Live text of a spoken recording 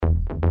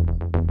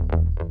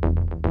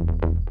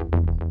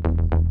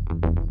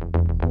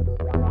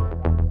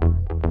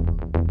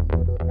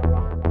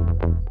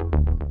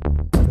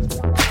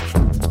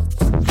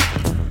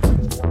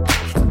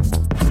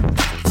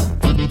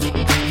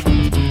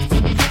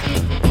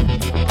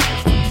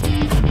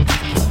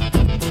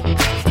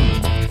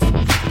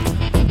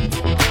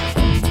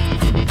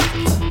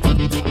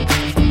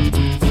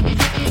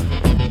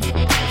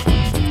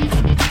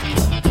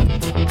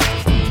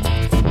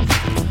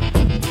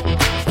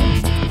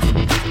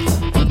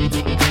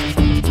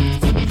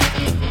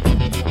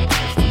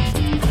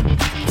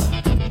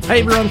Hey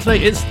everyone,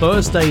 today is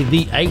Thursday,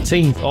 the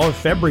 18th of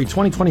February,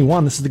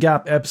 2021. This is The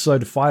Gap,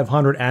 episode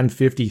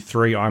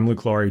 553. I'm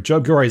Luke Laurie.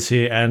 Job Gore's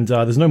here, and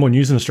there's no more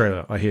news in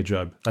Australia, I hear,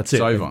 Job. That's it.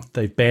 It's over.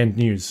 They've banned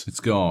news. It's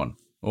gone.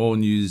 All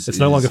news It's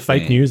no longer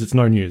fake banned. news, it's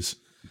no news.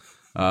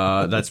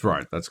 That's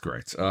right. That's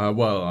correct.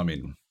 Well, I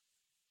mean,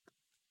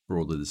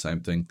 broadly the same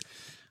thing.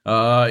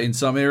 In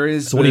some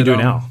areas. So what do you do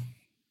now?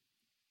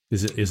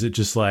 Is it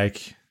just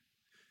like...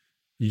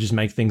 You just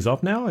make things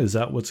up now? Is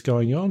that what's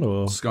going on?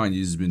 Or Sky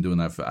News has been doing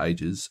that for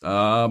ages. We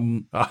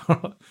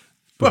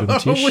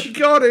Tish?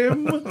 got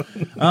him.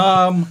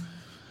 I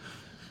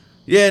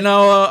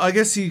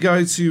guess you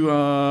go to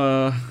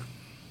I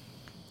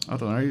don't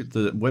know,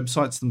 the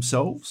websites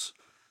themselves.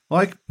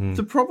 Like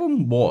the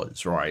problem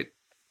was, right?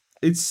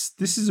 This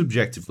is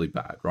objectively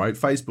bad, right?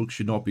 Facebook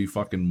should not be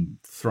fucking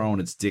throwing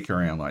its dick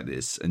around like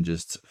this and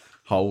just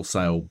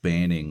wholesale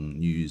banning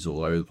news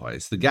all over the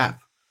place. The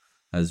Gap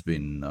has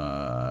been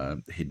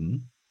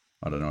hidden.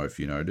 I don't know if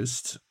you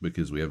noticed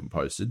because we haven't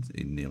posted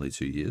in nearly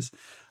 2 years.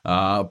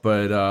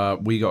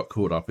 But we got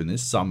caught up in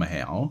this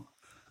somehow.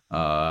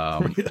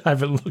 I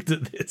haven't looked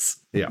at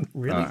this. Yeah.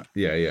 Really?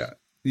 Yeah.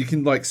 You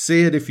can like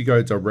see it if you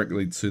go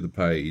directly to the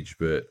page,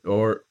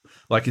 or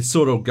it's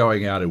sort of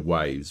going out in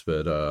waves,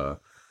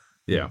 but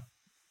yeah.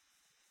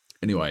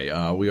 Anyway,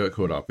 we got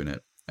caught up in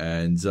it,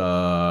 and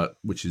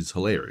which is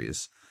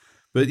hilarious.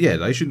 But yeah,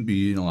 they shouldn't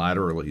be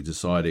unilaterally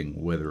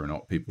deciding whether or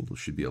not people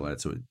should be allowed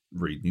to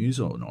read news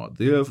or not.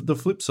 The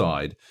flip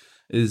side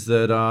is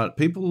that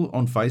people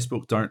on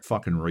Facebook don't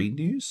fucking read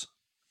news.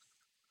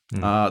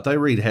 They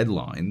read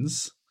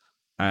headlines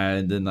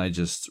and then they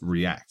just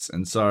react.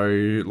 And so,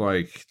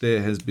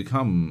 there has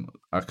become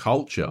a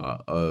culture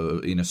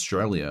in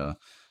Australia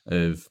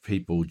of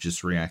people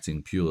just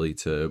reacting purely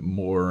to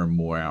more and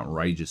more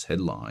outrageous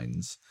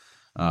headlines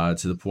to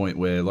the point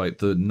where,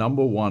 the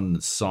number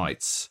one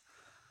sites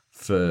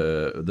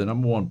for the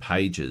number one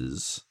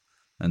pages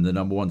and the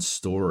number one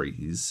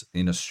stories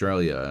in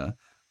Australia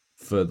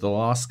for the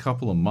last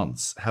couple of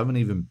months haven't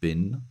even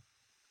been.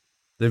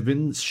 They've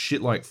been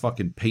shit like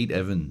fucking Pete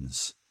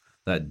Evans,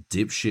 that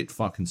dipshit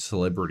fucking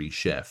celebrity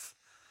chef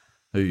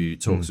who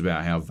talks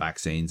about how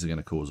vaccines are going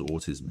to cause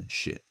autism and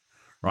shit,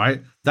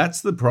 right? That's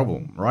the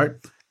problem, right?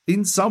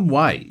 In some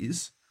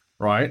ways,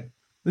 right?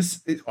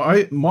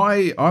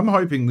 I'm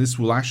hoping this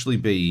will actually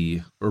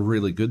be a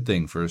really good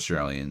thing for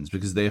Australians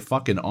because their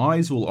fucking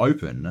eyes will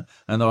open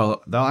and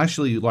they'll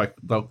actually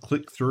they'll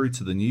click through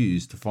to the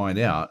news to find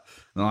out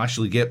and they'll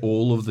actually get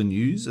all of the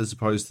news as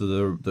opposed to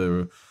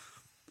the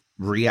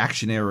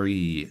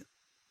reactionary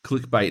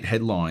clickbait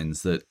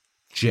headlines that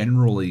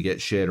generally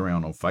get shared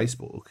around on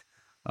Facebook.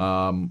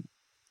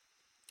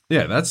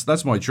 Yeah,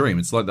 that's my dream.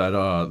 It's like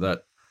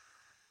that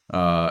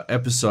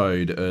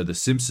episode The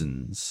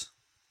Simpsons,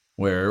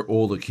 where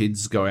all the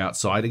kids go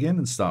outside again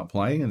and start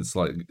playing, and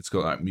it's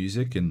got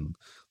music and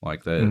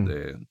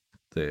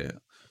they're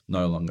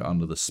no longer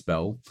under the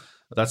spell.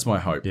 That's my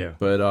hope. Yeah.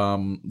 But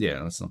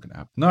that's not gonna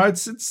happen. No,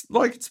 it's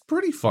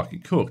pretty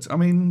fucking cooked. I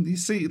mean, you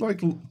see,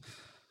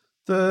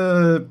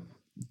 the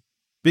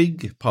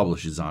big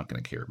publishers aren't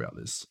gonna care about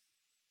this,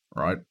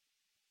 right?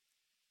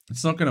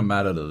 It's not gonna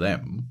matter to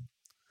them.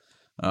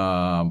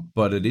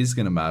 But it is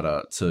gonna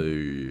matter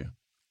to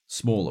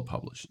smaller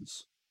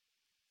publishers,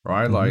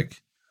 right? Mm-hmm.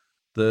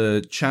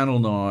 The Channel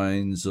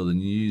 9s or the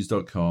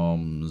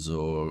news.coms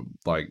or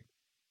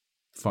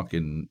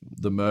fucking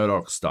the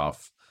Murdoch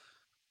stuff,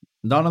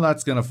 none of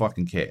that's going to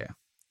fucking care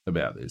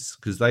about this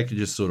because they could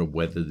just sort of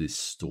weather this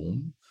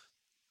storm,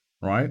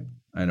 right?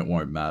 And it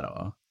won't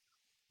matter.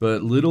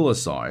 But littler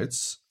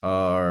sites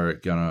are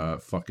going to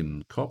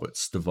fucking cop it,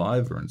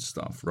 Stevivor and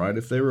stuff, right?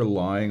 If they're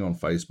relying on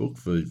Facebook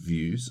for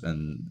views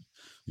and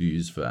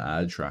views for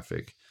ad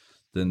traffic,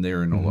 then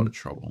they're in a lot of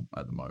trouble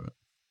at the moment.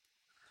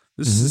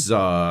 This is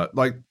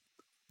the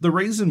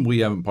reason we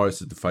haven't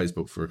posted to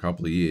Facebook for a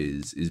couple of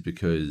years is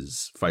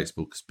because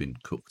Facebook's been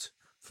cooked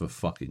for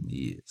fucking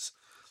years.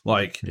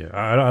 I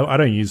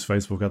don't use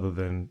Facebook other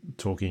than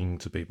talking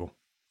to people.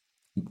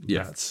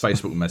 Yeah, that's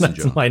Facebook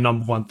Messenger. That's my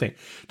number one thing.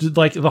 Just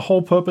the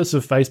whole purpose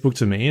of Facebook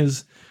to me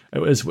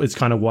it's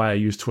kind of why I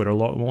use Twitter a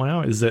lot more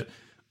now, is that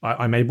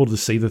I'm able to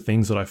see the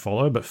things that I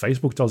follow, but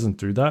Facebook doesn't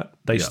do that.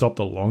 They stopped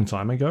a long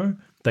time ago.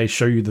 They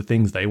show you the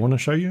things they want to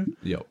show you.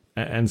 Yep.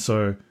 And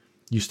so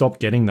you stop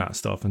getting that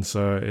stuff. And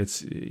so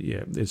it's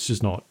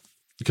just not,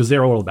 because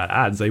they're all about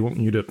ads. They want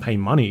you to pay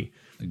money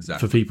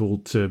for people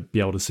to be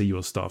able to see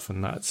your stuff.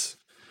 And that's,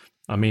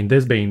 I mean,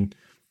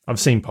 I've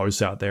seen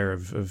posts out there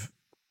of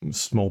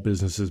small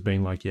businesses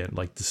being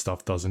this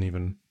stuff doesn't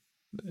even,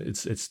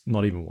 it's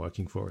not even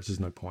working for us.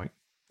 There's no point.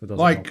 It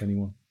doesn't help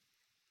anyone.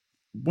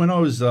 When I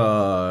was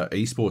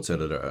esports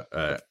editor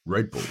at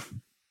Red Bull,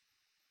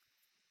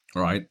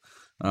 right,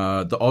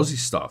 the Aussie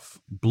stuff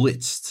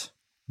blitzed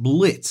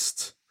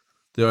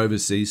the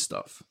overseas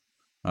stuff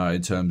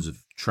in terms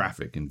of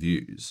traffic and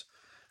views.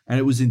 And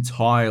it was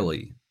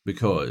entirely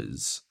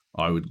because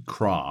I would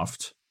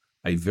craft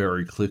a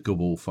very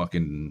clickable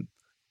fucking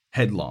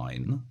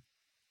headline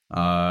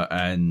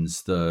and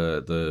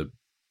the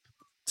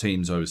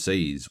teams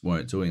overseas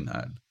weren't doing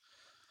that.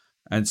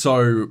 And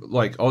so,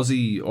 like,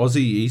 Aussie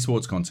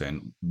esports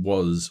content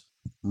was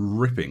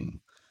ripping.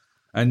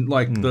 And,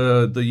 like,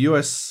 the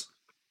US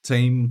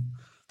team,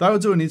 they were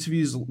doing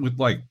interviews with,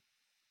 like,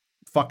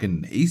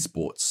 fucking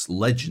esports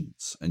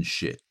legends and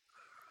shit.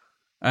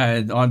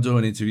 And I'm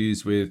doing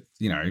interviews with,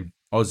 you know,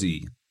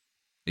 Aussie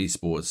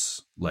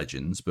esports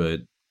legends,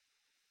 but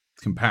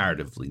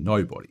comparatively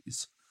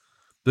nobodies.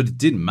 But it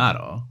didn't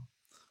matter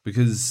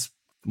because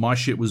my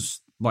shit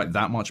was, like,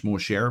 that much more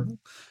shareable.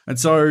 And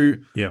so...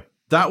 yeah.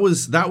 That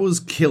was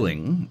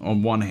killing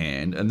on one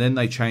hand, and then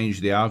they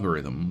changed the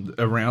algorithm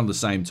around the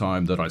same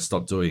time that I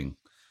stopped doing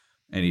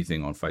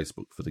anything on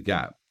Facebook for the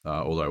Gap.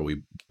 Although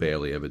we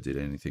barely ever did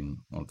anything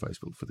on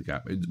Facebook for the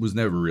Gap, it was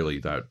never really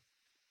that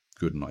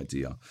good an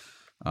idea.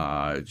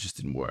 It just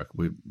didn't work.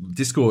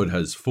 Discord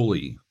has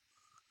fully,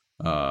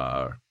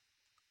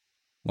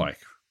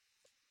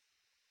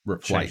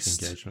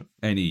 replaced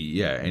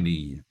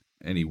any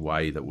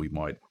way that we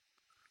might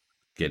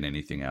get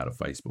anything out of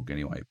Facebook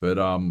anyway. But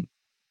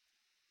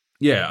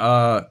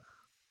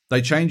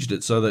they changed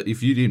it so that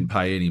if you didn't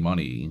pay any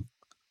money,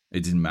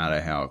 it didn't matter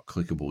how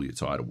clickable your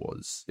title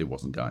was. It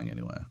wasn't going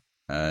anywhere.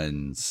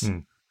 And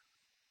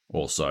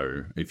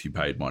also, if you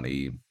paid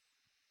money,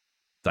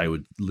 they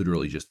would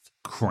literally just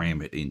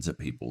cram it into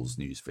people's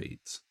news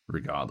feeds,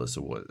 regardless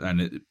of what.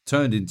 And it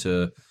turned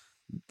into,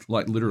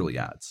 like, literally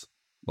ads,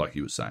 like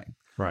you were saying.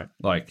 Right.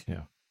 Like,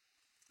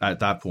 at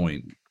that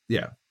point,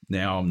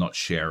 now I'm not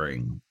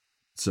sharing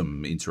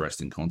some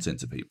interesting content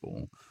to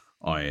people.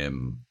 I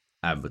am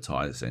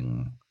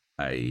advertising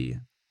a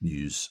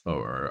news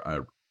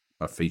or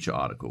a feature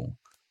article,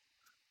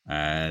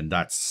 and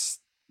that's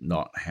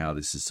not how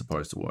this is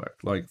supposed to work.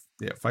 Like,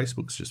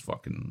 Facebook's just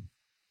fucking,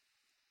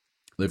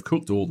 they've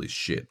cooked all this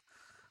shit.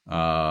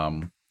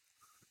 Like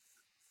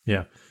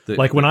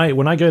when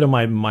I go to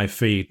my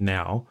feed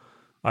now,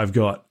 I've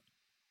got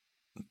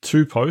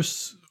 2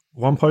 posts.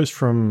 One post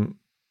from,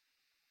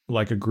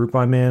 like, a group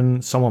I'm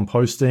in, someone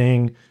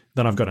posting,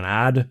 then I've got an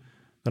ad.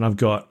 Then I've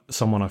got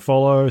someone I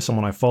follow,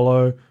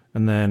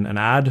 and then an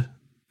ad,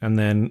 and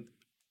then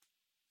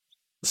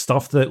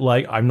stuff that,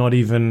 like, I'm not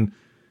even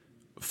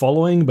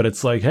following, but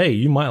it's like, hey,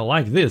 you might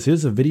like this.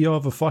 Here's a video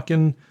of a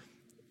fucking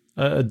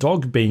a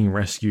dog being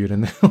rescued,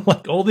 and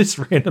like all this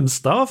random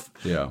stuff.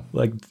 Yeah.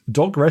 Like,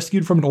 dog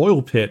rescued from an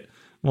oil pit.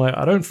 Like,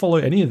 I don't follow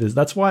any of this.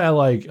 That's why I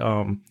like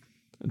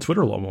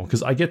Twitter a lot more,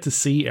 because I get to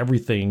see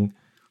everything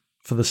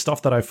for the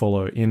stuff that I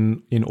follow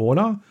in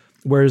order.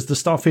 Whereas the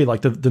stuff here,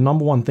 like the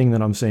number one thing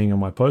that I'm seeing on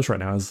my post right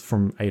now is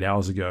from 8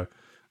 hours ago.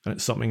 And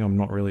it's something I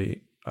don't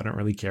really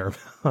care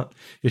about.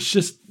 It's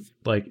just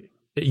like,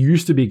 it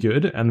used to be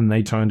good, and then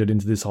they turned it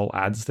into this whole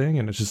ads thing.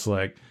 And it's just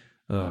like,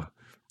 even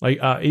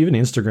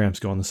Instagram's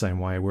gone the same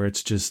way, where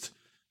it's just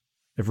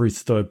every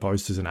third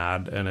post is an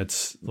ad. And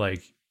it's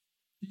like,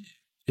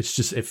 it's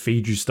just, it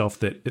feeds you stuff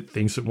that it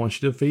thinks it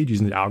wants you to feed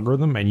using the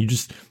algorithm. And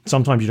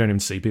sometimes you don't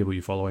even see people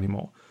you follow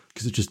anymore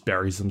because it just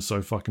buries them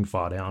so fucking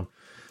far down.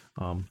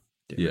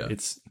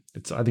 It's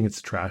I think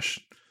it's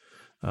trash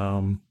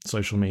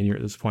social media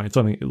at this point. It's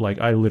something, like,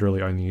 I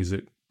literally only use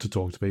it to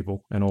talk to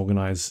people and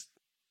organize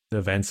the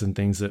events and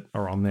things that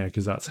are on there,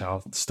 because that's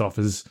how stuff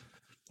is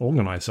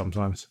organized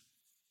sometimes.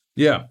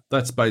 Yeah,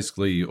 that's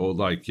basically, or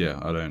like,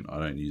 I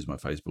don't use my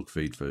Facebook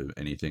feed for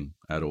anything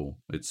at all.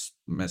 It's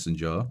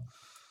Messenger.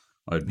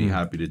 I'd be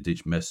happy to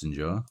ditch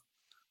Messenger,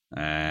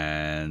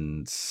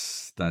 and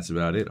that's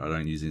about it. I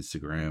don't use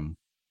Instagram.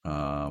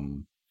 But,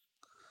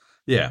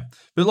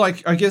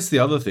 like, I guess the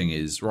other thing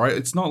is, right,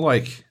 it's not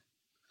like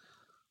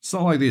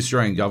the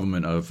Australian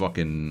government are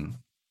fucking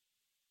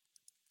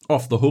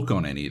off the hook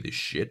on any of this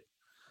shit.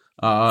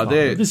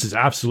 This is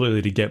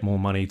absolutely to get more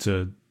money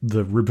to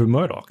the Rupert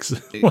Murdochs.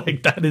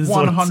 Like, that is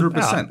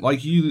 100%. Like,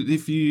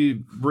 if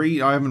you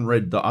read, I haven't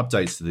read the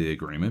updates to the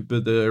agreement,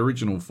 but the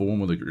original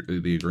form of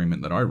the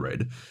agreement that I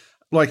read,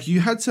 like, you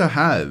had to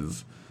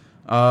have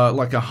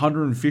like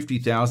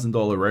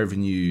 $150,000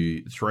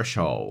 revenue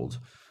threshold,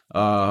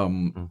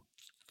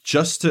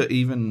 just to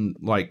even,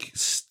 like,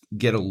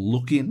 get a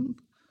look in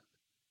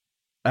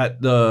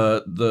at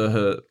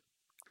the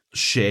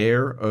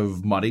share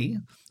of money.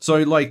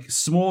 So, like,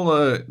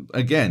 smaller,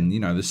 again, you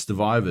know, the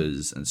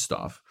survivors and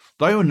stuff,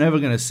 they were never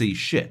going to see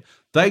shit.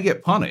 They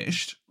get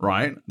punished,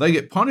 right? They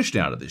get punished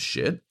out of this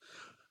shit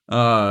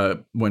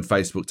when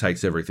Facebook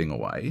takes everything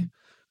away.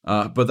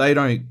 But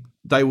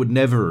they would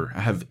never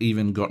have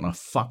even gotten a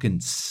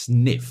fucking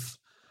sniff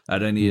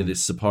at any of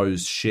this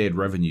supposed shared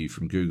revenue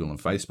from Google and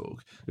Facebook.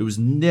 It was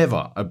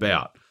never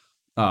about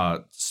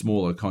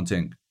smaller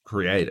content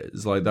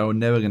creators. Like, they were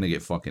never going to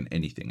get fucking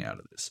anything out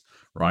of this,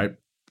 right?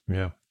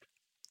 Yeah.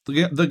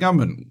 The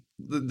government,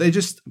 they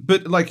just,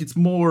 but, like, it's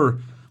more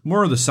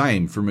of the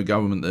same from a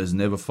government that has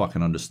never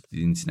fucking understood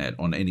the internet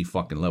on any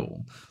fucking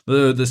level.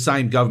 The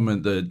same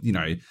government that, you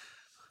know,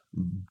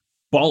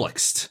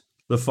 bollocksed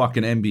the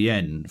fucking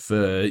NBN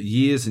for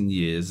years and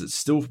years. It's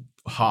still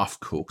half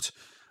cooked.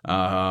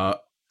 The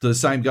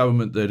same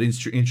government that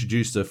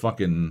introduced a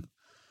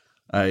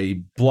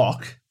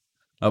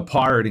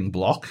pirating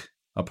block,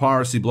 a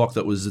piracy block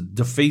that was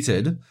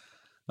defeated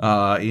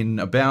in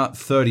about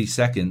 30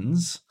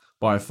 seconds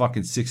by a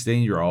fucking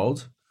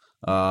 16-year-old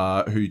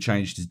who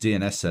changed his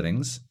DNS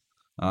settings.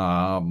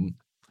 And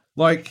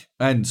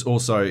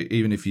also,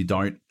 even if you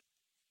don't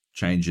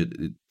change it,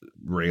 it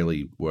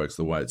rarely works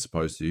the way it's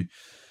supposed to.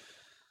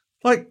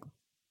 But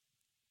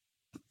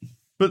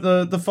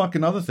the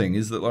fucking other thing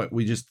is that,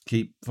 we just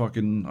keep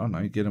fucking, I don't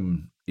know, get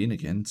them in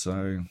again,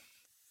 so...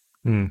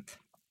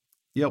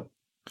 Yep.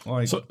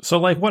 So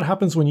what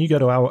happens when you go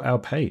to our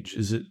page?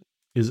 Is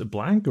it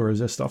blank, or is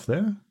there stuff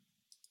there?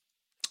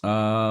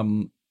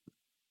 When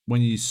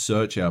you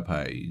search our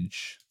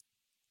page...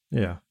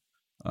 Yeah.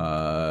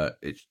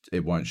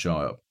 It won't show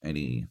up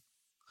any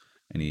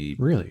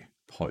really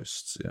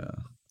posts. Yeah,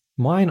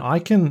 mine, I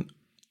can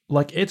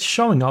it's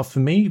showing up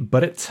for me,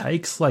 but it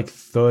takes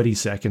 30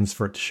 seconds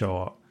for it to show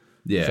up.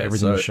 Yeah, for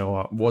everything to show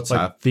up. What's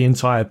the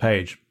entire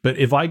page? But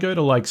if I go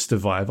to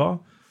Stevivor,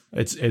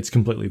 it's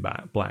completely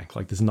blank.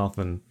 There's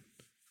nothing.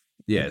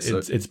 Yeah, so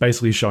it's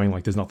basically showing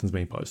there's nothing's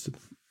being posted.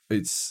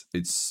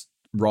 It's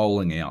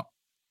rolling out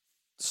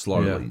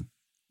slowly. Yeah.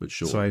 But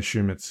sure. So I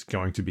assume it's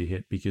going to be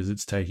hit because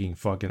it's taking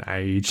fucking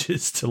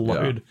ages to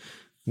load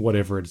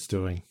whatever it's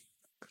doing.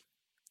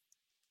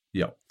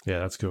 Yep. Yeah,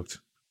 that's cooked.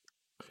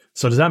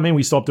 So does that mean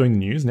we stop doing the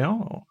news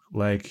now?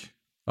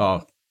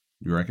 Oh,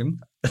 you reckon?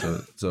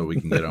 So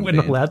we can get on. We're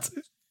not allowed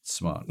to.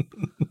 Smart.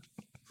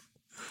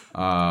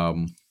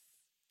 Well,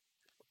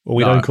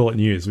 we don't call it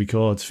news. We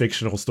call it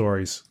fictional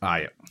stories.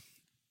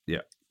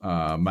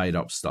 Yeah. Made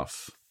up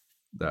stuff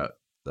that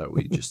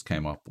we just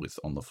came up with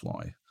on the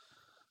fly.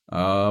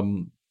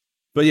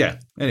 But yeah,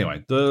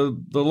 anyway, the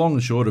long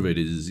and short of it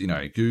is,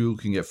 Google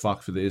can get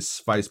fucked for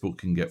this. Facebook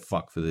can get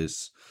fucked for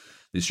this.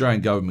 The Australian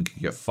government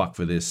can get fucked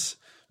for this.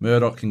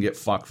 Murdoch can get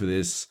fucked for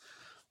this.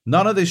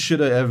 None of this should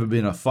have ever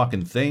been a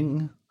fucking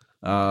thing.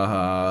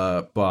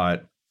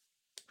 But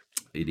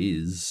it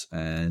is,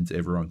 and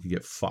everyone can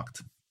get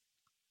fucked.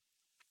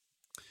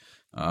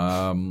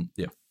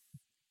 Yeah.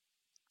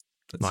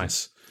 That's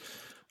nice.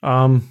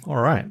 All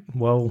right.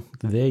 Well,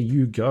 there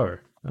you go.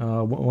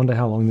 Wonder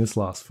how long this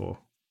lasts for.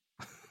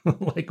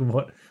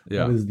 What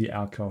is the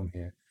outcome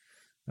here?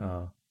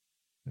 Yeah.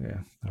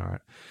 All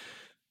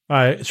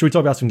right. Should we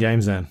talk about some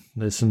games then?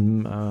 There's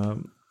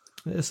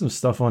some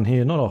stuff on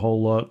here. Not a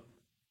whole lot,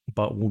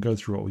 but we'll go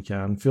through what we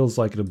can. Feels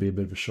like it'll be a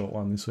bit of a short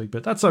one this week,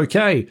 but that's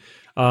okay.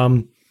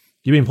 You've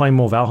been playing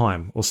more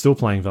Valheim, or still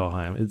playing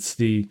Valheim. It's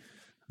the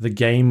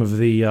game of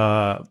the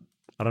I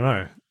don't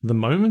know, the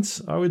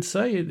moments. I would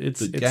say it's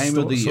the game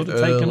of the sort of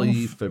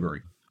early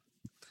February.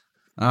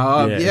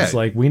 It's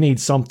we need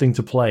something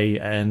to play,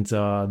 and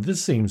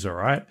this seems all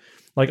right.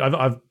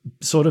 I've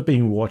sort of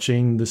been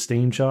watching the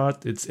Steam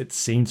chart. It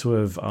seemed to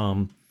have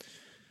I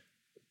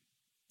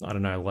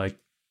don't know,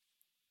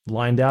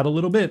 lined out a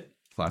little bit.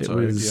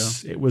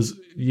 Plateaued,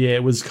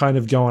 it was kind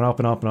of going up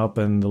and up and up,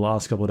 and the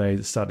last couple of days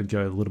it started to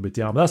go a little bit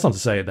down. But that's not to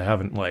say they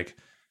haven't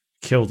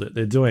killed it.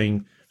 They're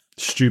doing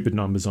stupid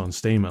numbers on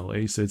Steam, at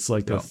least. It's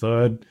the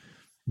third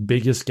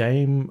biggest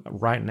game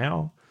right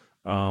now.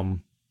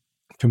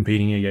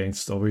 Competing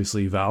against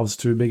obviously Valve's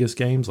two biggest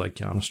games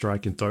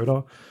Counter-Strike and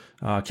Dota.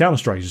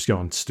 Counter-Strike is just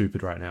going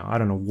stupid right now. I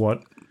don't know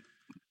what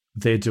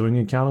they're doing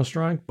in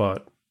Counter-Strike,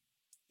 but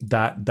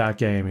that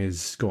game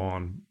is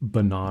gone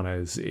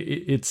bananas.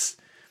 It's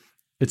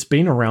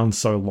been around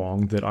so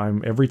long that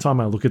every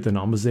time I look at the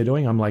numbers they're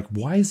doing, I'm like,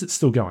 why is it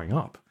still going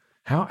up?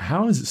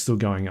 How is it still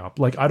going up?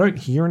 I don't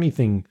hear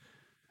anything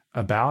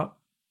about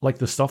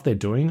the stuff they're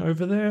doing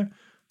over there.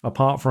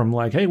 Apart from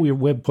hey,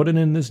 we're putting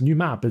in this new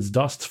map, it's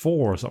Dust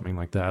 4 or something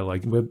like that.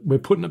 We're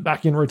putting it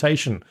back in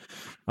rotation.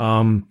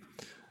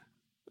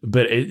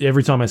 But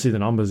every time I see the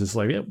numbers, it's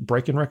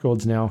breaking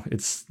records now.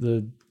 It's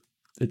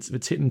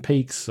hitting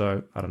peaks.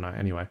 So I don't know.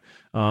 Anyway,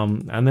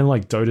 and then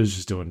Dota's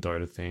just doing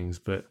Dota things.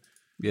 But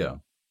yeah,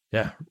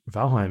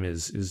 Valheim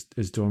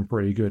is doing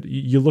pretty good.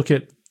 You look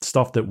at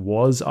stuff that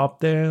was up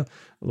there,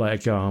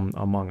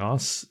 Among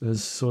Us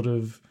is sort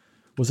of,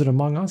 was it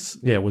Among Us?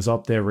 Yeah, it was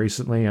up there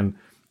recently, and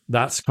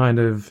that's kind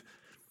of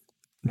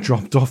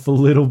dropped off a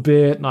little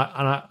bit. And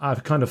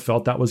I've kind of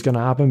felt that was going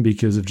to happen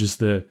because of just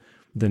the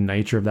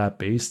nature of that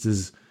beast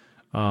is,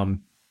 I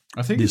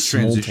think it's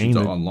transitioned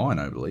to online,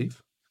 I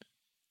believe.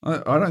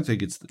 I don't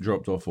think it's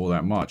dropped off all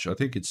that much. I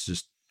think it's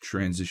just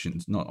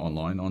transitioned, not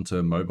online,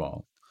 onto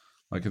mobile.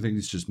 I think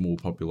it's just more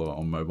popular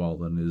on mobile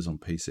than it is on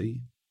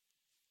PC.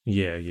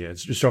 Yeah,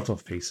 it's just dropped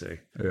off PC.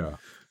 Yeah.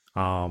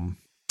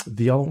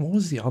 What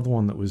was the other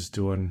one that was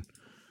doing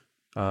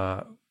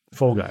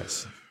Fall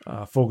Guys?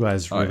 Fall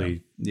Guys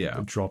really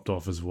dropped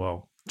off as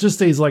well. Just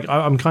these,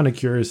 I'm kind of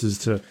curious as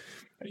to,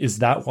 is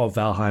that what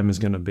Valheim is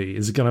going to be?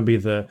 Is it going to be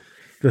the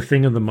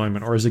thing of the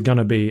moment, or is it going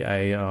to be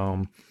a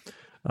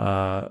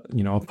a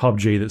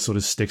PUBG that sort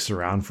of sticks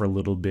around for a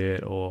little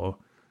bit, or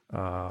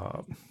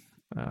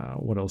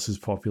what else is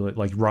popular?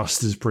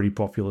 Rust is pretty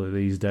popular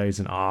these days,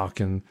 and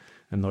Ark and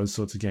those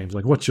sorts of games.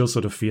 What's your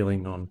sort of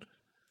feeling on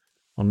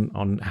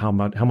how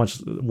much?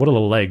 What are the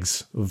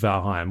legs of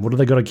Valheim? What are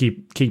they got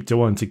to keep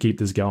doing to keep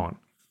this going?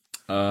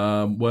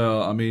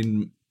 Well, I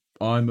mean,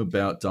 I'm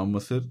about done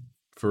with it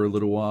for a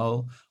little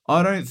while.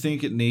 I don't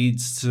think it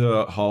needs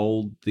to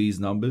hold these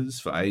numbers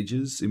for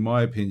ages. In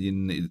my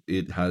opinion,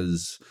 it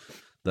has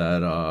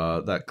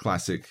that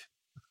classic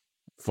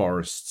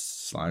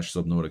Forest /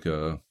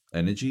 Subnautica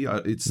energy.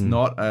 It's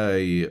not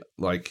a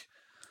like.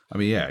 I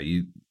mean, yeah,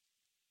 you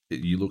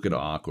look at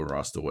Ark or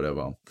Rust or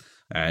whatever,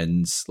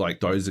 and like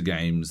those are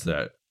games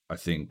that I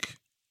think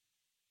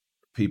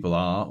people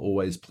are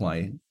always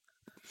playing.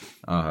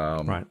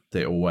 Right.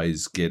 They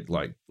always get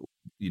like,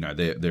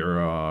 there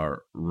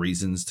are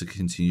reasons to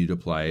continue to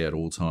play at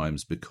all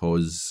times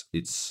because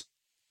it's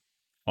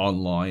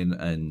online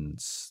and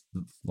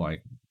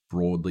like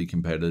broadly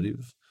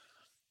competitive.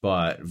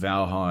 But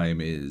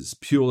Valheim is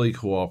purely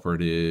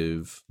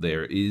cooperative.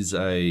 There is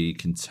a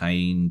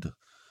contained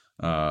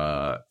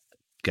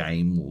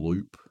game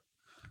loop.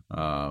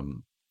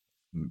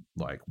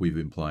 Like we've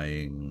been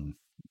playing,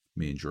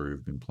 me and Drew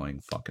have been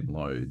playing fucking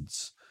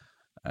loads,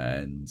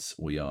 and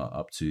we are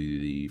up to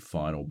the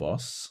final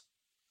boss.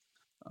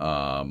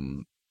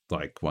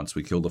 Like once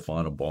we kill the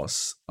final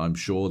boss, I'm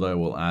sure they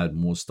will add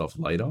more stuff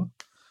later.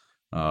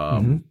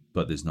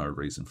 But there's no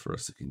reason for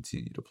us to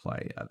continue to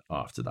play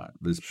after that.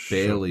 There's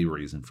barely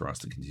reason for us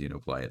to continue to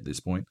play at this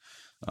point.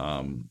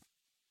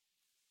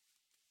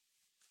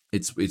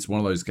 It's one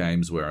of those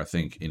games where I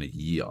think in a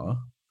year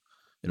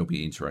it'll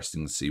be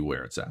interesting to see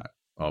where it's at.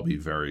 I'll be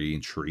very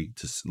intrigued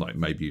to like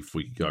maybe if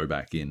we go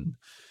back in,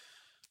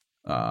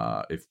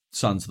 if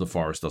Sons of the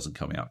Forest doesn't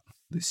come out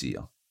this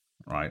year,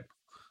 right?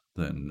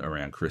 Then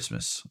around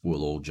Christmas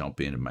we'll all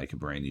jump in and make a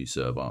brand new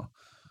server,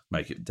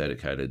 make it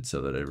dedicated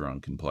so that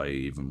everyone can play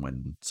even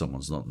when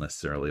someone's not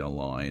necessarily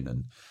online,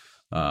 and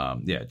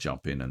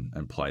jump in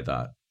and play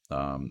that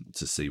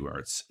to see where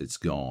it's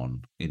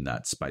gone in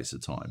that space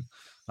of time.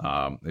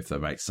 If they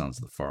make Sons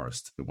of the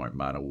Forest, it won't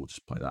matter. We'll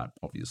just play that,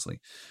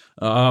 obviously.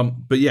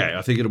 But yeah,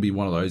 I think it'll be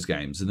one of those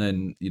games. And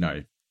then,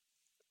 I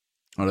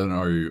don't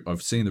know.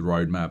 I've seen the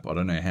roadmap. I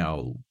don't know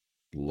how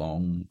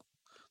long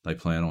they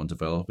plan on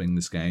developing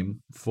this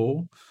game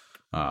for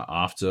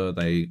after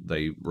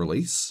they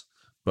release.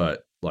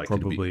 But like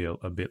probably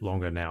a bit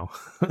longer now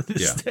at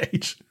this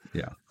stage.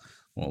 Yeah.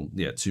 Well,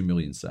 yeah, 2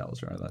 million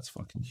sales, right? That's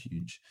fucking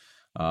huge.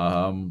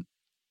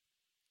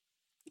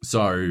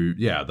 So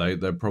yeah,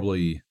 they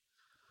probably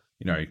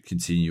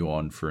continue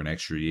on for an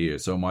extra year.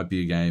 So it might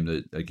be a game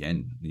that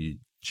again you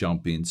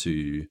jump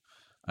into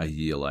a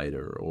year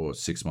later or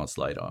 6 months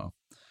later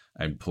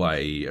and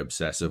play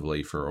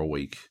obsessively for a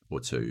week or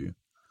two.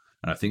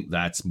 And I think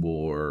that's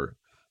more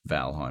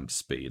Valheim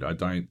speed. I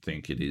don't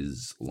think it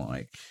is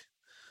like,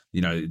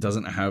 it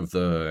doesn't have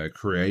the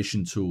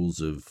creation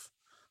tools of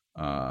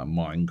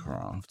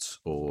Minecraft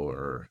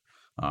or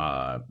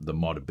the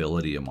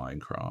modability of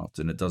Minecraft,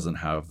 and it doesn't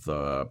have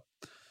the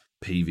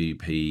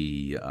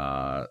PvP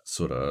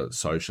sort of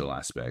social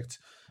aspect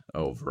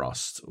of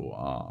Rust or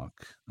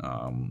Ark.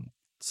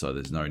 So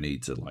there's no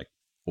need to like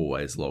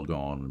always log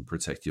on and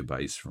protect your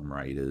base from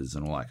raiders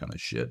and all that kind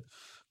of shit.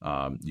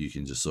 You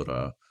can just sort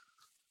of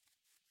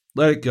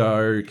let it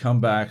go,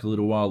 come back a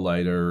little while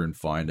later and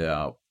find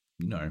out,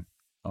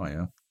 oh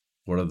yeah,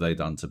 what have they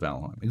done to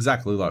Valheim?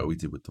 Exactly like we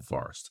did with the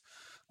Forest.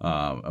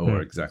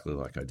 Or exactly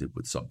like I did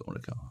with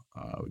Subnautica.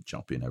 I would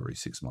jump in every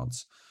 6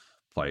 months,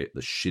 play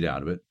the shit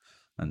out of it,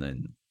 and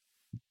then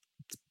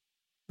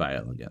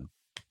bail again.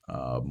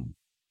 I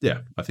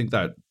think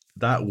that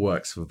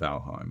works for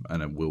Valheim,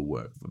 and it will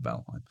work for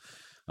Valheim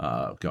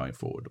going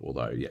forward.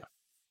 Although, yeah,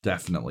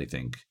 definitely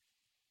think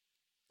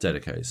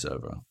dedicated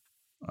server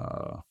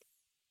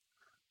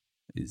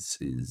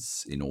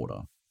is in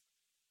order.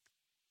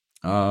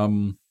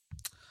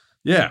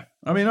 Yeah,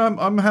 I mean,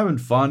 I'm having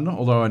fun,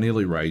 although I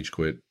nearly rage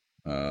quit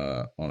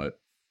on it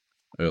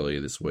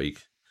earlier this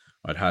week.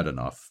 I'd had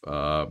enough.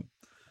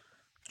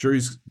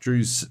 Drew's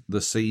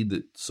the seed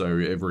that, so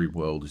every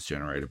world is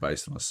generated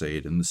based on a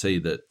seed, and the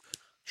seed that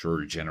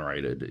Drew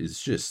generated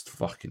is just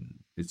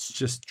it's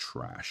just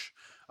trash.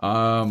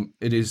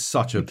 It is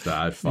such a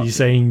bad fucking... You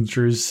saying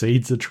Drew's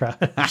seeds are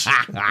trash?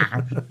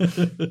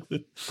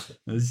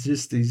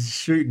 He's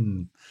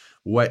shooting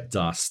wet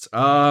dust.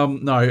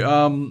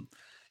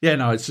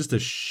 It's just a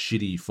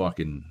shitty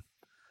fucking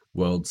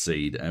world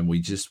seed, and we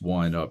just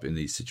wind up in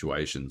these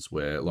situations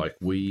where like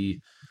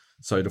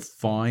so to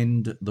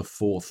find the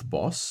fourth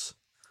boss,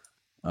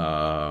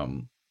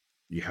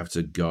 you have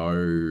to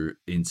go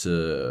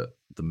into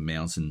the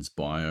mountains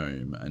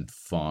biome and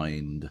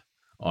find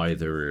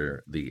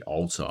either the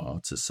altar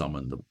to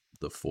summon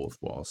the fourth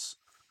boss,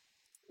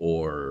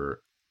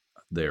 or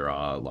there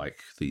are like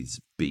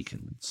these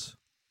beacons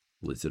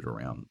littered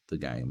around the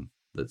game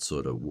that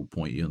sort of will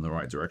point you in the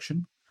right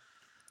direction.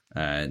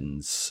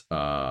 And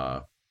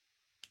I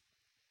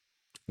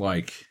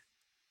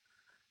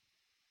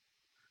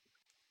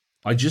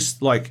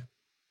just like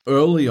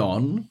early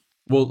on,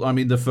 well, I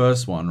mean the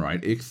first one,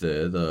 right,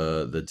 Ichthyr,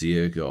 the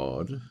deer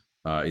god,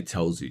 it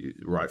tells you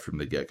right from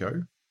the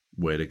get-go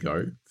where to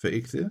go for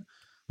Ichthyr,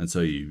 and so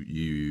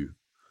you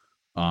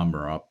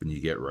armor up and you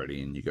get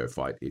ready and you go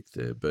fight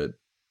Ichthyr. But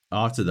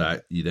after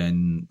that, you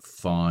then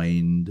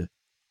find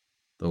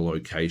the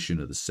location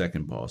of the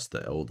second boss,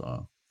 the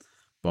Elder,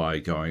 by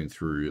going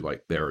through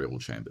like burial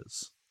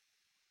chambers,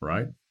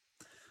 right?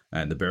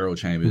 And the burial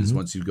chambers,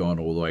 once you've gone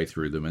all the way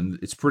through them, and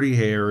it's pretty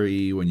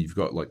hairy when you've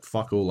got like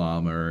fuck all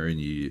armor and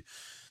you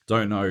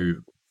don't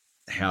know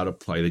how to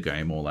play the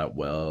game all that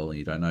well, and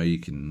you don't know you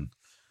can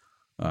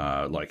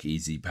like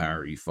easy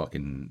parry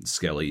fucking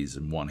skellies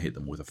and one hit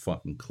them with a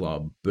fucking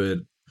club. But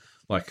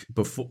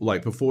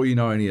before you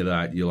know any of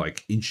that, you're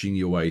like inching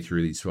your way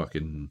through these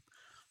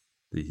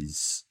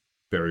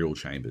burial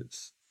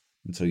chambers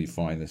until you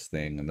find this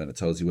thing, and then it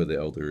tells you where the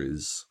elder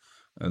is,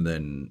 and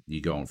then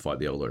you go and fight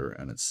the elder,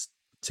 and it's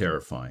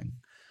terrifying.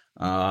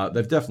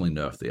 They've definitely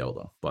nerfed the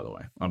elder, by the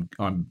way.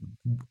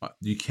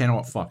 You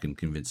cannot fucking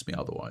convince me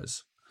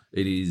otherwise.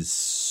 It is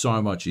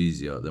so much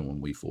easier than when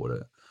we fought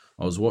it.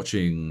 I was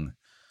watching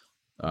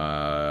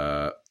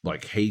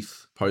like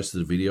Heath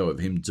posted a video of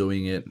him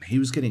doing it, and he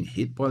was getting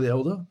hit by the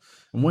elder.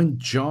 And when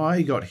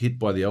Jai got hit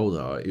by the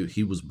elder,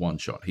 he was one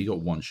shot. He got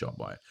one shot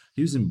by it.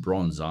 He was in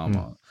bronze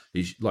armor.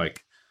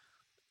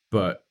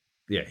 But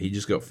yeah, he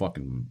just got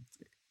fucking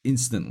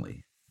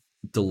instantly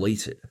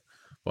deleted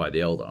by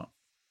the elder.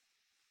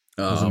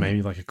 Was it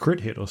maybe like a crit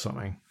hit or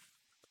something?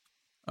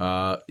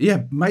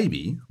 Yeah,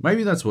 maybe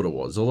that's what it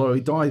was. Although he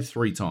died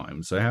 3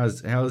 times, so how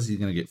is he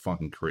going to get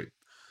fucking crit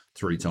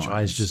 3 times?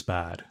 Jai's just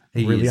bad.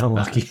 He really is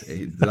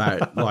unlucky.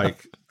 That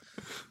like,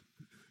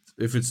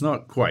 if it's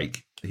not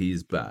Quake,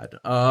 he's bad.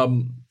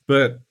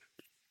 But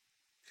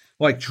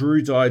like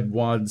Drew died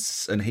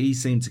once, and he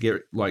seemed to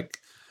get like,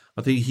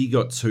 I think he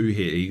got 2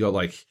 hit. He got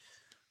like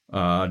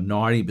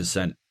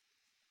 90%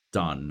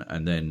 done,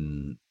 and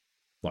then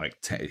like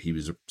he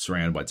was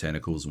surrounded by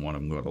tentacles, and one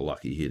of them got a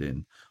lucky hit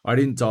in. I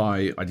didn't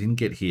die. I didn't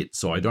get hit,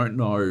 so I don't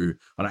know.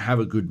 I don't have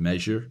a good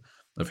measure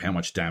of how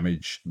much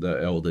damage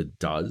the elder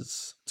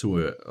does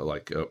to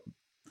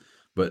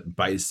but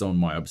based on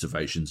my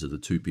observations of the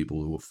 2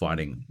 people who were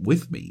fighting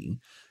with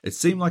me, it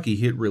seemed like he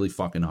hit really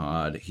fucking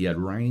hard. He had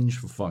range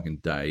for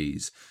fucking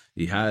days.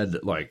 He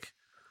had like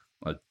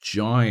a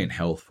giant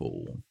health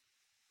pool.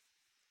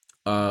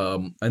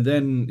 And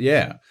then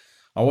yeah,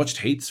 I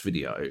watched Heath's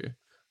video,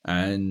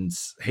 and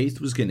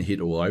Heath was getting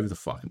hit all over the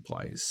fucking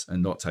place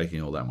and not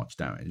taking all that much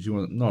damage.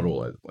 Not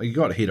all over. He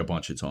got hit a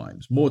bunch of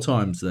times, more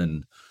times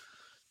than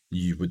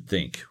you would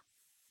think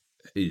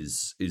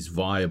is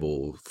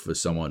viable for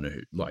someone who,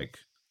 like,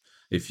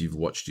 if you've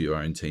watched your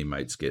own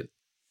teammates get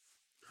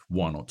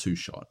 1 or 2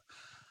 shot.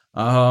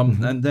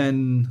 And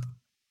then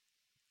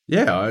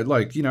yeah,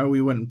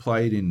 we went and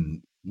played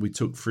we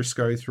took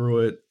Frisco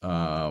through it.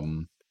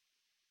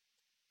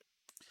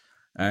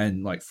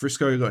 And like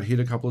Frisco got hit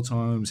a couple of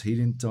times. He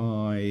didn't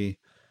die.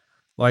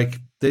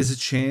 Like, there's a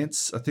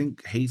chance. I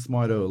think Heath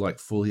might have like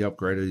fully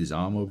upgraded his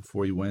armor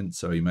before he went,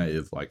 so he may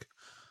have like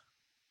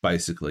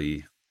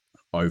basically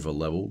over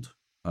leveled.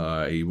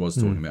 He was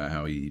talking about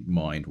how he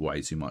mined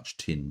way too much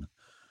tin,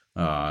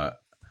 and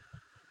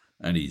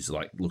he's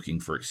like looking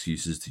for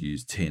excuses to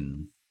use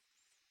tin.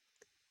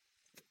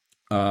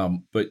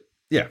 But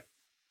yeah,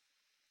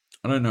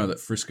 I don't know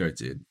that Frisco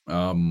did.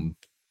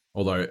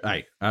 Although,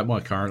 hey, at my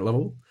current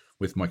level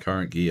with my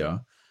current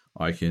gear,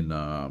 I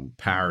can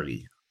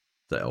parry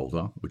the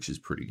elder, which is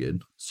pretty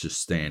good. It's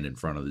just stand in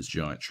front of this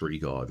giant tree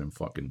god and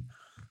fucking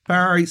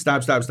parry,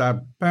 stab,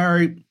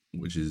 parry,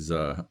 which is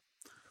yeah.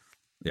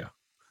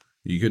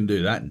 You couldn't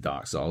do that in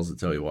Dark Souls. I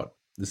tell you what,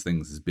 this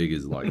thing's as big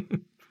as like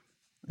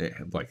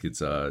like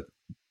it's a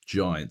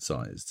giant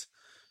sized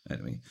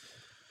enemy.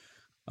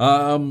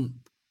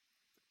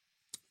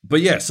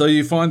 But yeah, so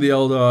you find the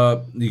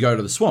elder, you go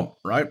to the swamp,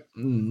 right?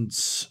 And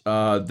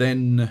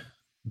then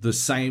the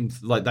same,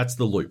 like, that's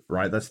the loop,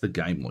 right? That's the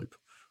game loop,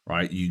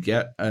 right? You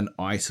get an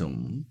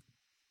item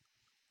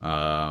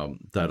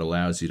that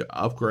allows you to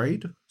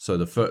upgrade. So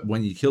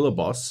when you kill a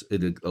boss,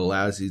 it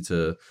allows you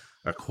to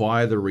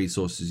acquire the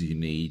resources you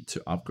need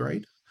to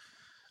upgrade.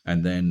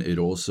 And then it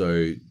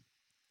also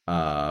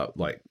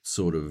like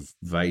sort of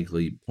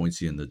vaguely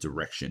points you in the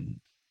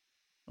direction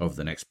of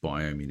the next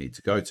biome you need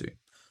to go to.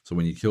 So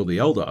when you kill the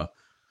elder,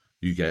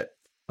 you get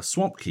a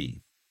swamp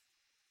key.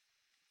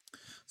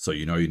 So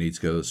you know you need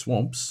to go to the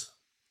swamps,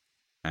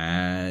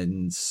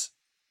 and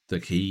the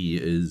key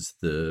is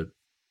the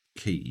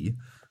key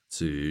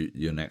to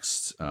your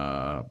next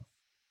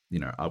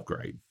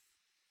upgrade.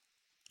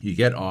 You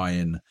get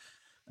iron,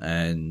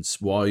 and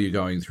while you're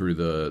going through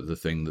the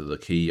thing that the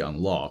key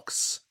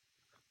unlocks,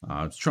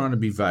 I'm trying to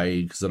be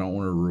vague because I don't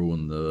want to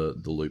ruin the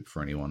loop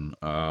for anyone.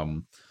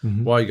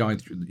 While you're going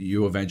through,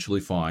 you eventually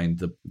find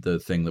the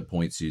thing that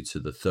points you to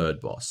the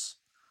third boss.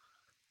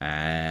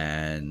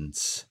 And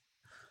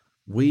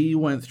we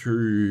went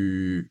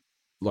through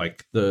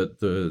like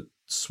the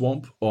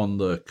swamp on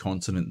the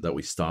continent that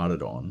we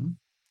started on.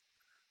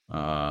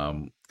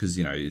 Because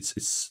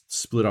it's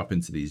split up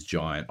into these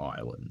giant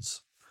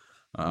islands.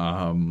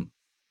 The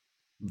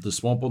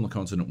swamp on the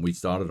continent we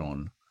started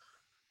on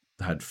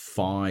had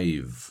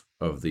 5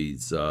 of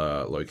these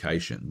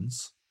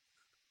locations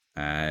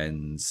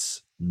and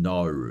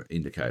no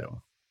indicator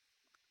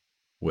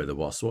where the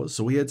boss was.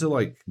 So we had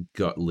to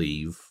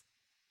leave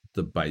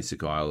the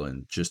basic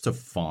island just to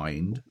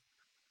find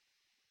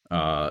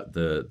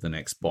the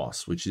next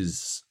boss, which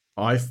is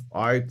I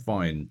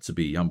find to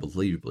be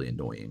unbelievably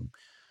annoying.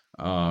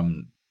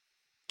 And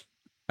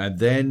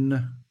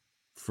then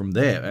from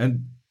there,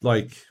 and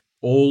like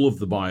all of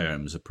the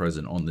biomes are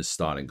present on this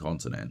starting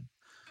continent,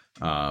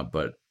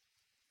 but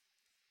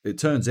it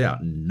turns out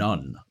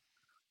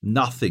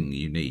nothing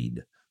you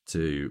need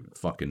to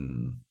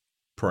fucking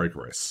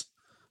progress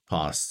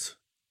past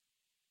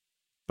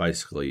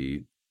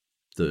basically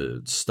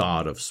the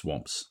start of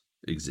swamps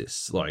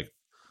exists. Like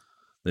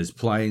there's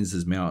plains,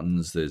 there's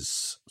mountains,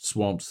 there's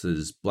swamps,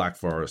 there's black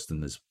forest,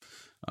 and there's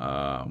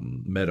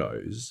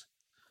meadows.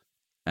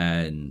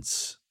 And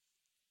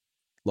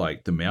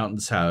like the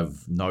mountains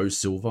have no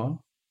silver,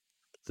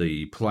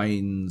 the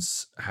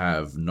plains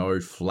have no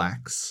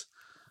flax,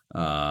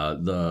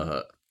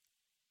 the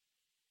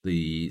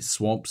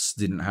swamps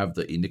didn't have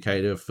the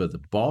indicator for the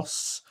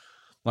boss.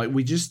 Like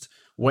we just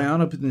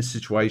wound up in this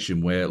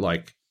situation where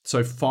like,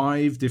 so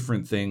 5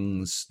 different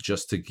things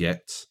just to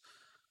get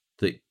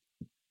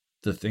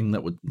the thing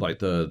that would like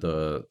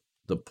the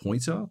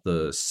pointer,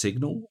 the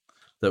signal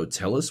that would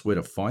tell us where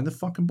to find the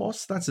fucking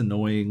boss. That's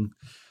annoying.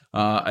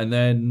 And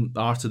then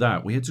after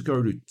that, we had to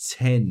go to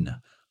 10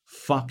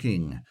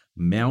 fucking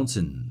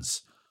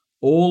mountains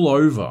all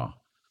over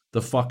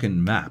the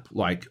fucking map.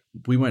 Like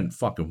we went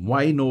fucking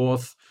way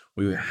north.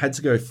 We had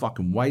to go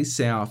fucking way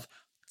south.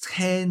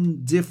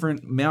 10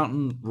 different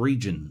mountain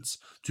regions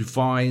to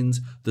find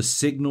the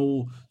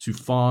signal, to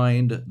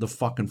find the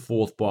fucking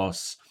 4th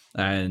boss.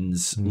 And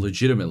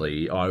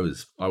legitimately, I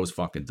was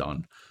fucking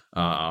done.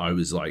 I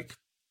was like,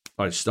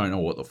 I just don't know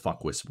what the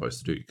fuck we're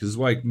supposed to do. Because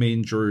like me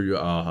and Drew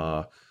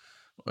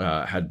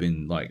had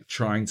been like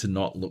trying to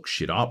not look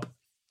shit up,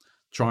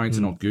 trying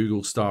to not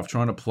Google stuff,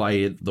 trying to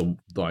play it the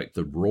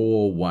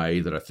raw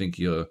way that I think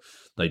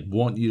they'd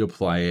want you to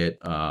play it.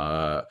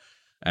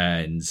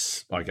 And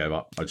I gave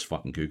up. I just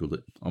fucking Googled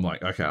it. I'm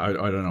like, okay, I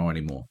don't know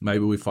anymore.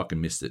 Maybe we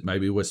fucking missed it.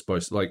 Maybe we're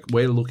supposed to, like,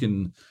 we're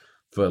looking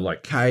for,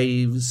 like,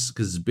 caves,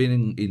 because it's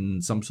been in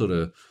some sort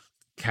of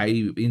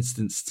cave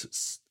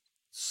instance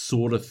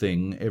sort of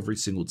thing every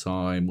single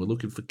time. We're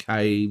looking for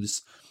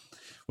caves.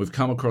 We've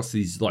come across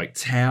these, like,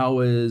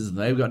 towers, and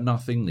they've got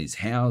nothing. These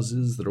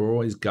houses that are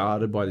always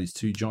guarded by these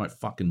 2 giant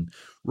fucking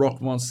rock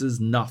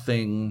monsters.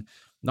 Nothing.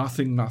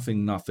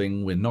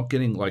 We're not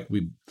getting, like,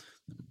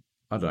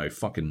 I don't know,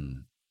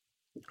 fucking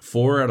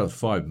 4 out of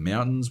 5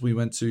 mountains we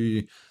went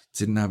to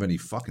didn't have any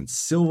fucking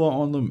silver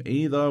on them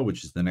either,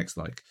 which is the next,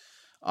 like,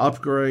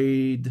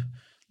 upgrade.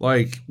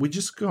 Like, we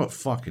just got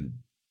fucking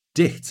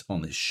dicked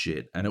on this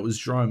shit, and it was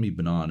driving me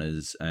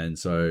bananas. And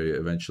so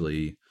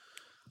eventually,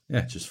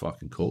 yeah, just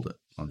fucking called it.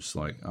 I'm just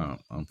like, oh,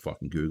 I'm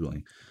fucking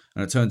Googling.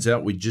 And it turns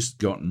out we'd just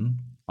gotten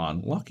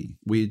unlucky.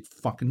 We'd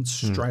fucking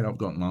straight up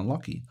gotten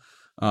unlucky.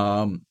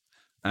 And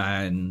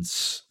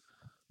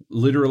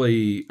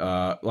literally,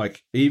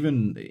 like,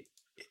 even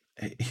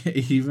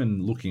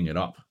looking it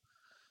up,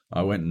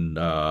 I went and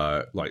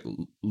like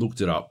looked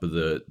it up, but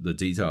the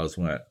details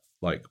were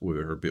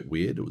a bit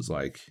weird. It was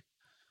like,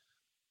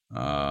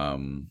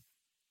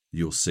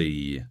 you'll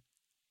see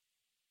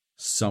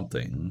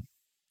something,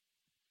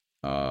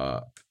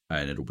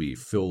 and it'll be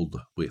filled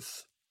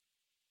with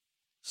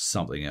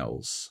something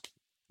else.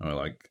 And we're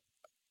like,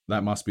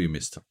 that must be a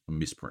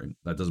misprint.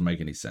 That doesn't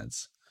make any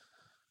sense.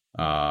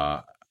 So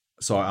I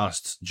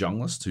asked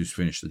Junglist, who's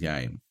finished the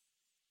game,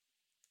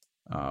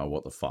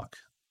 what the fuck?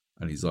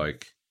 And he's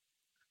like,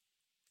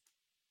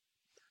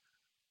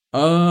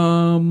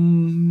 I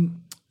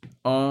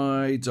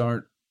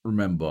don't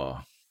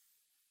remember.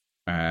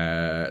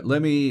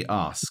 Let me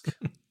ask.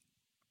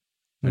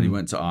 And he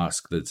went to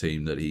ask the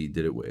team that he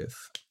did it with.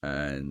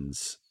 And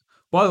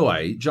by the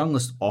way,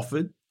 Junglist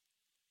offered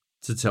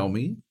to tell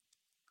me.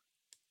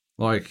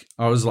 Like,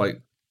 I was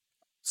like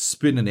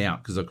spinning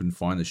out because I couldn't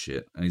find the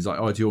shit. And he's like,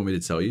 oh, do you want me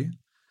to tell you?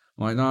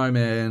 I'm like, no,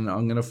 man,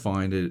 I'm going to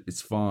find it.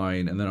 It's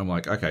fine. And then I'm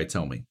like, okay,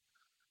 tell me.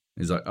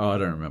 He's like, oh, I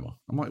don't remember.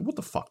 I'm like, what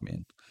the fuck,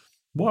 man?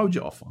 Why would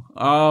you offer?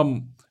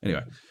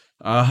 Anyway.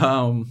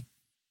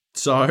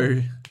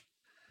 So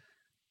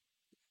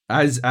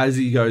as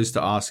he goes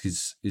to ask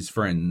his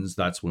friends,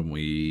 that's when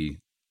we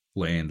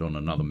land on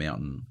another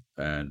mountain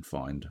and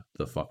find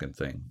the fucking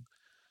thing.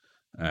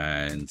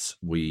 And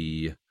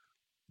we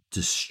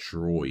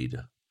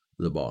destroyed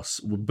the boss.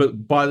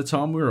 But by the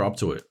time we were up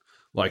to it,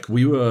 like,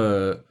 we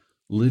were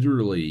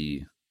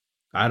literally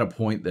at a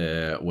point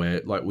there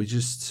where, like,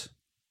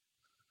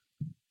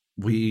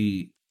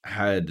 we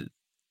had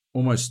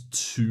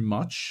almost too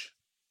much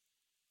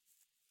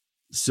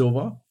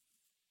silver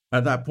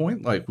at that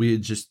point. Like, we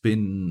had just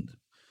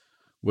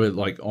we're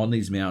like on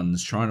these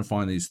mountains trying to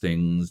find these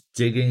things,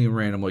 digging in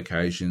random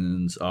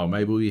locations. Oh,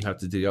 maybe we have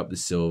to dig up the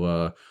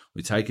silver.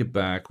 We take it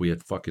back. We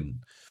had fucking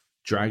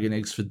dragon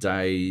eggs for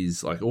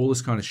days, like all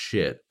this kind of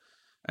shit.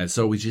 And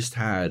so we just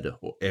had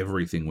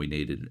everything we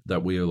needed.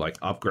 That we were like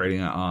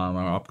upgrading our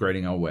armor,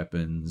 upgrading our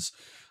weapons.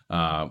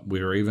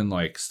 We were even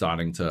like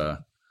starting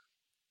to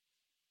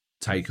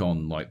take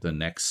on like the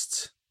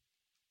next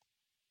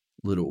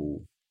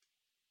little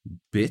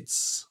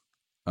bits,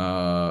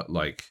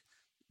 like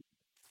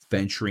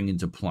venturing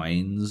into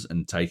planes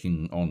and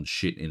taking on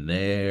shit in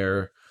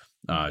there,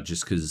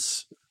 just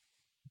because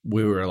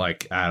we were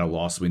like at a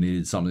loss. We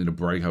needed something to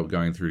break up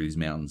going through these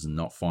mountains and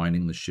not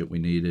finding the shit we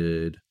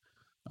needed.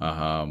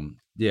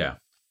 Yeah,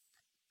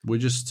 we're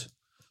just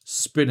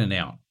spinning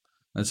out.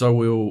 And so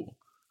we were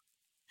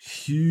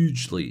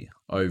hugely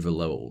over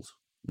leveled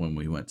when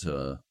we went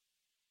to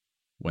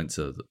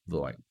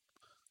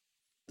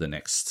the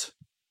next,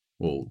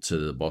 well, to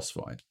the boss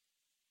fight.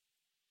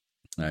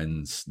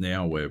 And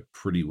now we're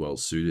pretty well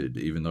suited,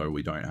 even though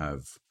we don't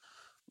have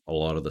a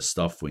lot of the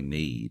stuff we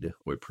need.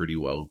 We're pretty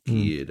well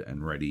geared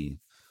and ready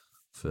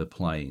for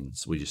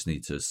planes. We just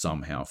need to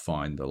somehow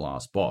find the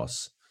last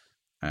boss,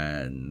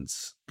 and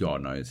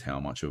God knows how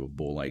much of a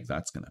ball ache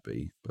that's going to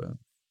be. But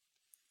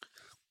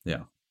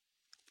yeah,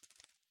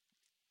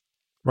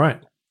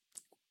 right.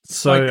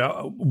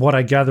 So what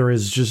I gather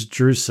is just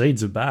Drew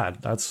seeds are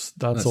bad. That's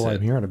all I'm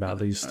hearing about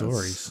these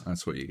stories.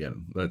 That's what you're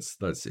getting.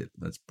 That's it.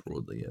 That's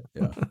broadly it.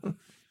 Yeah.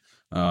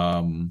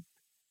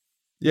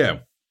 Yeah.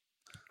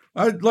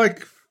 I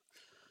like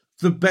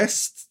the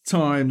best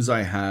times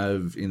I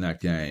have in that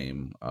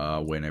game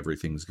are when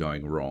everything's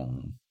going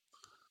wrong.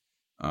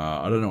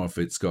 I don't know if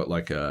it's got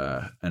like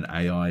an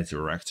AI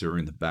director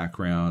in the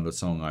background or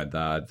something like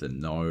that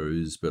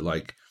knows, but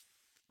like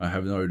I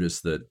have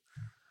noticed that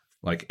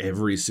like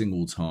every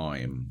single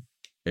time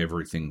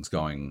everything's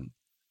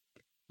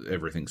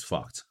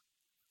fucked.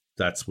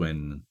 That's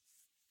when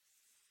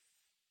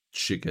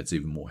shit gets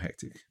even more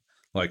hectic.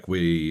 Like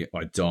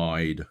I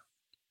died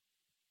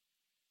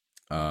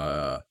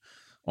on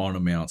a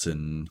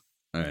mountain,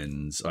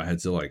 and I had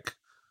to like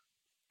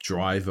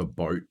drive a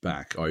boat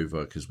back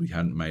over because we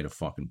hadn't made a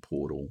fucking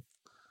portal,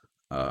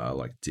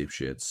 like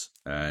dipshits,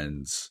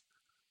 and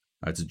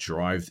I had to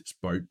drive this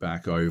boat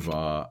back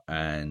over,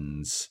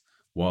 and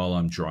while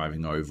I'm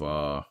driving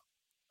over,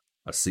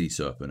 a sea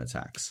serpent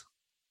attacks.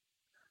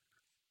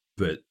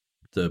 But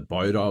the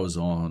boat I was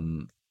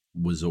on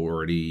was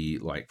already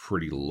like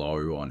pretty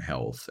low on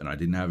health, and I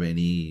didn't have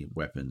any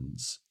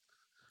weapons.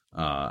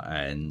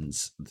 And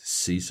the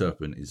sea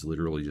serpent is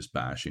literally just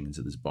bashing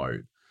into this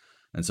boat.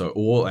 And so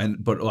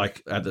but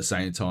like at the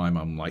same time,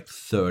 I'm like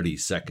 30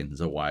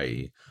 seconds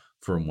away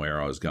from where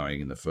I was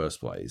going in the first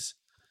place.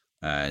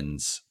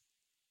 And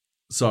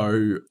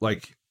so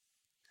like,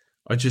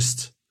 I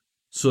just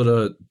sort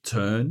of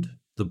turned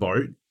the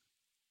boat.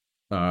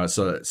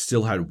 So it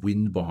still had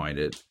wind behind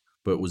it,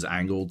 but was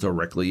angled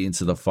directly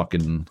into the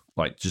fucking,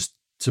 like, just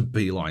to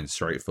beeline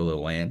straight for the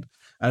land.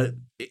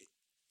 And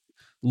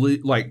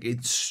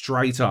it's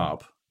straight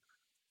up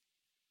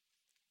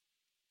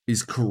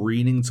is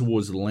careening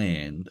towards the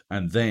land,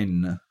 and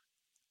then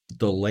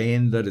the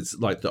land that it's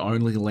like the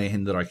only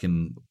land that I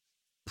can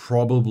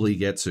probably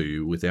get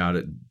to without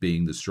it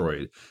being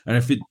destroyed. And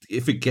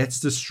if it gets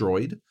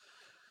destroyed,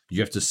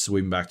 you have to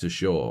swim back to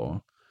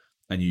shore,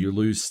 and you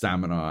lose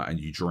stamina and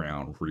you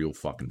drown real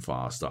fucking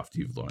fast after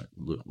you've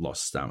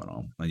lost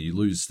stamina. And you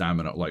lose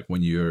stamina, like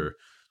when you're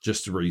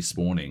just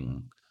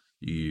respawning,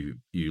 you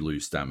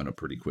lose stamina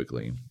pretty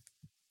quickly.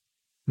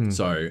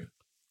 So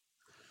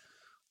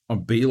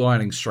I'm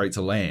beelining straight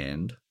to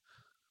land.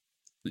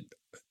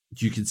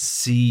 You can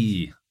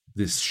see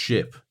this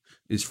ship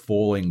is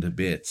falling to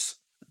bits.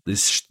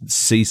 This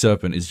sea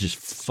serpent is just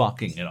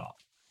fucking it up.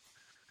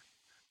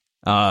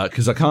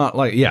 Because I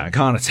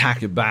can't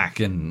attack it back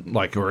and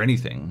like or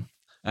anything.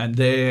 And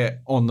there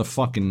on the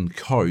fucking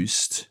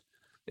coast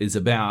is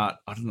about,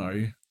 I don't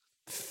know,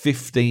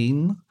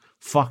 15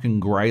 fucking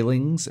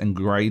greylings and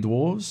grey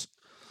dwarves,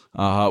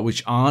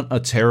 which aren't a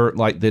terror.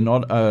 Like they're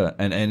not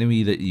an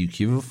enemy that you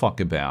give a fuck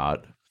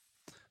about,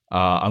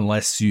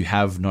 unless you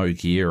have no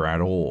gear at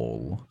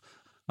all.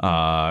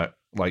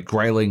 Like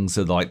greylings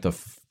are like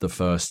the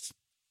first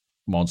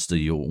monster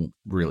you'll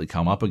really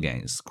come up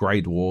against.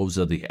 Grey dwarves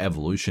are the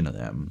evolution of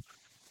them.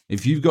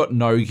 If you've got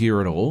no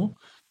gear at all,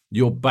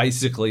 you're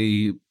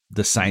basically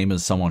the same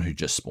as someone who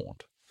just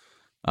spawned.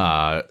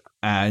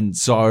 And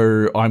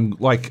so I'm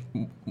like,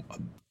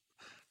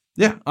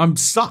 yeah, I'm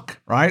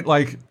stuck, right?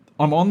 Like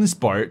I'm on this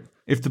boat.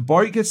 If the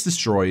boat gets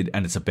destroyed,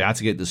 and it's about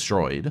to get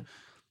destroyed,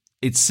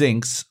 it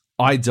sinks,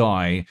 I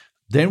die,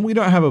 then we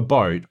don't have a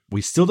boat,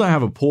 we still don't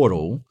have a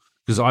portal,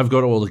 because I've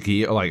got all the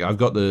gear, like I've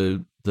got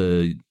the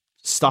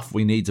stuff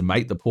we need to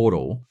make the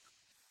portal.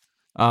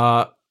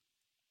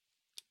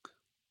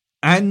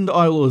 And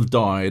I will have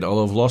died.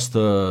 I'll have lost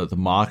the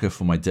marker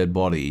for my dead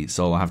body,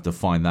 so I'll have to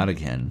find that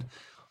again.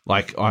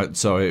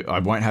 So I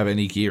won't have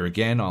any gear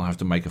again. I'll have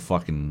to make a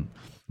fucking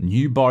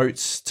new boat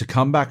to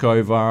come back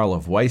over. I'll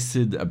have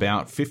wasted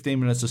about 15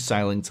 minutes of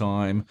sailing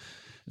time,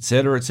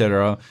 etc.,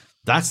 etc.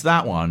 That's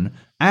that one.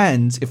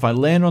 And if I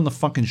land on the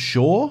fucking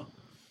shore,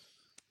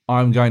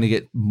 I'm going to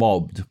get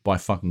mobbed by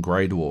fucking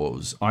grey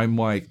dwarves. I'm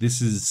like,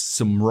 this is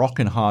some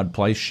rockin' hard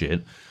place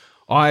shit.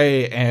 I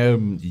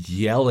am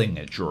yelling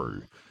at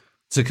Drew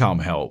to come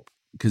help,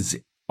 because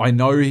I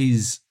know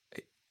he's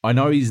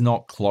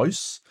not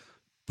close,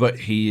 but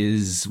he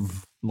is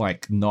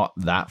like not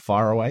that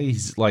far away.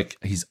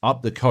 He's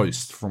up the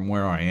coast from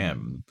where I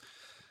am.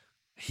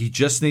 He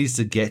just needs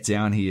to get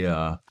down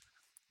here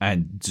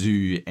and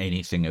do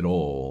anything at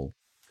all.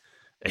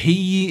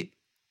 He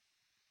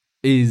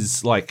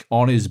is like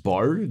on his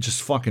bow,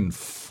 just fucking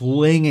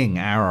flinging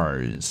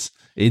arrows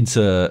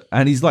into,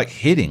 and he's like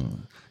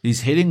hitting.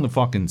 He's hitting the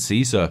fucking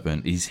sea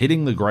serpent. He's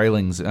hitting the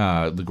greylings,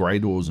 the grey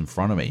dwarves in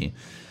front of me.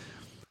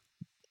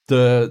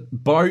 The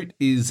boat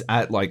is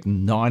at like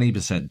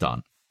 90%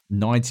 done,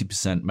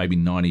 90%, maybe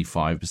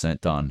 95%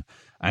 done,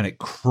 and it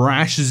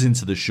crashes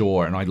into the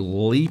shore. And I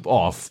leap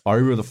off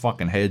over the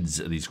fucking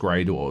heads of these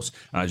grey dwarves,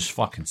 and I just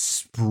fucking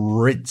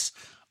sprint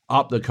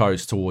up the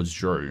coast towards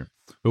Drew,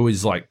 who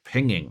is like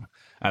pinging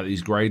at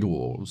these grey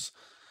dwarves.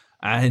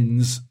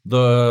 And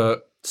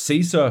the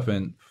sea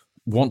serpent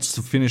wants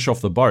to finish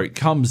off the boat,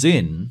 comes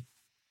in,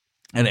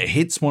 and it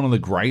hits one of the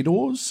grey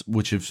dwarves,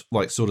 which have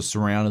like sort of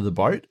surrounded the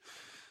boat.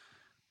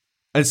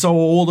 And so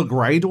all the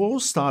grey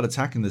dwarves start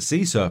attacking the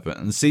sea serpent,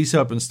 and the sea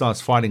serpent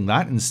starts fighting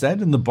that instead,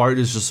 and the boat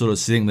is just sort of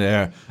sitting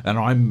there, and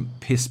I'm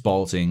piss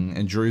bolting,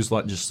 and Drew's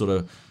like just sort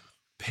of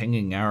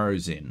pinging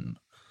arrows in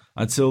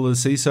until the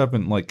sea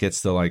serpent like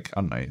gets to like,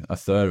 I don't know, a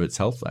third of its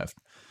health left,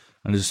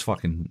 and it just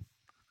fucking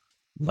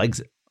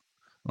legs it.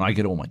 And I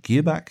get all my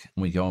gear back,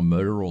 and we go and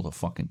murder all the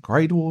fucking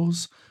grey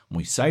dwarves, and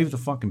we save the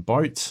fucking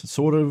boat,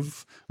 sort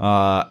of,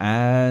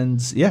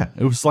 and yeah,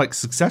 it was like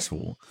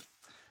successful.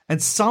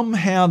 And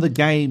somehow the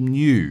game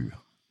knew,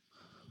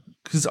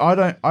 because I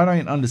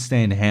don't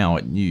understand how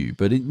it knew,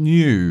 but it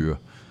knew,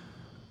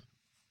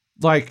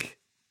 like,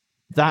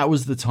 that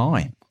was the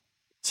time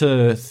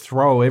to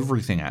throw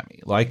everything at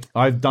me. Like,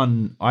 I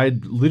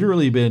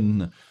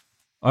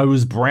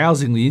was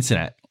browsing the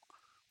internet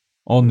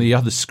on the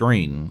other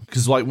screen,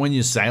 because like when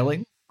you're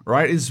sailing,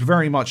 right, it's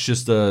very much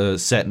just a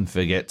set and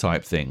forget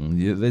type thing.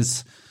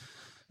 It's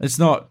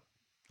not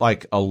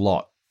like a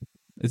lot.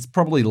 It's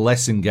probably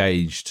less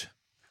engaged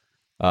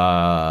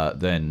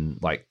than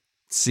like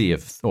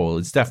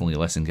it's definitely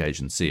less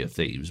engaged than Sea of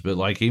Thieves, but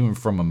like even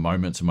from a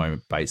moment to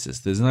moment basis,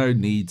 there's no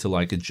need to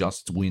like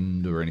adjust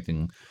wind or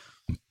anything.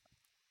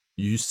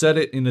 You set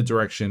it in a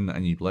direction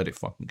and you let it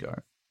fucking go.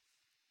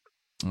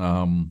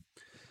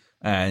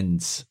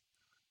 And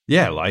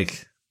yeah,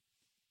 like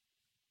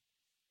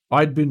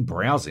I'd been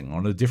browsing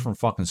on a different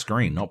fucking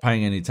screen, not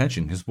paying any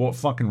attention, because what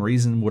fucking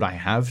reason would I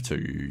have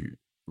to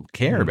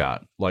care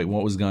about like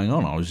what was going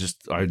on? I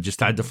just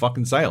had to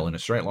fucking sail in a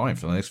straight line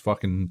for the next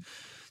fucking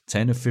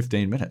 10 to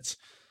 15 minutes.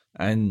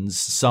 And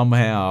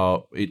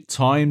somehow it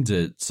timed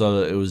it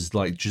so that it was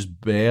like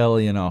just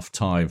barely enough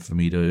time for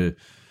me to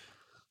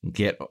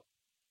get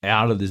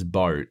out of this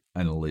boat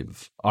and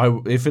live.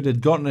 If it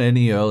had gotten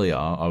any earlier,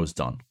 I was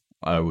done.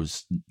 I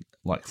was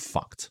like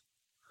fucked.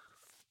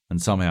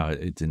 And somehow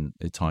it didn't.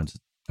 It timed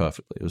it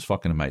perfectly. It was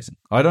fucking amazing.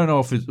 I don't know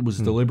if it was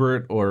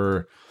deliberate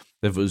or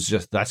if it was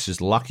that's just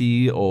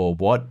lucky or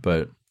what,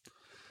 but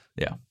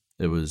yeah,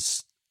 it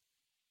was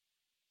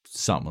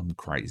something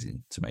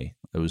crazy to me.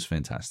 It was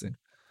fantastic.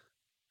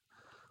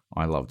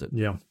 I loved it.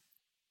 Yeah.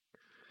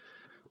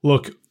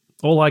 Look,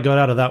 all I got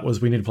out of that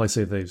was we need to play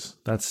Sea of Thieves.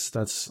 That's.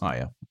 Oh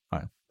yeah.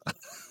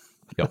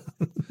 Yep.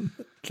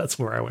 That's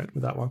where I went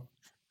with that one.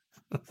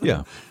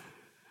 Yeah.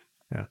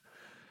 Yeah.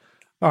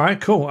 All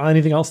right, cool.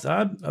 Anything else to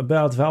add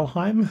about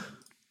Valheim?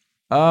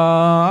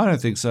 I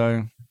don't think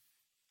so.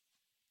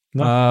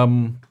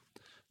 No.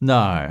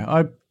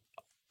 No.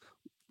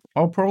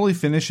 I'll probably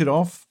finish it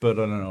off, but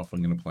I don't know if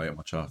I'm going to play it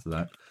much after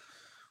that.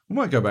 We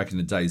might go back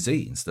into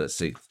DayZ instead of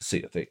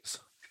Sea of Thieves.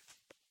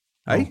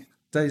 Hey,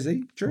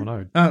 DayZ, Drew? Oh,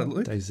 no.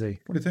 DayZ.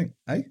 What do you think?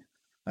 Hey,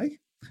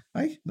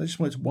 they just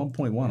went to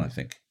 1.1, I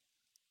think.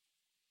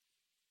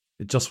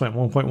 It just went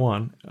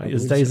 1.1.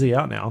 Is DayZ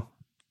out now?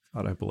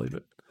 I don't believe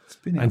it. It's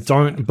been out. I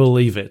don't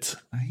believe it.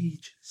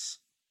 Ages.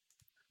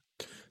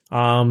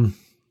 All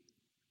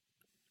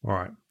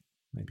right.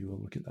 Maybe we'll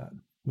look at that.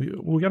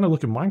 We're going to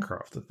look at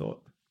Minecraft, I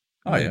thought.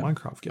 Oh, yeah.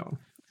 Minecraft going.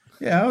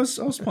 Yeah, I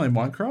was playing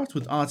Minecraft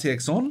with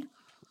RTX on.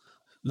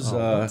 It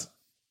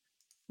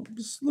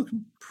was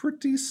looking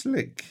pretty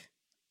slick.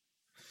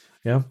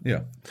 Yeah?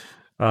 Yeah.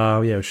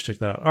 Yeah, we should check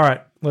that out. All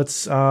right,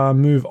 let's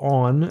move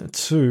on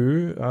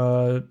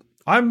to...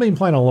 I've been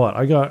playing a lot.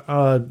 I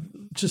got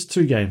just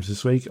 2 games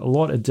this week. A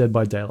lot of Dead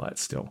by Daylight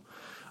still.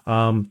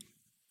 I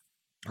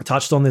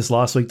touched on this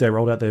last week. They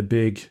rolled out their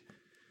big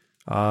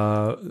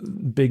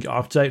update.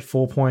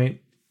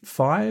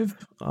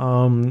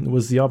 4.5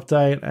 was the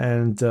update,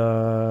 and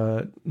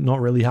not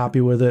really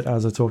happy with it,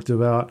 as I talked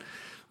about.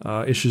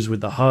 Issues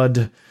with the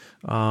HUD,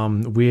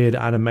 weird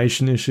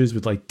animation issues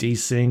with like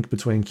desync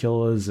between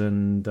killers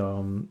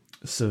and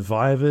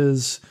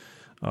survivors,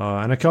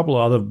 and a couple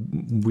of other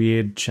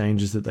weird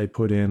changes that they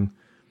put in,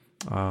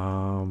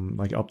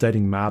 like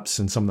updating maps,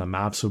 and some of the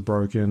maps were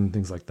broken,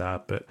 things like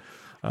that. But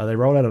they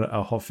rolled out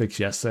a hotfix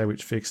yesterday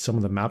which fixed some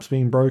of the maps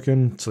being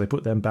broken, so they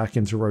put them back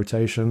into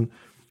rotation.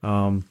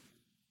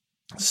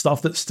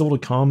 Stuff that's still to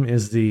come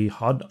is the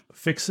HUD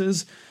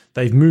fixes.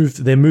 They're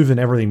moving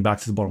everything back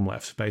to the bottom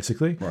left,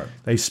 basically. Right.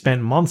 They've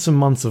spent months and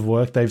months of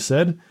work, they've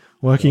said,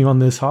 working on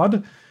this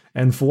HUD.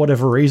 And for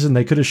whatever reason,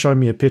 they could have shown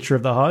me a picture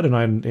of the HUD,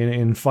 and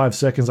in 5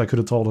 seconds, I could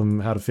have told them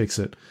how to fix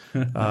it.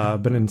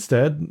 But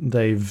instead,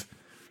 they've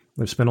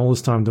They've spent all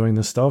this time doing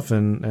this stuff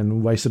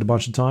and wasted a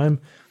bunch of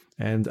time.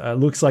 And it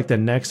looks like the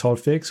next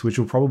hotfix, which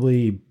will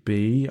probably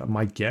be,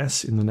 my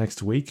guess, in the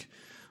next week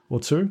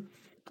or two,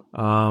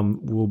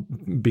 will,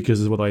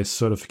 because of the way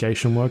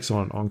certification works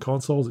on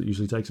consoles, it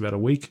usually takes about a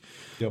week.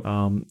 Yep.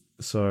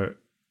 So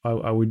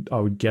I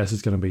would guess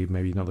it's going to be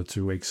maybe another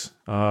 2 weeks.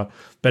 But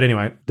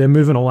anyway, they're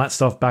moving all that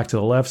stuff back to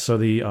the left. So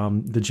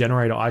the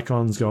generator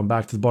icons going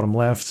back to the bottom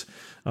left.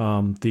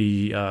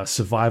 The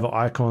survivor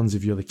icons,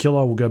 if you're the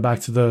killer, will go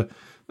back to the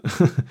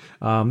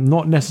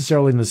not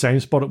necessarily in the same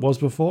spot it was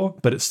before,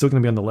 but it's still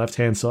going to be on the left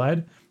hand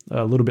side,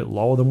 a little bit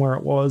lower than where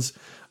it was.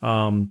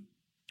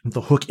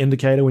 The hook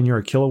indicator when you're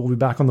a killer will be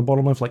back on the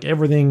bottom left. Like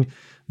everything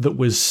that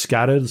was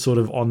scattered sort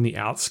of on the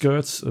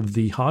outskirts of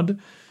the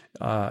HUD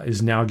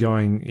is now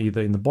going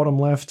either in the bottom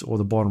left or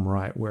the bottom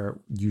right where it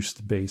used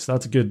to be. So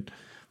that's a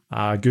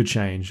good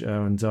change.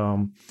 And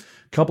a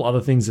couple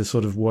other things they're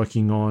sort of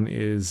working on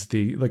is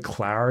the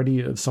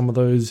clarity of some of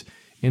those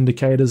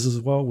indicators as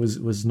well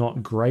was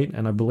not great,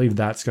 and I believe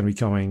that's going to be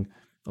coming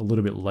a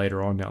little bit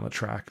later on down the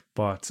track.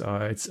 But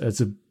it's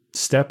a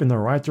step in the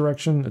right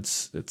direction.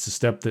 It's a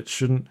step that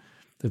shouldn't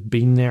have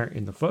been there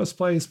in the first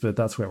place, but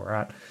that's where we're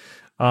at.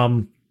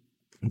 The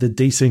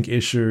desync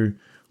issue,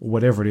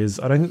 whatever it is,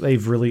 I don't think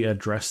they've really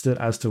addressed it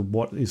as to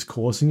what is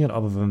causing it,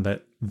 other than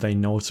that they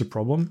know it's a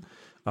problem.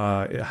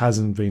 It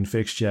hasn't been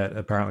fixed yet.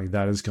 Apparently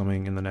that is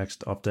coming in the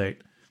next update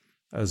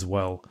as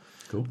well.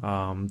 Cool.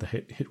 The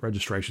hit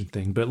registration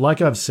thing. But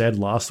like I've said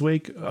last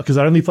week, because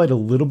I only played a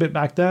little bit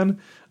back then,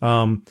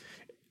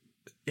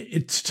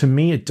 it's, to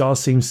me, it does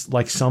seem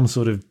like some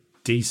sort of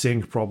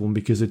desync problem,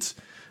 because it's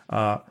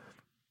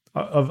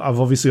I've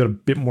obviously got a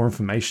bit more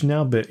information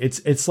now, but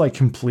it's like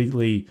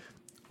completely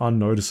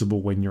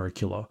unnoticeable when you're a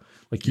killer.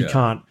 Like you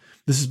can't.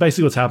 This is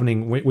basically what's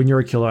happening when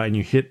you're a killer and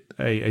you hit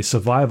a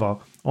survivor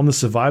on the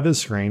survivor's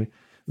screen.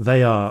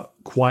 They are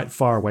quite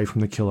far away from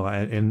the killer,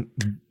 and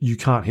you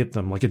can't hit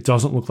them. Like it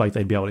doesn't look like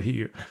they'd be able to hit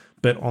you.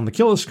 But on the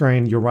killer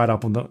screen, you're right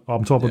up on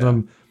top of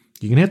them.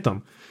 You can hit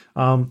them.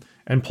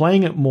 And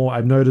playing it more,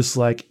 I've noticed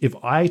like if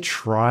I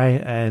try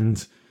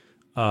and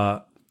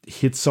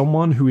hit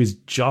someone who is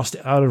just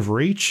out of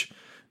reach,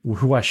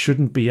 who I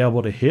shouldn't be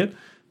able to hit,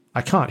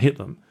 I can't hit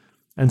them.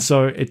 And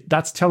so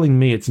that's telling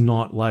me it's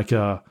not like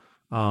a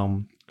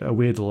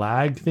weird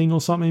lag thing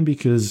or something,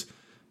 because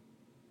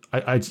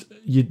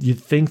you'd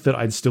think that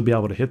I'd still be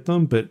able to hit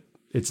them, but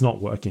it's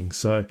not working.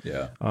 So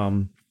I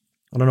don't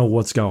know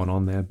what's going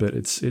on there, but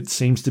it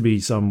seems to be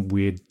some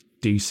weird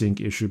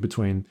desync issue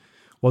between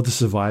what the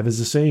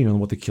survivors are seeing and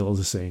what the killers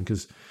are seeing,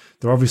 because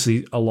they're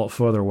obviously a lot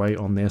further away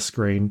on their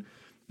screen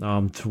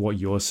to what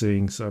you're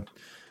seeing. So,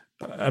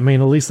 I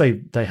mean, at least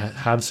they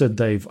have said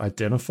they've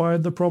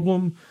identified the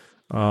problem,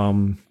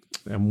 and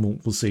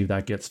we'll see if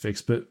that gets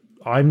fixed. But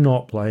I'm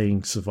not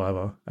playing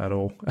Survivor at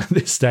all at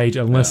this stage,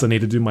 unless I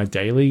need to do my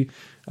daily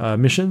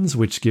missions,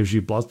 which gives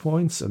you blood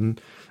points. And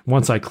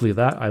once I clear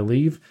that, I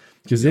leave,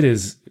 because it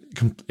is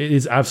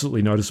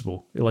absolutely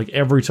noticeable. Like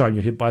every time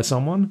you're hit by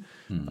someone,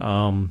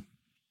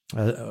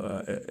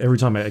 every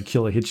time a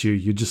killer hits you,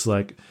 you're just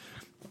like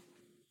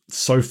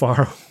so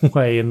far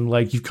away, and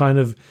like you've kind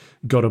of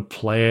got to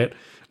play it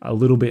a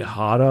little bit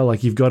harder.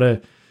 Like you've got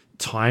to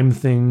time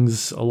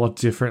things a lot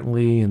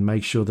differently and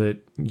make sure that,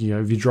 you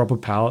know, if you drop a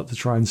pallet to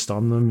try and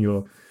stun them,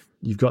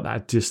 you've got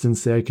that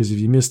distance there, because if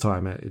you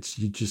mistime it,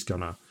 you're just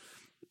gonna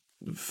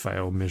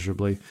fail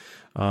miserably.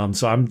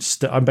 So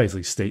I'm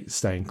basically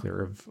staying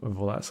clear of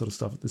all that sort of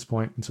stuff at this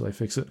point until they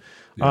fix it.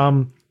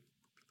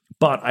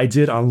 But I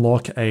did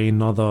unlock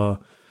another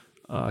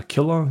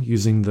killer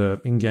using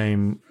the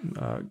in-game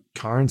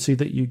currency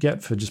that you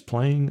get for just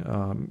playing.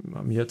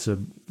 I'm yet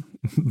to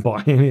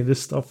buy any of this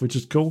stuff, which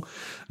is cool.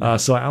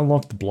 So I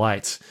unlocked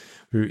Blight,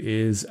 who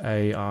is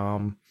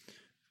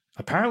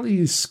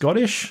apparently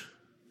Scottish.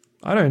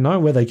 I don't know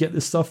where they get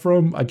this stuff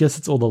from. I guess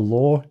it's all the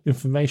lore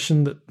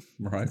information that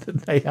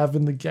they have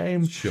in the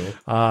game. Sure.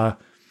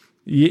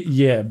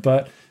 Yeah,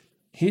 but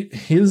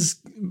his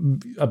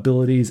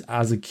abilities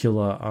as a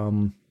killer,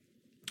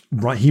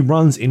 he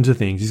runs into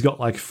things. He's got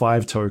like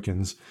 5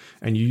 tokens,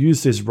 and you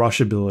use this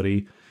rush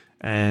ability,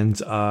 and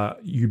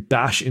you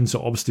bash into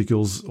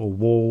obstacles or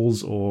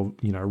walls or,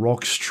 you know,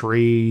 rocks,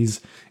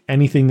 trees,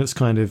 anything that's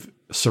kind of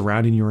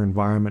surrounding your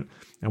environment.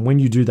 And when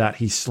you do that,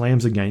 he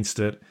slams against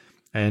it,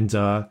 and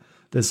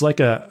there's like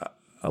a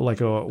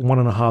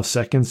 1.5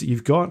 seconds that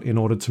you've got in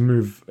order to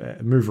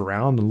move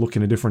around and look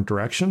in a different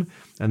direction,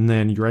 and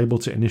then you're able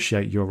to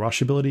initiate your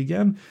rush ability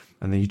again,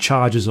 and then he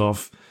charges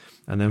off,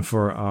 and then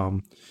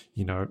for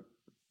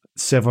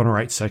 7 or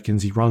 8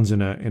 seconds he runs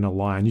in a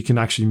line. You can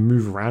actually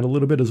move around a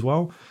little bit as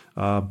well,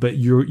 but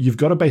you've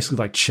got to basically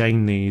like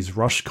chain these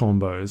rush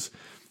combos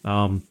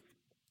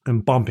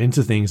and bump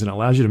into things, and it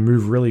allows you to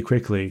move really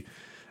quickly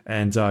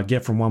and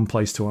get from one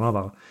place to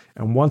another.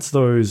 And once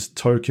those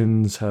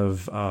tokens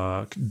have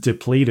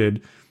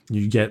depleted,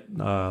 you get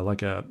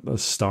like a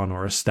stun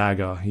or a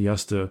stagger. He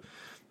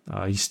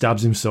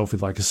stabs himself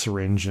with like a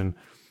syringe, and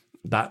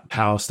that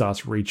power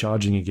starts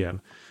recharging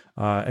again.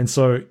 And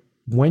so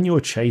when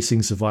you're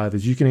chasing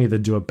survivors, you can either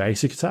do a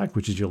basic attack,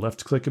 which is your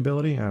left click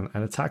ability, and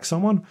attack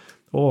someone,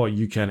 or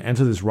you can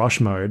enter this rush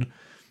mode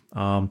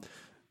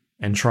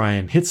and try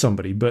and hit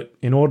somebody. But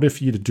in order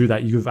for you to do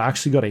that, you've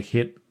actually got to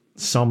hit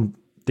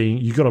something.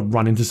 You've got to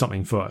run into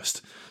something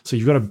first. So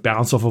you've got to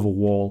bounce off of a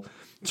wall,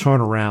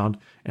 turn around,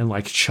 and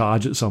like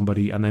charge at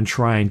somebody, and then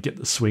try and get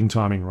the swing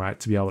timing right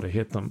to be able to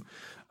hit them.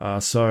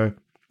 So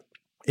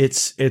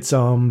it's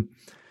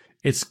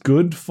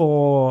good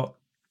for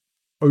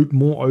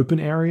more open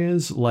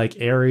areas, like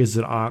areas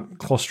that aren't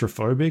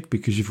claustrophobic,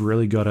 because you've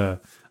really got to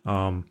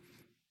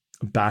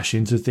bash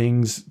into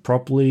things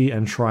properly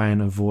and try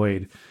and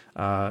avoid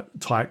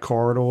tight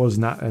corridors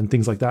and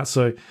things like that.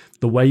 So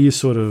the way you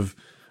sort of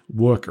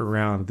work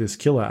around this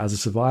killer as a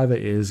survivor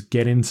is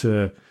get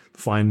into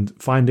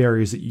find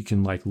areas that you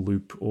can like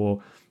loop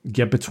or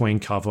get between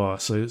cover,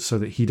 so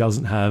that he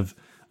doesn't have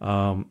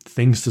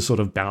things to sort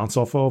of bounce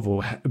off of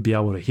or be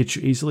able to hit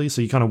you easily.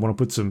 So you kind of want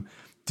to put some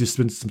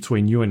distance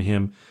between you and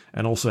him,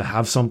 and also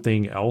have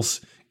something else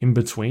in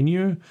between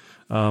you.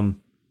 And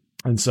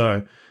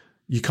so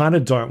you kind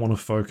of don't want to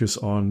focus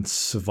on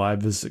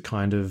survivors that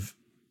kind of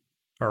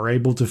are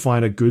able to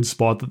find a good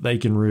spot that they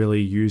can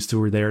really use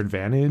to their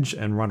advantage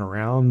and run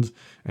around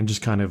and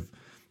just kind of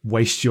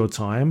waste your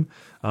time.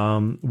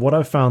 What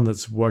I've found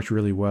that's worked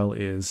really well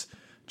is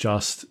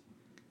just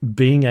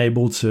being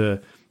able to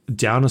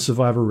down a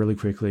survivor really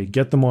quickly,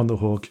 get them on the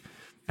hook,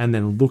 and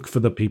then look for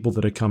the people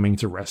that are coming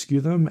to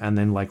rescue them, and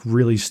then like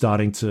really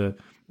starting to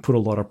put a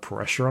lot of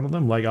pressure on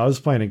them. Like I was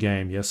playing a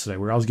game yesterday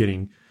where I was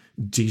getting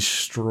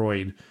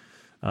destroyed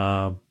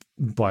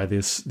by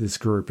this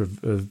group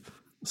of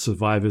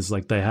survivors.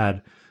 Like they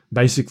had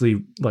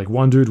basically like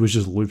one dude was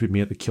just looping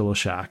me at the killer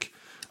shack.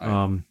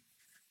 And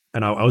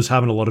I was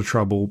having a lot of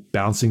trouble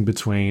bouncing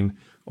between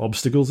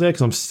obstacles there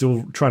because I'm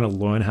still trying to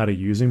learn how to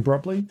use him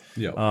properly.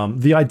 Yeah.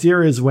 The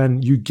idea is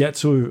when you get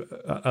to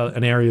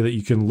an area that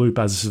you can loop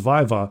as a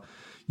survivor,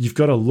 you've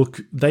got to look.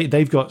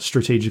 They've got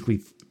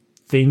strategically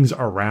things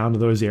around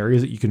those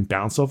areas that you can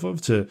bounce off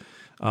of to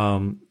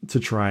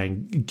try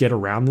and get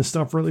around this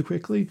stuff really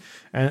quickly.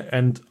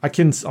 And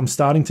I'm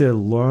starting to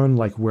learn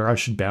like where I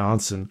should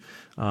bounce and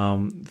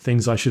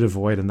things I should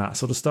avoid and that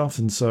sort of stuff.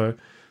 And so.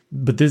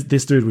 But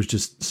this dude was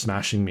just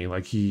smashing me.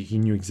 Like he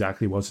knew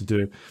exactly what to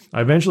do. I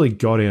eventually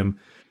got him,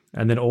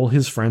 and then all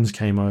his friends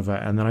came over,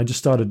 and then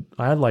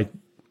I had like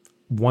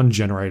one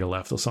generator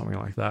left or something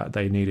like that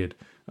they needed.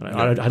 And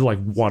I had like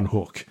one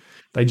hook.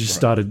 They just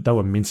they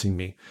were mincing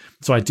me.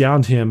 So I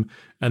downed him,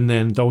 and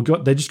then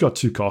they just got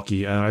too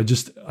cocky, and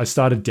I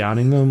started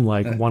downing them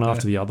like one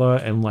after the other,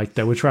 and like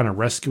they were trying to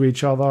rescue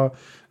each other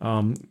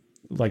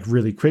like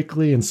really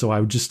quickly. And so I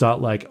would just start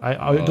like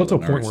I got to a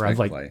point where I've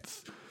like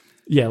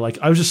yeah, like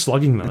I was just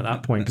slugging them at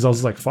that point because I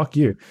was like, "Fuck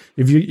you!"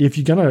 If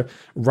you're gonna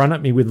run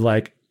at me with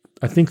like,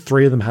 I think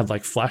 3 of them had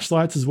like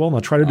flashlights as well, and I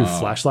tried to do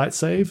flashlight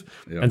save,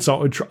 and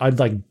so I'd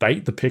like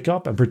bait the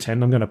pickup and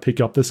pretend I'm gonna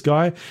pick up this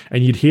guy,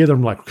 and you'd hear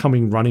them like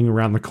running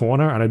around the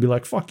corner, and I'd be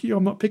like, "Fuck you!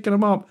 I'm not picking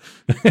him up,"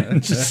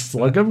 and just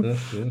slug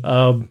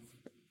them.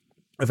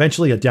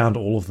 Eventually, I downed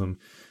all of them,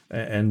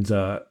 and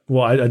I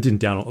didn't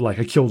down like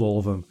I killed all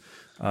of them,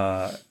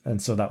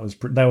 and so that was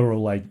they were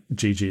all like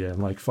GG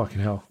and like fucking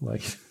hell,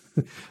 like.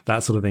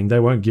 That sort of thing.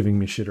 They weren't giving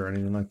me shit or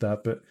anything like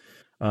that, but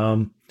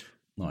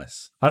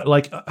nice.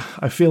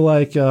 I feel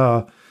like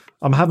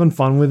I'm having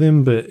fun with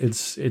him, but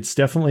it's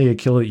definitely a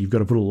killer that you've got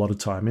to put a lot of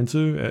time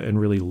into and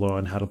really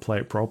learn how to play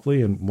it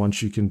properly. And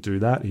once you can do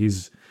that, he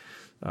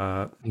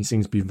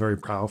seems to be very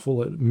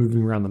powerful at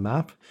moving around the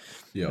map.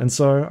 Yeah. And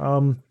so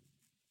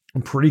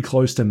I'm pretty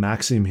close to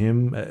maxing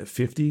him at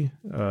 50,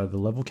 the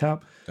level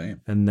cap.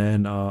 Damn. And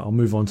then I'll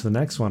move on to the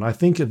next one. I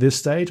think at this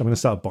stage I'm going to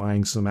start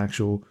buying some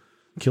actual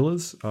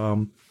killers,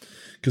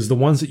 because the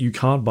ones that you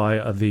can't buy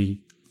are the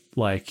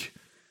like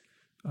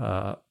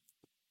the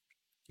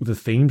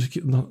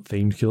themed, not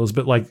themed killers,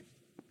 but like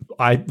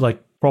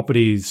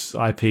properties,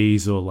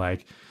 IPs, or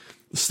like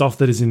stuff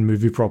that is in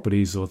movie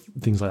properties or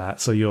things like that.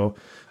 So your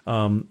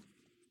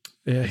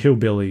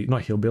hillbilly,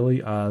 not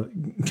hillbilly,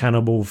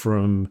 cannibal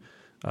from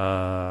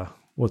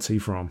what's he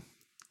from?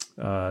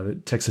 The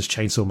Texas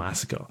Chainsaw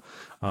Massacre.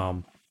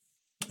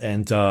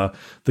 And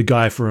the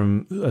guy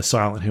from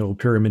Silent Hill,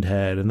 Pyramid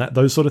Head, and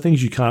those sort of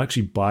things you can't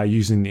actually buy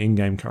using the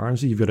in-game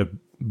currency. You've got to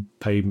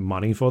pay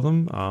money for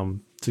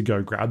them to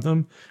go grab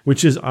them,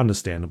 which is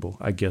understandable.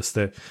 I guess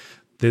that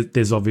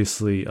there's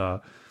obviously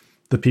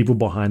the people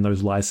behind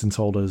those license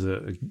holders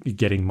are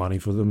getting money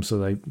for them,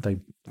 so they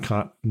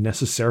can't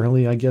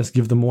necessarily, I guess,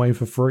 give them away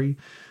for free.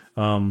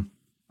 So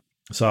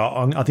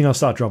I think I'll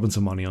start dropping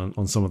some money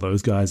on some of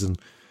those guys and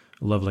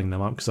leveling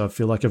them up, because I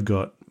feel like I've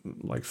got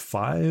like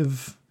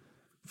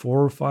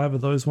 4 or 5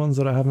 of those ones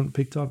that I haven't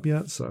picked up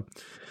yet. So,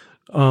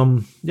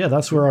 yeah,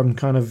 that's where I'm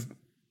kind of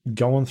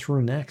going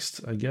through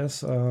next, I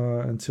guess,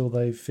 until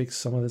they fix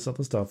some of this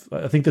other stuff.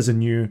 I think there's a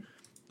new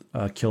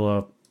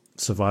killer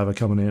survivor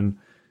coming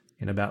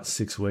in about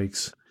 6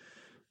 weeks.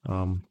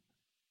 So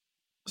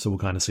we'll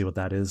kind of see what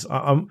that is.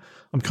 I'm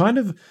kind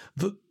of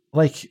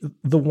like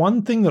the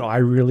one thing that I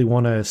really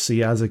want to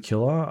see as a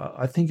killer,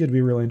 I think it'd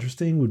be really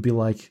interesting, would be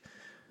like,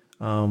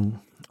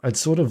 I'd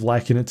sort of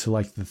liken it to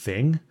like The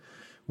Thing,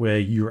 where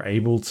you're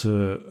able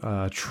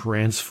to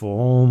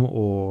transform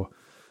or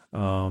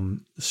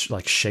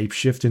like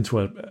shapeshift into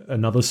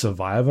another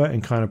survivor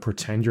and kind of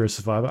pretend you're a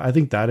survivor. I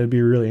think that'd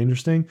be really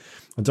interesting.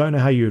 I don't know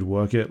how you would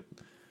work it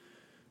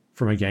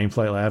from a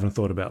gameplay. I haven't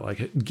thought about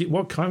like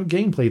what kind of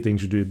gameplay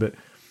things you do, but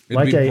it'd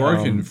like be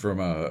broken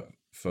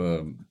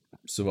for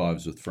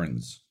Survives with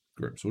Friends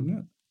groups, wouldn't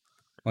it?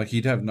 Like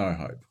you'd have no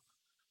hope.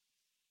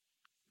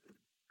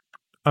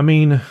 I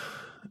mean,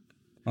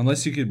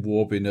 unless you could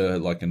warp into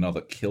like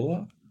another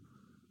killer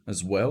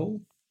as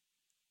well.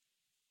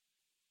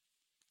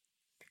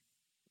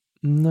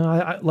 No,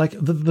 I like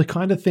the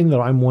kind of thing that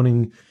I'm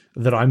wanting,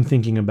 that I'm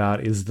thinking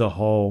about is the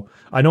whole.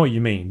 I know what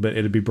you mean, but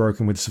it'd be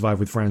broken with Survive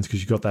with Friends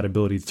because you got that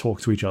ability to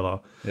talk to each other.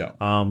 Yeah.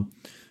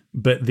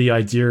 But the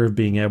idea of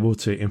being able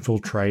to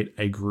infiltrate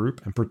a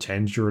group and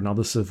pretend you're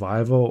another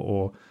survivor,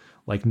 or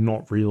like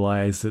not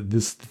realize that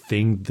this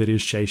thing that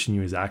is chasing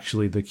you is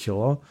actually the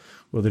killer,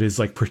 or that is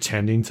like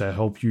pretending to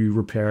help you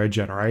repair a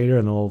generator,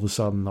 and all of a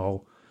sudden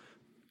they'll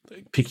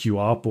pick you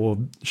up or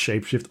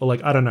shapeshift, or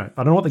like I don't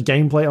know what the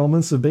gameplay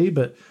elements would be,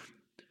 but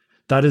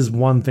that is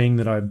one thing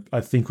that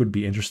I think would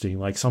be interesting,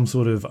 like some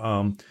sort of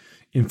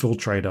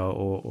infiltrator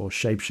or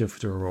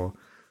shapeshifter or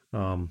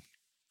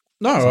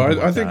no,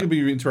 I think it'd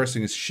be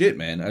interesting as shit,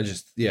 man. I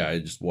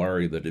just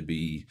worry that it'd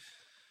be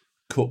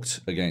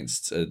cooked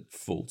against a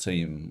full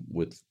team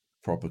with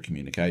proper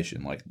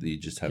communication. Like you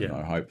just have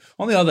no hope.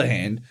 On the other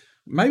hand,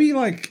 maybe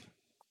like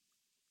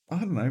I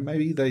don't know,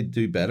 maybe they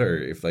do better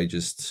if they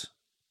just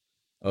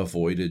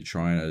avoided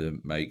trying to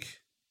make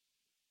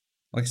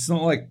like it's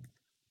not like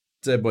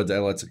Dead by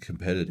Daylight's a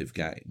competitive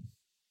game.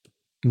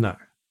 No.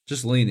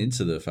 Just lean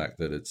into the fact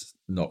that it's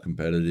not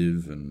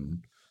competitive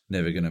and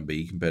never going to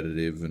be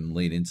competitive, and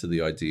lean into the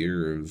idea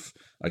of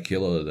a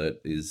killer that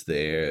is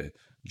there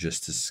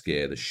just to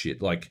scare the shit.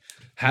 Like,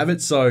 have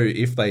it so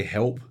if they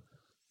help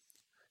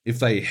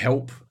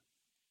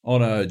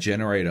on a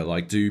generator,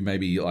 like do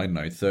maybe, I don't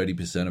know,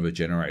 30% of a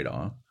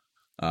generator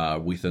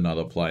with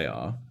another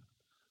player,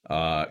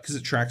 because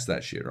it tracks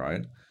that shit,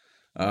 right?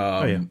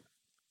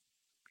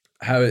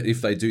 Have it if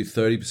they do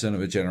 30%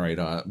 of a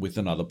generator with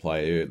another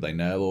player, they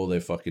nail all their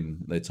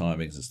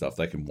timings and stuff,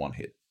 they can one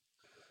hit.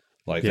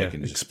 Like they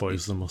can just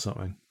expose them or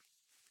something.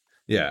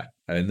 Yeah.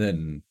 And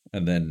then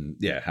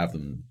have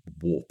them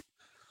warp.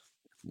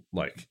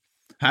 Like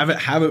have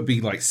it be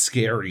like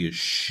scary as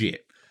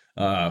shit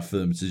for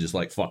them to just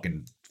like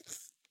fucking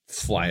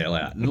flail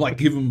out and like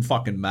give them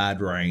fucking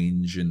mad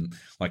range and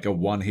like a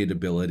one hit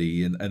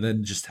ability, and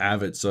then just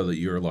have it so that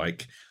you're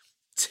like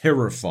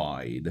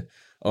terrified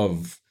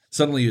of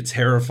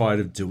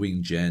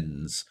doing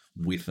gens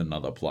with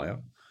another player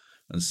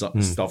and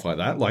stuff like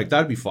that. Like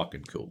that'd be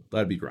fucking cool.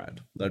 That'd be great.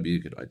 That'd be a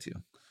good idea.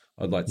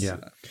 I'd like to see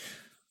that.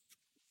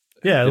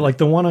 Yeah, like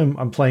the one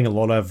I'm playing a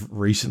lot of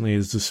recently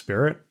is The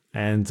Spirit,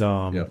 and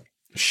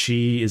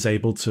she is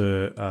able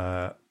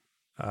to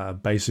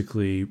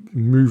basically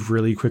move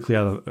really quickly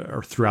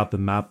throughout the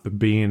map, but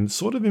being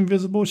sort of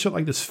invisible. She's got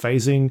like this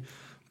phasing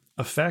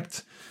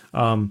effect,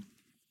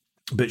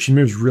 but she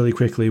moves really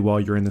quickly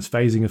while you're in this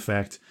phasing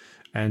effect,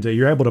 and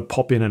you're able to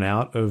pop in and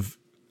out of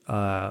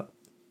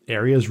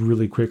areas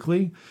really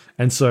quickly.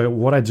 And so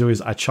what I do is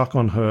I chuck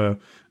on her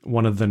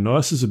one of the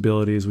nurse's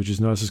abilities, which is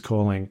Nurse's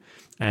Calling,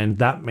 and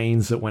that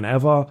means that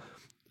whenever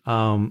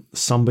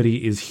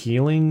somebody is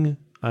healing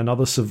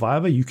another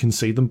survivor, you can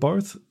see them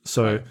both.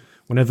 So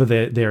whenever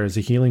there is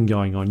a healing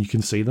going on, you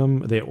can see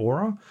them, their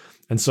aura.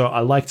 And so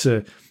I like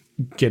to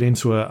get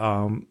into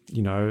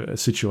a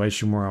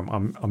situation where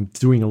I'm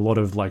doing a lot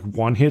of like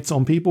one hits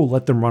on people,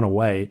 let them run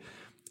away,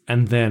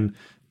 and then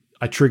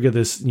I trigger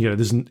this,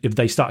 if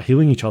they start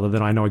healing each other,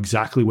 then I know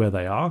exactly where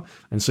they are.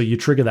 And so you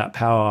trigger that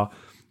power.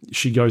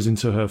 She goes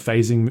into her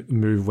phasing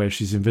move where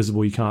she's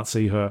invisible, you can't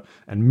see her,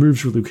 and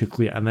moves really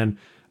quickly. And then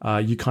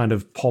you kind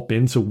of pop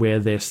into where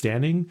they're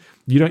standing.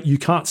 You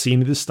can't see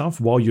any of this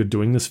stuff while you're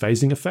doing this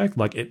phasing effect.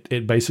 Like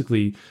it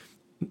basically,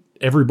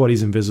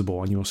 everybody's invisible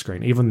on your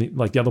screen. Even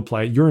the other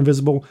player, you're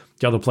invisible,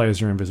 the other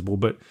players are invisible,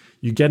 but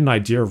you get an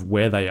idea of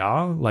where they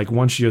are. Like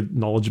once you're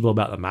knowledgeable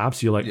about the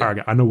maps, you're like, all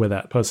right, I know where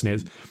that person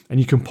is. And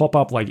you can pop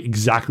up like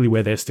exactly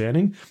where they're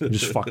standing and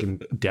just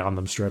fucking down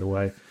them straight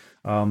away.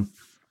 And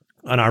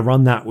I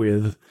run that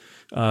with,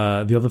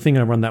 the other thing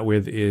I run that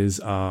with is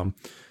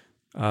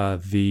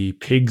the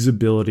pig's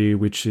ability,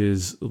 which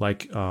is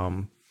like,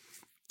 oh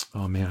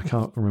man, I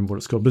can't remember what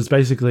it's called, but it's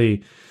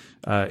basically,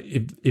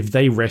 if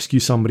they rescue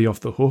somebody off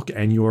the hook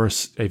and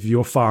if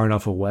you're far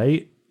enough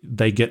away,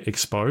 they get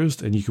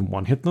exposed and you can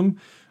one hit them.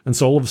 And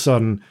so all of a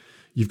sudden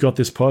you've got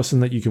this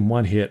person that you can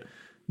one hit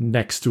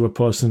next to a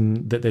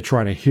person that they're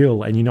trying to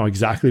heal, and you know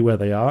exactly where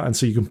they are. And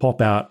so you can pop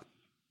out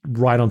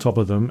right on top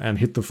of them and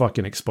hit the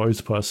fucking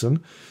exposed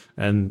person,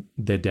 and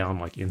they're down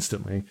like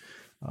instantly.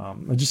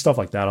 And just stuff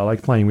like that. I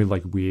like playing with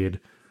like weird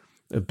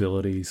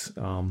abilities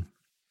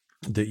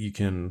that you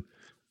can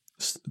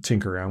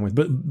tinker around with.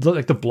 But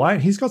like the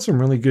Blight, he's got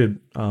some really good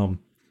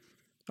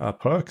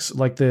perks.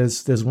 Like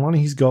there's one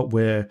he's got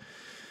where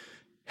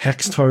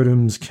hex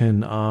totems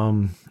can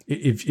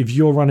if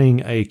you're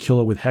running a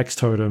killer with hex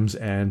totems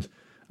and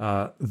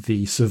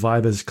the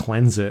survivors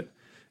cleanse it,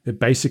 it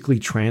basically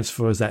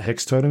transfers that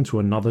hex totem to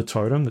another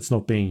totem that's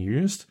not being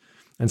used,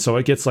 and so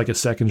it gets like a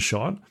second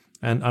shot.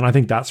 And I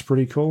think that's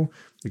pretty cool,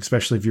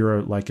 especially if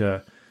you're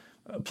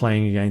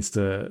playing against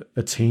a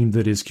team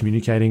that is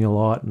communicating a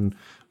lot, and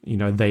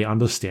they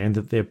understand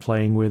that they're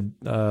playing with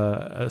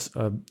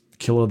a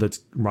killer that's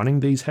running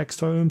these hex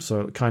totems.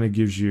 So it kind of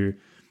gives you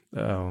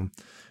the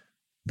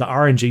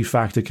RNG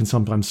factor can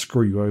sometimes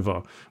screw you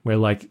over, where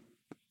like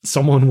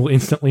someone will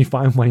instantly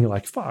find one and you're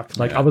like, fuck.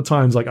 Like other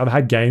times, like I've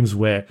had games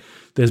where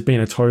there's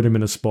been a totem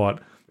in a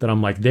spot that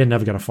I'm like, they're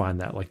never going to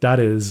find that. Like that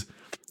is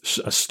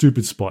a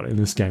stupid spot in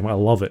this game. I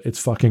love it. It's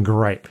fucking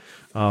great.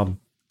 And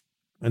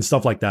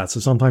stuff like that. So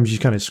sometimes you're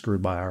kind of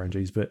screwed by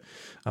RNGs, but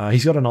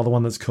he's got another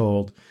one that's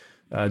called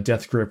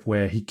Death Grip,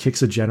 where he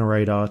kicks a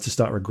generator to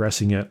start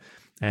regressing it.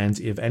 And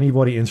if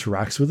anybody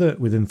interacts with it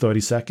within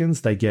 30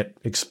 seconds, they get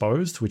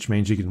exposed, which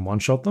means you can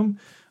one-shot them.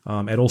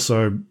 And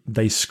also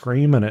they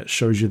scream and it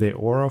shows you their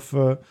aura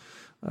for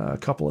a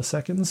couple of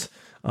seconds.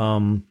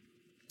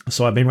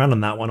 So I've been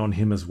running that one on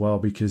him as well,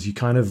 because you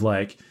kind of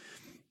like,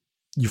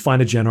 you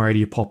find a generator,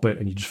 you pop it,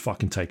 and you just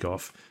fucking take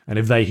off. And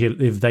if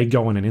they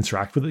go in and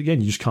interact with it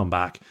again, you just come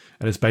back.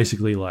 And it's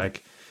basically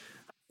like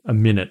a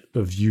minute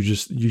of you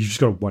just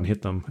got to one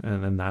hit them,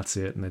 and then that's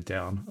it, and they're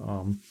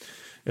down.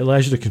 It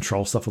allows you to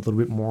control stuff a little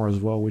bit more as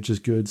well, which is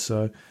good.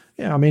 So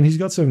yeah, I mean, he's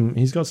got some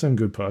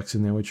good perks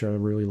in there, which I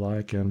really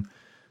like. And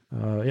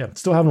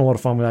still having a lot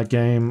of fun with that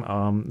game.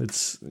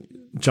 It's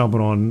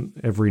jumping on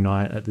every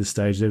night at this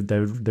stage.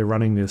 They're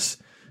running this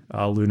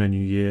Lunar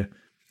New Year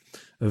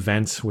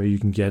event where you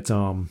can get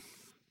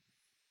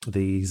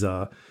these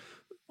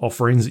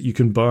offerings that you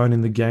can burn in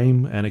the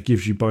game, and it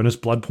gives you bonus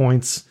blood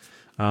points.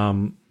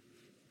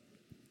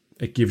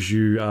 It gives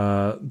you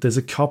there's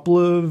a couple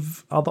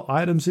of other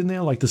items in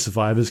there, like the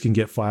survivors can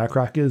get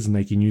firecrackers and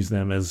they can use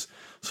them as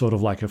sort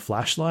of like a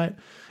flashlight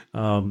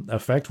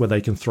effect, where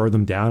they can throw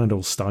them down and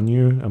it'll stun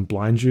you and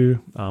blind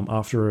you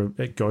after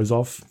it goes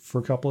off for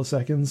a couple of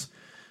seconds.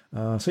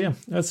 So yeah,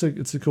 it's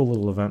a cool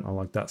little event. I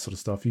like that sort of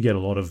stuff. You get a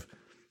lot of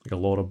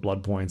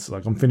blood points.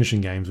 Like I'm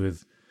finishing games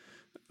with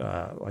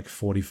like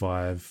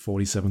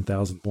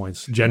 47,000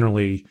 points.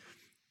 Generally,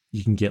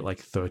 you can get like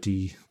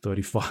 30,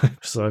 35.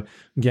 So I'm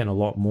getting a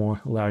lot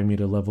more, allowing me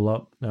to level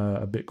up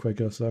a bit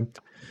quicker. So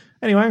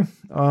anyway,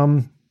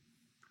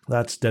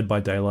 that's Dead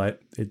by Daylight.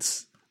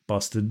 It's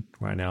busted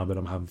right now, but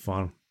I'm having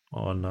fun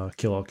on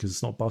Killer, because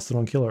it's not busted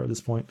on Killer at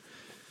this point,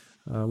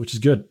 which is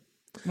good.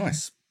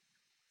 Nice.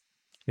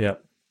 Yeah.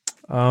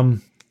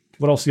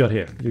 What else you got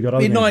here? You got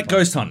Midnight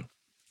Ghost Hunt.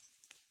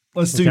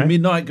 Let's do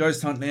Midnight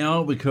Ghost Hunt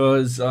now,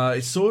 because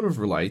it sort of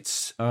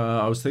relates.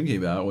 I was thinking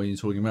about when you're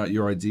talking about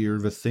your idea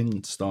of a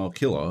thing-style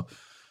killer,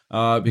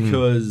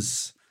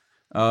 because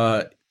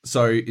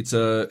so it's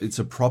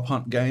a prop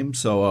hunt game.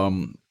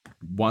 So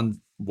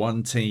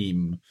one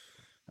team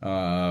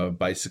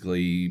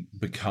basically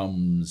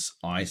becomes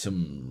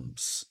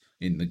items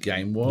in the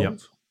game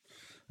world,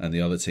 and the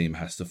other team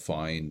has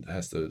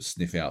to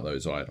sniff out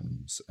those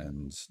items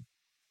and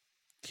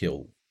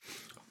kill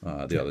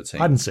the other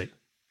team. Hide and seek.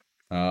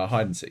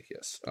 Hide and seek,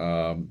 yes.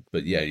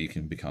 But yeah, you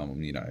can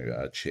become,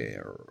 a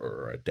chair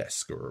or a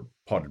desk or a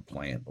potted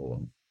plant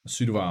or a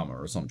suit of armor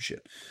or some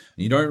shit.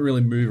 And you don't really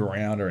move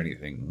around or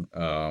anything.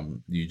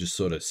 You just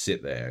sort of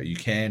sit there. You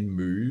can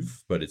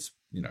move, but it's,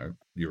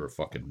 you're a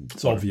fucking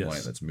potted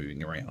plant that's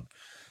moving around.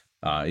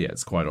 Yeah,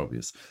 it's quite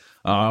obvious.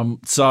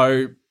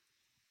 So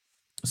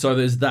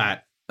there's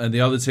that. And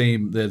the other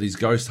team, they're these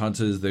ghost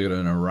hunters. They've got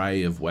an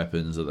array of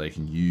weapons that they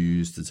can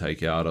use to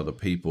take out other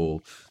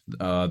people.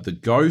 The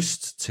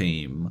ghost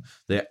team,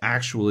 they're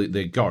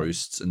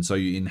ghosts. And so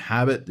you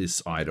inhabit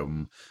this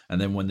item. And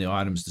then when the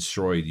item's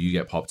destroyed, you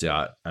get popped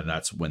out. And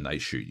that's when they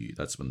shoot you.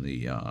 That's when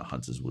the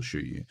hunters will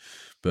shoot you.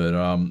 But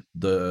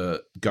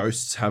the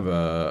ghosts have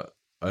an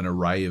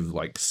array of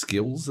like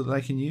skills that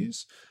they can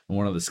use. And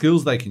one of the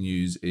skills they can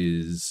use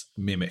is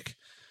mimic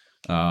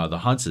the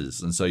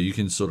hunters, and so you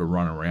can sort of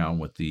run around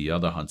with the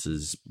other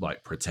hunters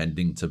like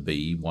pretending to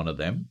be one of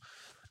them,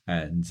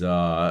 and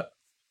that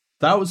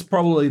was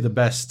probably the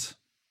best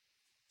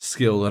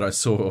skill that I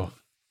saw,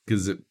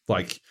 because it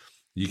like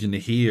you can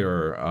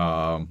hear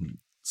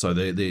so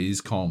there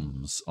is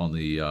comms on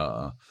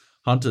the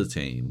hunter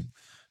team,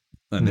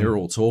 and they're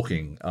all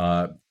talking.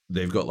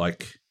 They've got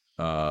like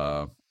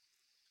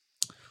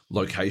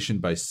location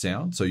based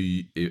sound, so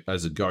you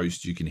as a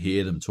ghost you can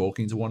hear them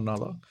talking to one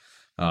another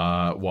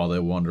while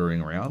they're wandering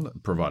around,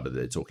 provided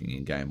they're talking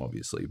in game,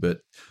 obviously.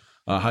 But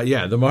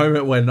the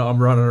moment when I'm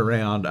running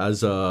around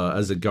as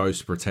a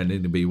ghost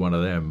pretending to be one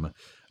of them,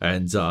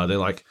 and they're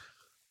like,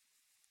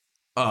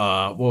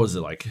 what was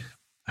it like?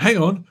 Hang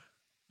on,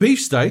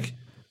 beefsteak?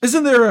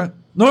 Isn't there a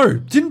no?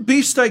 Didn't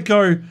beefsteak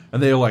go?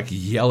 And they're like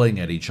yelling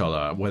at each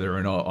other whether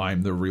or not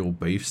I'm the real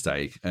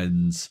beefsteak.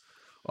 And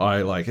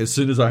I like as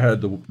soon as I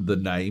heard the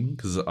name,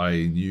 because I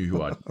knew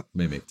who I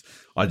mimicked,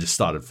 I just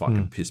started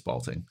fucking piss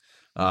bolting.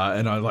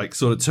 And I like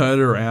sort of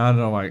turned around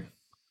and I'm like,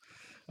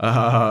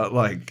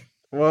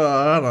 well,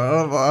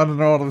 I don't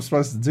know what I'm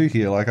supposed to do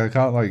here. Like, I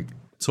can't like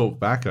talk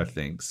back, I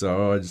think.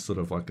 So I just sort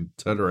of fucking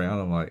turned around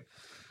and like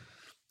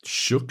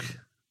shook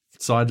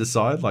side to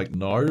side, like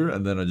no,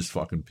 and then I just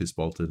fucking piss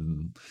bolted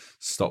and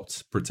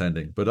stopped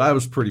pretending. But that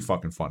was pretty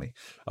fucking funny.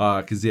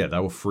 Because yeah, they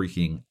were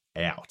freaking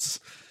out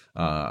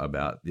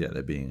about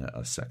there being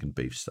a second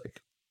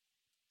beefsteak.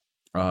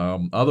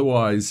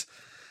 Otherwise,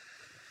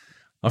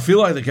 I feel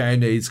like the game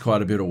needs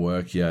quite a bit of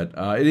work yet.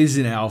 It is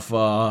in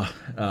alpha,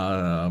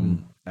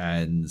 and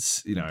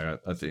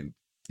I think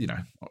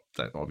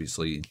that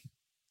obviously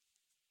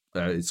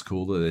it's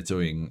cool that they're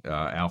doing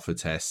alpha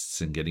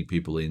tests and getting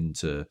people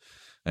into,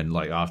 and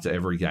like after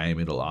every game,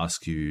 it'll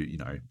ask you,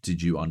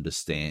 did you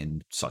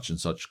understand such and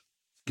such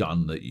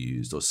gun that you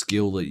used or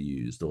skill that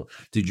you used, or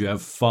did you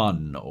have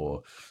fun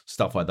or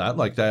stuff like that.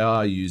 Like they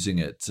are using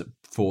it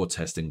for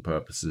testing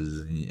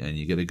purposes, and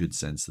you get a good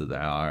sense that they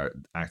are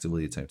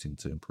actively attempting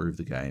to improve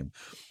the game,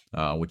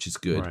 which is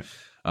good.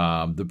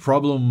 Right. The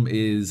problem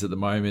is at the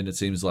moment it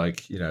seems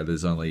like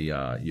there's only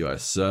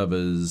US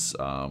servers.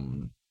 I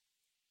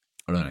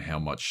don't know how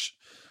much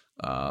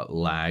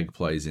lag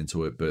plays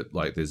into it, but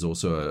like there's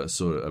also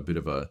a bit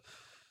of a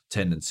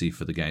tendency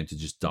for the game to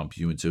just dump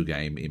you into a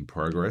game in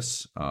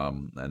progress,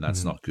 and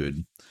that's not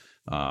good.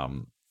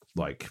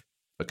 Like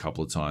a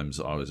couple of times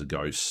I was a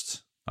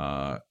ghost,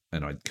 and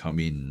I'd come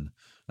in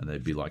and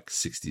there'd be like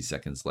 60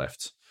 seconds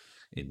left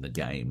in the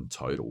game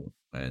total,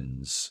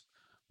 and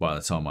by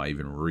the time I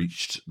even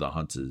reached the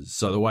hunters,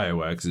 so the way it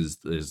works is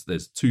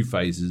there's two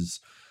phases.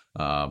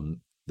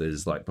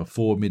 There's like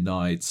before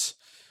midnight,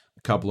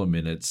 a couple of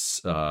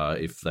minutes.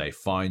 If they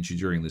find you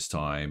during this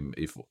time,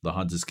 if the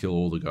hunters kill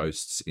all the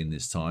ghosts in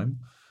this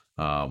time,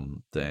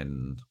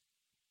 then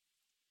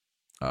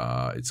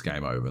it's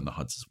game over and the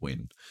hunters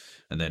win.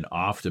 And then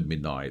after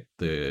midnight,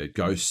 the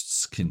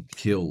ghosts can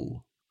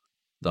kill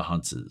the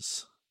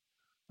hunters,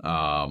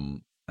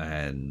 and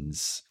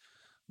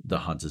the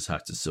hunters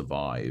have to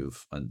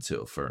survive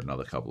for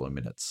another couple of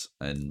minutes.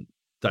 And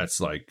it's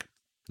a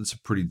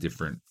pretty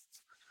different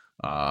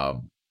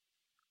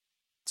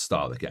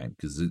start of the game,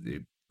 because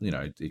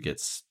it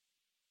gets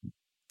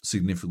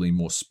significantly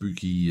more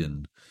spooky,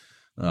 and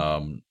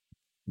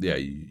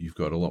you've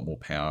got a lot more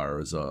power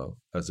as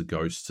a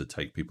ghost to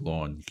take people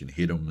on. You can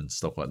hit them and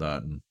stuff like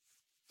that, and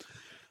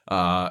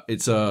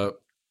it's a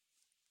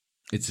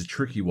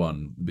tricky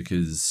one,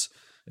 because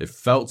it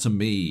felt to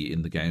me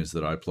in the games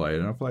that I played,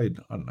 and I played,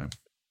 I don't know,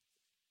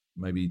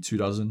 maybe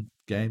 24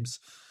 games.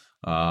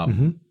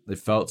 It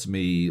felt to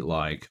me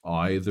like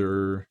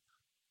either,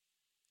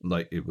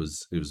 like it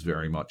was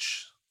very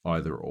much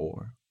either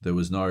or. There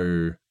was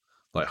no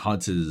like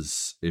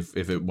hunters. If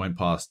it went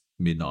past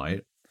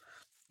midnight,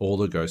 all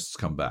the ghosts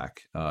come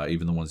back.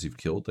 Even the ones you've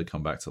killed, they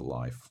come back to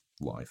life,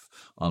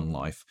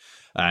 unlife,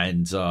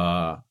 and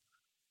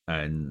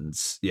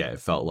it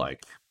felt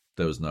like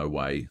there was no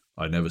way.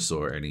 I never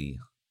saw any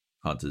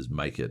hunters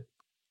make it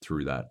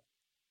through that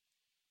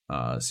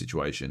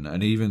situation.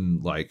 And even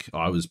like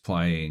I was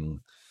playing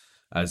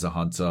as a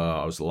hunter,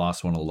 I was the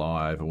last one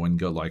alive. I went and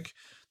got like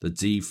the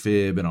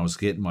defib, and I was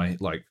getting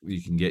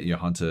you can get your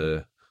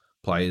hunter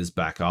players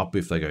back up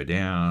if they go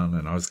down,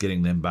 and I was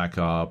getting them back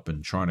up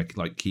and trying to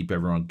like keep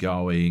everyone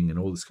going and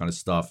all this kind of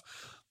stuff.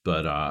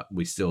 But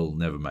we still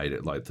never made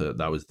it. Like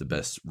that was the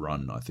best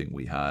run I think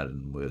we had,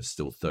 and we're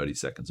still 30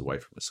 seconds away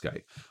from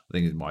escape. I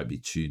think it might be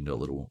tuned a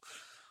little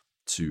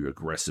too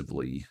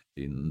aggressively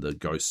in the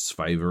ghost's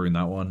favor in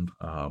that one.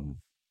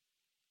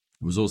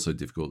 It was also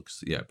difficult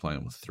because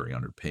playing with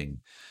 300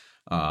 ping.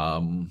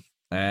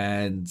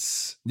 And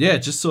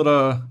just sort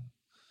of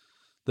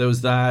there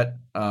was that.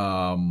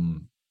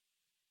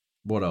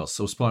 What else?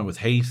 I was playing with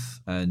Heath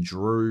and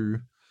Drew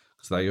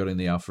because they got in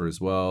the alpha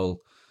as well.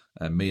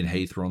 And me and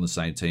Heath were on the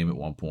same team at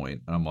one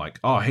point. And I'm like,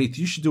 oh, Heath,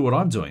 you should do what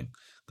I'm doing,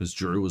 because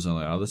Drew was on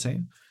the other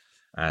team.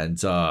 And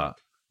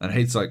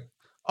Heath's like,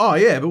 oh,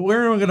 yeah, but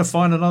where am I going to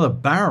find another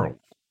barrel?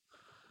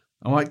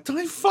 I'm like,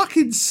 don't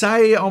fucking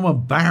say I'm a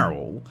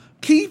barrel.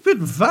 Keep it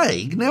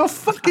vague. Now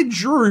fucking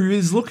Drew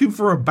is looking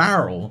for a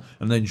barrel.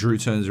 And then Drew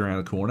turns around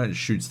the corner and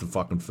shoots the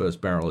fucking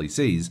first barrel he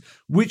sees,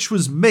 which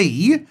was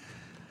me.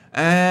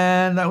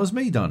 And that was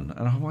me done.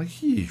 And I'm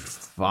like, you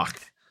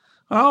fuck.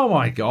 Oh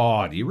my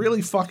God, you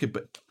really fuck it.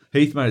 But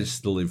Heath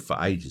managed to live for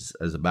ages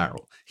as a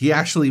barrel. He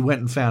actually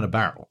went and found a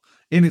barrel.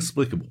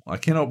 Inexplicable. I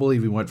cannot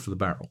believe he went for the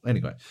barrel.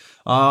 Anyway,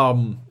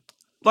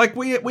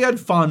 we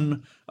had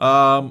fun.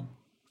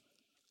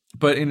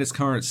 But in its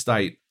current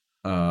state,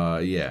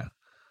 I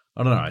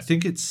don't know. I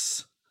think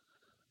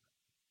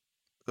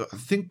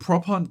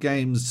prop hunt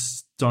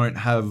games don't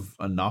have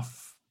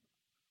enough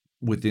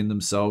within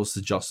themselves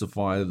to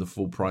justify the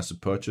full price of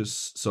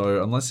purchase.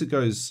 So unless it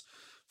goes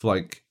for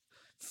like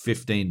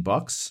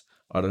 $15,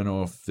 I don't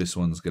know if this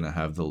one's going to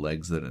have the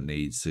legs that it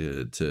needs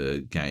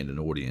to gain an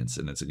audience.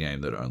 And it's a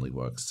game that only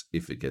works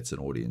if it gets an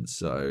audience.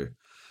 So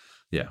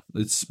yeah,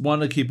 it's one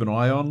to keep an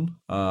eye on,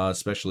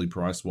 especially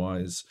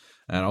price-wise.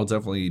 And I'll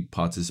definitely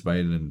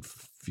participate in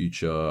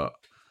future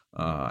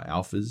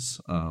alphas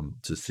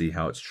to see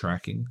how it's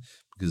tracking,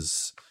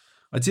 because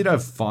I did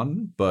have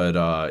fun, but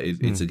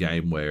it's a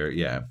game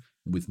where,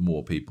 with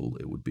more people,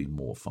 it would be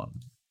more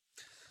fun.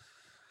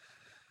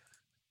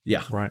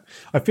 Yeah, right.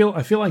 I feel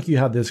like you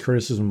had this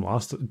criticism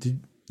last.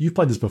 You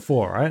played this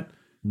before, right?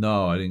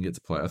 No, I didn't get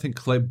to play. I think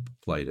Kleb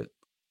played it.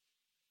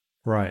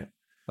 Right.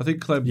 I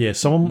think Kleb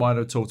someone might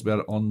have talked about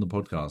it on the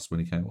podcast when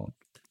he came on.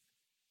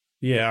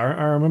 Yeah,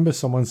 I remember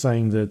someone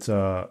saying that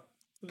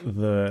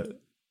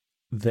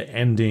the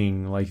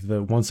ending, like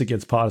once it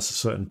gets past a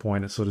certain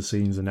point, it sort of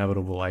seems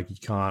inevitable. Like you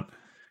can't.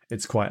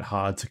 It's quite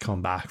hard to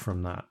come back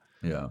from that.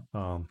 Yeah.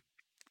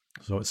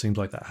 So it seems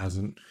like that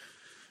hasn't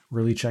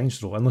really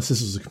changed at all, unless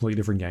this is a completely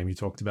different game you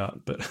talked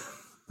about, but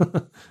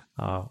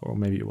or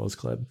maybe it was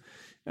Kleb.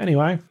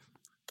 Anyway,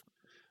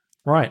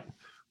 right.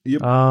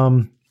 Yep.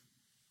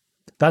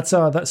 That's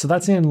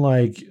in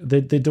like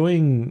they're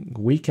doing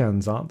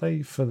weekends, aren't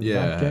they, for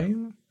that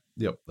game?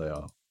 Yep, they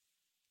are.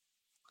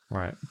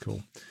 Right,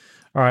 cool.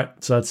 All right,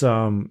 so that's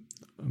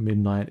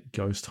Midnight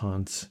Ghost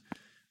Hunt.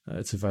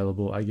 It's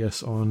available, I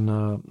guess,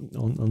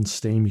 on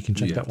Steam. You can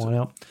check that one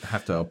out.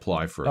 Have to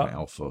apply for an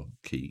alpha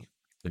key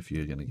if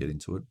you're going to get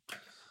into it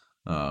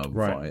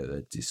via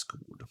the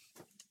Discord.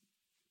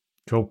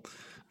 Cool.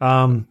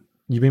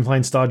 You've been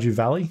playing Stardew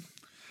Valley?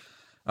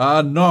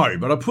 No,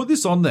 but I put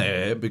this on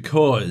there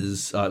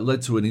because it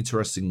led to an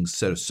interesting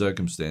set of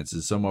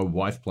circumstances. So my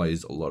wife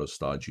plays a lot of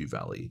Stardew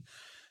Valley,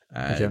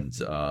 and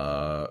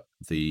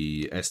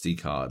the SD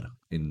card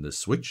in the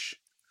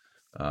Switch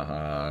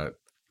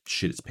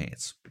shit its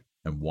pants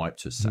and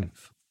wiped her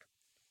save.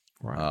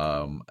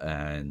 Right.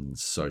 And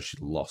so she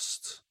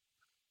lost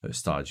her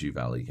Stardew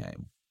Valley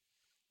game.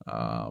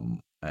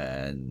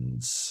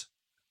 And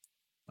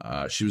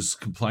she was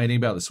complaining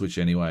about the Switch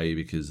anyway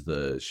because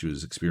she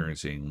was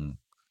experiencing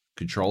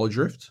controller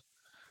drift.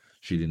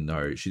 She didn't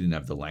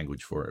have the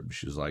language for it.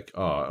 She was like,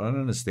 "Oh, I don't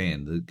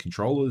understand. The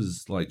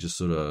controllers like just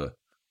sort of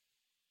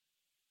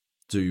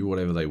do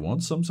whatever they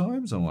want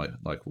sometimes." I'm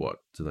like what?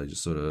 Do they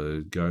just sort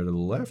of go to the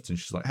left? And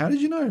she's like, "How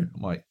did you know?"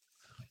 I'm like,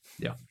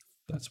 "Yeah,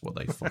 that's what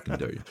they fucking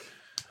do."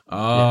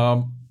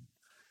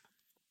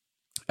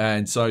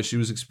 And so she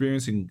was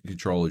experiencing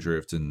controller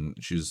drift, and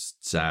she was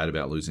sad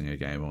about losing her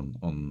game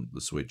on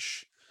the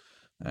Switch.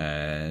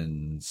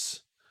 And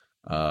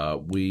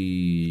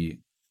we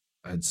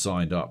had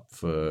signed up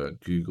for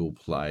Google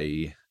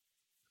Play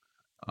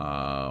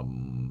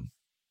Pass,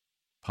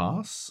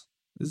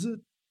 is it?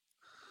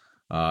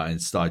 And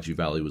Stardew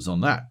Valley was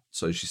on that.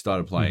 So she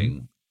started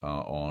playing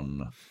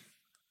on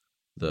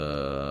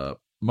the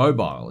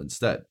mobile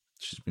instead.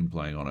 She's been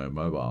playing on her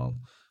mobile.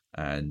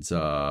 And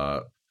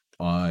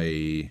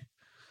I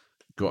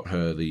got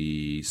her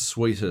the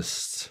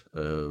sweetest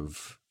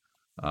of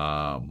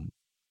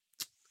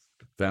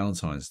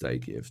Valentine's Day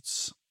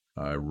gifts,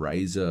 a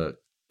Razer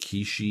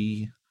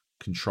Kishi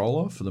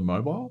controller for the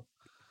mobile.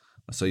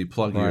 So you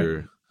plug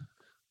your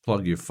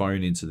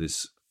phone into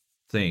this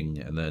thing,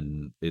 and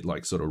then it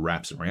like sort of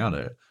wraps around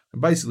it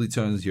and basically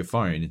turns your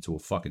phone into a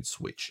fucking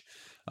Switch.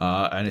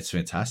 And it's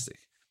fantastic.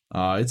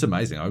 It's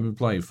amazing. I've been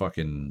playing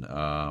fucking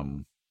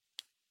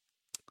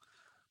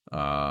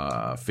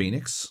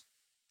Phoenix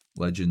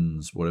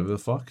Legends, whatever the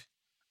fuck.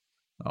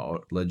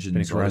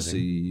 Legends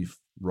Odyssey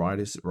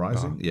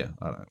Rising. Yeah,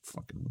 I don't know,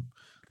 fucking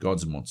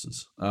Gods and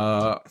Monsters.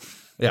 I've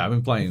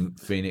been playing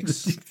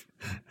Phoenix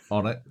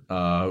on it.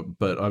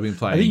 But I've been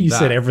playing. I think you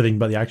said everything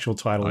but the actual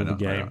title of the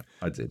game.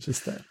 I did.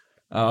 Just that.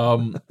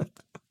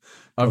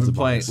 I've been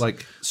playing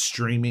like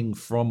streaming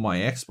from my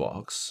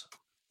Xbox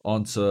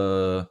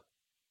onto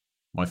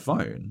my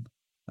phone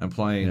and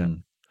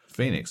playing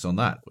Phoenix on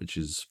that, which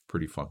is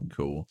pretty fucking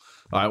cool.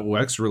 It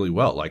works really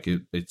well. Like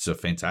it's a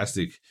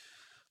fantastic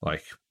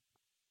like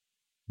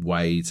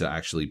way to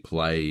actually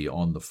play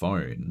on the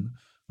phone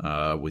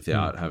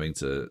without having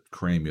to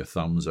cram your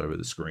thumbs over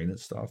the screen and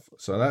stuff.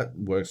 So that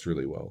works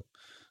really well.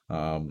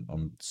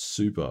 I'm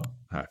super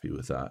happy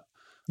with that.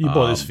 You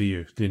bought this for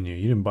you, didn't you?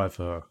 You didn't buy it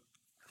for her.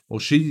 Well,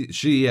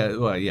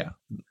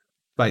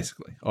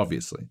 basically,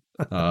 obviously,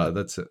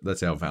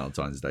 that's how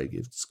Valentine's Day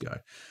gifts go.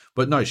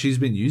 But no, she's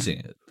been using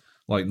it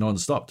like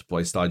nonstop to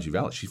play Stardew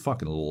Valley. She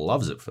fucking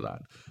loves it for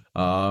that.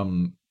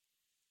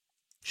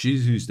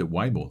 She's used it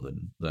way more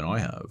than I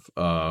have.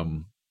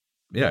 And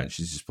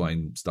she's just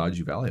playing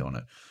Stardew Valley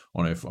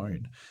on her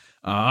phone.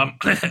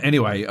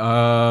 Anyway,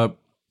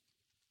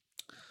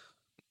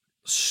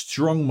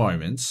 strong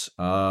moments.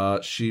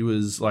 She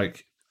was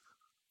like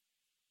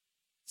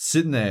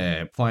sitting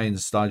there playing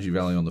Stardew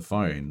Valley on the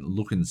phone,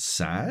 looking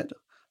sad.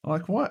 I'm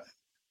like, what?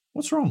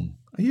 What's wrong?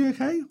 Are you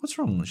okay? What's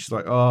wrong? And she's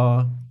like,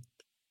 I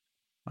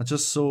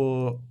just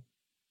saw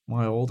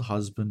my old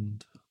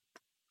husband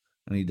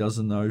and he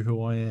doesn't know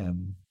who I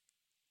am.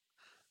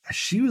 And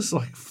she was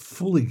like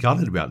fully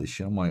gutted about this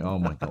shit. I'm like, oh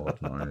my God,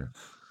 no.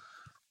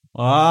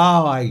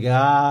 Oh my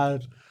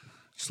God.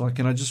 She's like,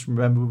 can I just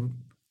remember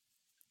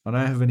I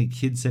don't have any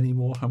kids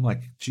anymore? I'm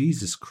like,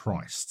 Jesus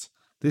Christ.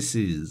 This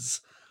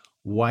is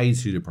way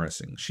too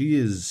depressing. She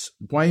is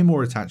way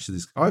more attached to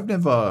this. I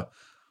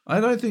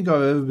don't think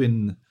I've ever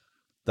been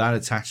that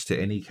attached to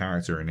any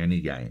character in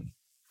any game.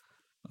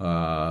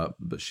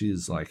 But she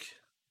is like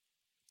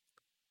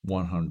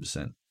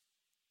 100%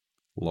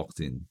 locked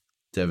in,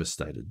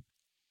 devastated.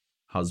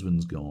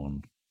 Husband's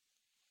gone.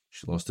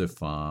 She lost her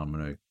farm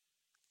and her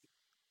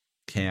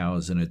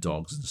cows and her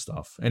dogs and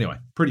stuff. Anyway,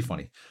 pretty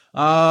funny.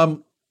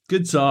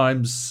 Good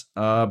times.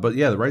 But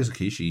yeah, the Razor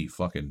Kishi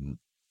fucking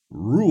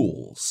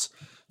rules.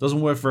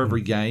 Doesn't work for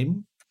every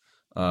game.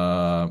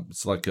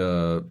 It's like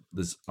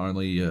there's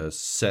only a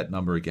set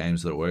number of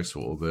games that it works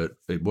for, but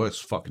it works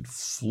fucking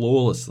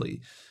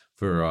flawlessly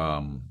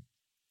for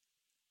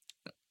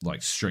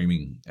like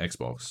streaming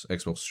Xbox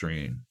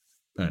streaming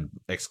and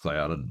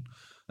xCloud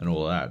and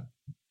all of that.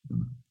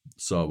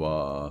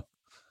 So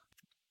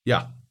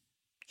yeah,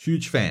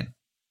 huge fan.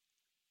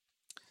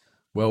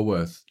 Well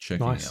worth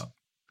checking out.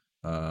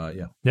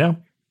 Yeah.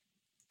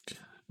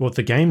 What,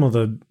 the game or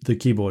the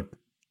keyboard?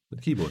 The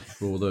keyboard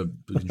or the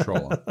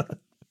controller.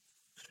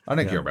 I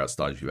don't care about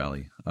Stardew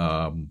Valley.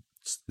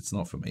 It's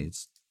not for me.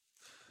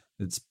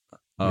 It's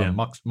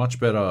much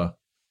better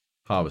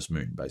Harvest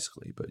Moon,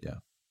 basically. But yeah.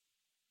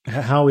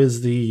 How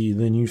is the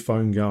new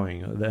phone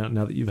going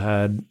now that you've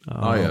had? The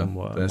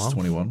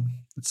S21.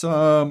 It's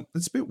a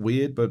bit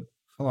weird, but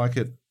I like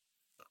it.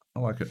 I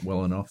like it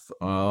well enough.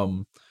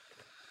 I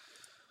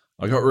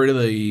got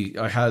the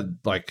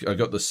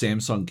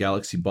Samsung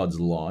Galaxy Buds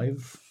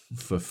Live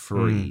for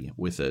free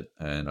with it,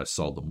 and I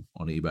sold them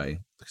on eBay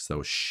because they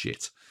were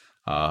shit.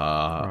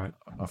 Right.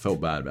 I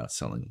felt bad about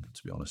selling them,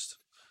 to be honest.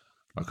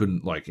 I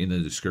couldn't, in the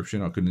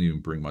description, I couldn't even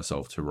bring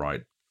myself to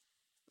write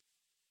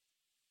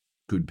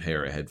good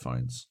pair of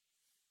headphones.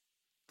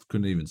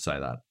 Couldn't even say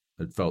that.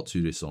 It felt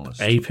too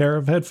dishonest. A pair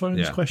of headphones?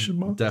 Yeah, question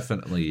mark.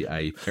 Definitely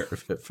a pair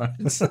of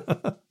headphones.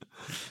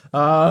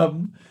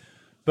 And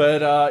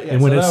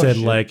when it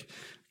said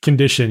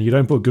condition, you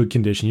don't put good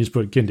condition, you just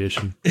put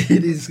condition.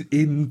 It is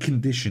in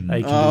condition.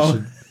 A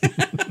condition.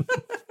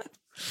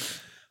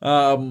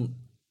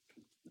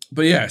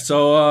 But yeah,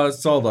 so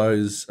sold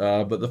those.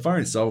 But the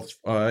phone itself,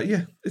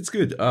 it's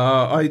good.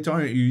 I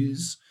don't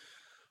use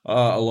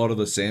a lot of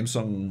the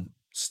Samsung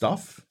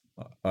stuff.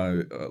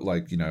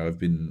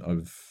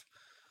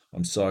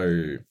 I'm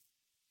so.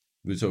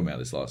 We were talking about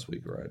this last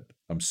week, right?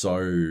 I'm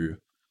so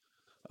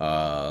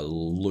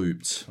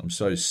looped. I'm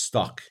so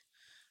stuck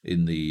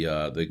in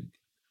the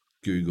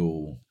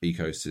Google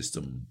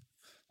ecosystem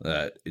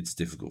that it's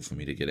difficult for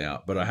me to get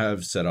out. But I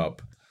have set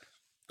up,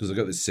 because I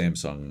got this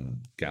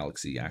Samsung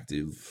Galaxy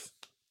Active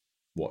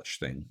watch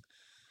thing,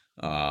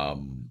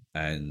 and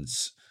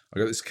I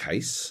got this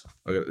case.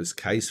 I got this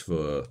case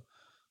for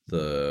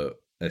the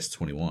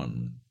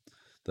S21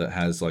 that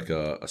has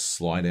a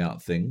slide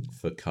out thing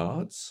for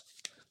cards.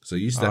 So I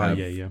used to have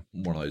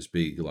one of those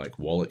big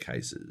wallet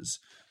cases.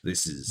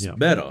 This is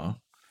better,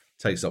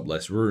 takes up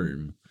less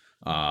room,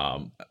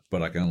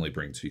 but I can only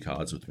bring 2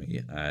 cards with me,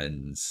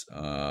 and it's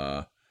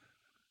not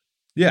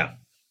that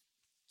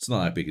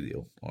big a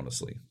deal,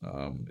 honestly.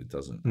 It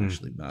doesn't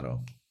actually matter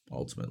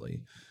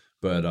ultimately,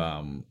 but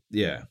I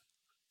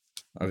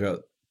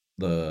got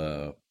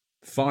the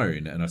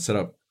phone and I set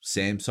up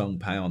Samsung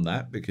Pay on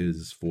that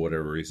because for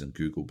whatever reason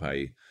Google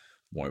Pay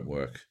won't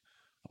work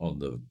on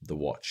the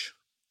watch.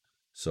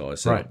 So I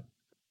set up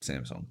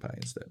Samsung Pay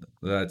instead.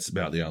 That's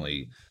about the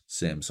only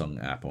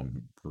Samsung app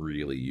I'm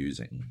really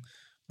using.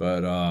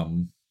 But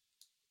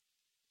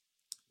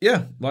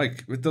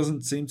it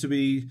doesn't seem to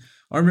be.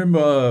 I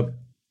remember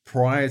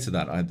prior to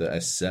that I had the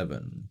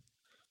S7.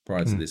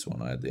 Prior to this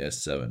one I had the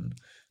S7.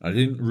 I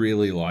didn't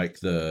really like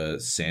the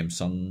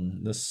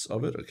Samsungness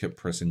of it. I kept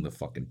pressing the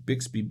fucking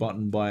Bixby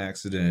button by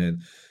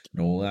accident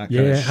and all that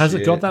kind of shit. Has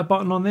it got that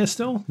button on there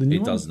still? The new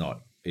one? Does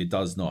not. It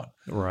does not.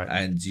 Right.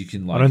 And you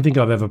can I don't think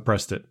I've ever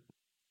pressed it.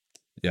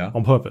 Yeah.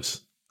 On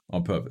purpose.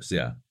 On purpose,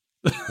 yeah.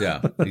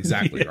 Yeah,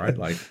 exactly, right?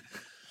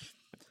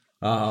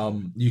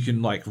 You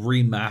can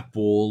remap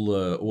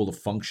all the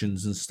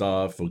functions and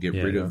stuff or get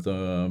rid of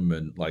them,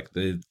 and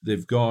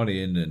they've gone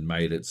in and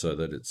made it so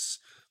that it's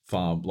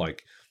far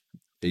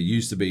it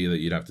used to be that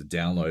you'd have to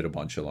download a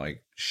bunch of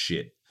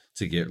shit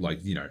to get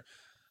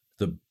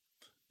the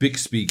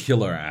Bixby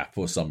killer app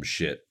or some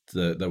shit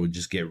that would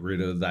just get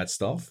rid of that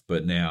stuff.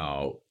 But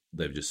now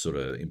they've just sort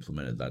of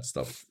implemented that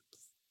stuff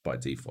by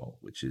default,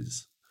 which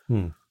is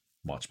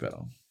much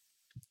better.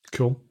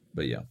 Cool.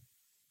 But yeah.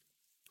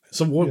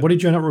 So what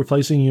did you end up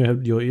replacing your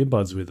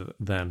earbuds with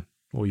then?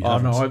 Or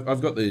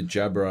I've got the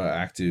Jabra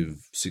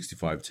Active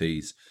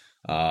 65Ts.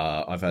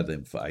 I've had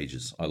them for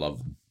ages. I love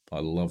them. I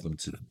love them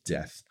to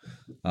death.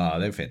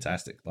 They're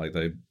fantastic.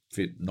 They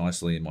fit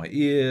nicely in my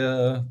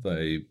ear.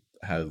 They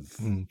have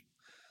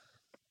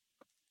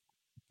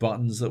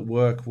buttons that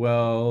work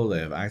well. They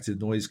have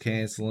active noise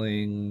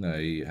cancelling.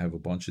 They have a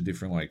bunch of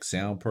different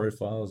sound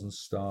profiles and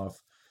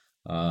stuff.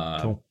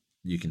 Cool.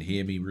 You can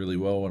hear me really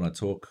well when I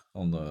talk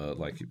on the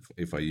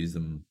if I use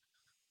them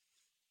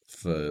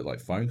for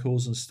phone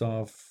calls and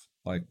stuff.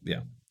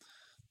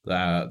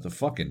 The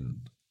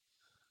fucking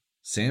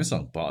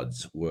Samsung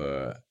Buds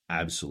were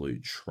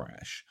absolute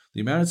trash.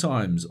 The amount of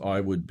times I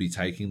would be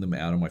taking them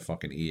out of my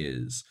fucking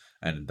ears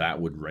and that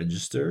would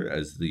register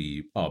as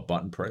the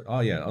button press.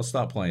 Oh yeah, I'll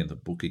start playing the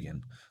book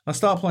again. I'll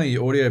start playing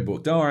your audio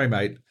book. Don't worry,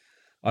 mate.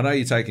 I know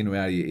you're taking them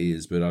out of your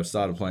ears, but I've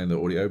started playing the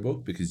audio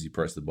book because you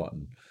press the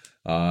button.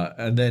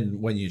 And then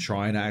when you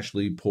try and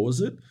actually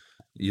pause it,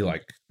 you're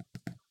like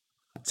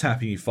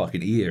tapping your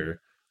fucking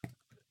ear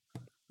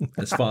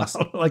as fast.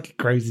 Like a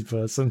crazy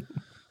person.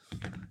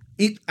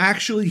 It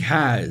actually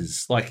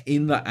has, like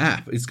in the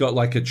app, it's got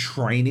like a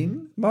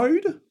training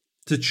mode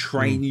to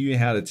train you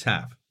how to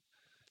tap.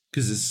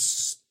 Because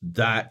it's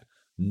that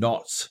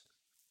not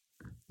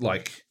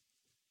like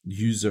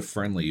user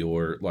friendly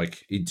or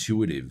like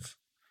intuitive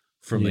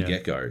from the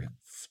get go.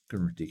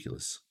 Fucking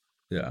ridiculous.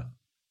 Yeah.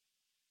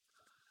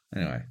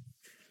 Anyway.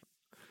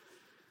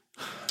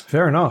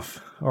 Fair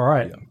enough. All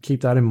right. Yeah.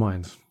 Keep that in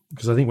mind.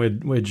 Because I think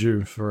we're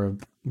due for a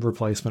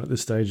replacement at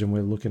this stage and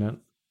we're looking at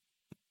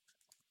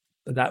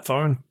that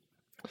phone.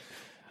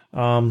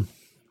 Yeah.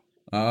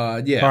 All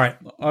right.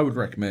 I would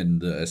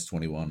recommend the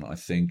S21. I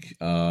think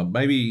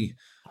maybe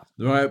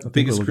the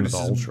biggest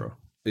criticism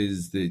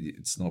is that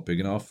it's not big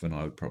enough, and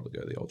I would probably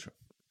go the Ultra.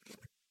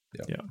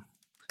 Yeah.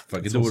 If I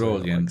could do it all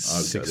again, like I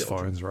would 6 go the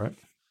phones, Ultra. Right?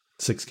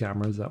 6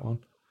 cameras, that one.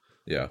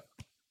 Yeah.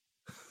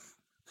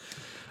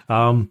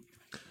 All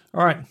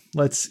right.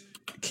 Let's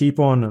keep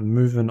on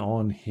moving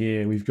on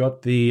here. We've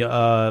got the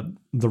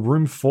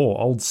Room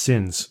 4, Old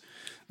Sins.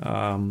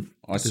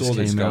 I saw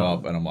this go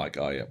up, and I'm like,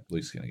 oh yeah,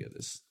 Luke's going to get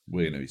this.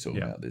 We're going to be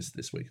talking about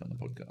this week on the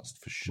podcast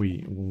for sure.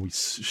 We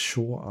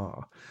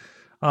sure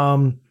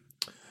are.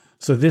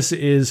 So this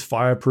is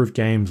Fireproof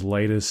Games'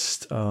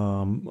 latest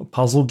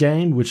puzzle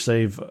game, which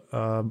they've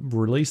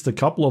released a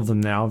couple of them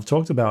now. I've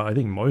talked about, I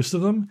think, most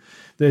of them.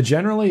 They're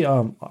generally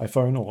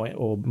iPhone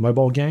or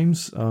mobile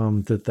games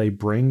that they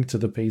bring to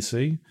the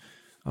PC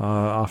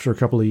after a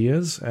couple of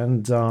years.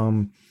 And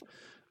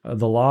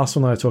the last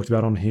one that I talked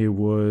about on here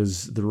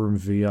was The Room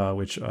VR,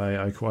 which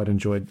I quite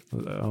enjoyed.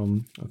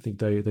 I think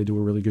they do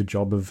a really good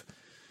job of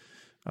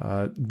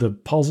the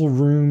puzzle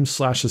room /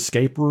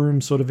 escape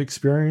room sort of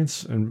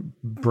experience and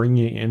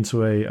bringing it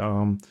into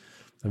a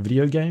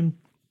video game.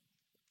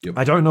 Yep.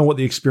 I don't know what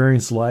the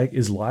experience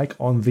is like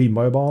on the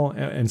mobile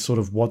and sort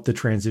of what the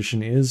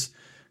transition is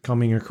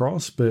coming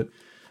across, but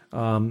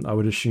I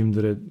would assume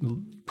that it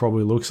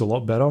probably looks a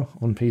lot better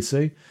on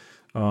PC.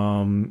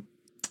 And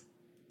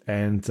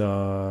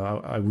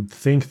I would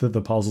think that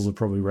the puzzles are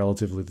probably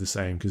relatively the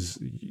same because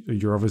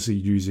you're obviously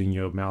using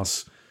your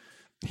mouse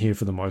here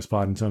for the most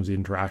part in terms of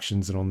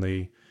interactions, and on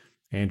the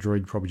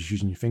Android, probably just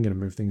using your finger to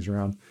move things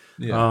around,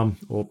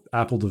 or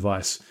Apple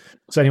device.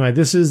 So anyway,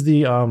 this is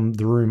the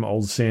Room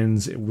Old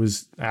Sins. It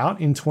was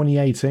out in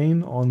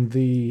 2018 on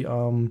the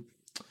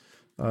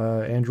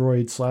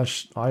Android /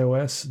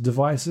 iOS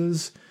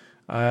devices.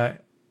 I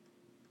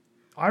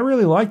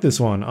really like this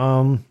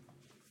one.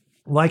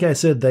 Like I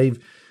said, they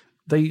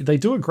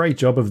do a great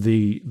job of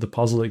the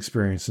puzzle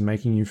experience and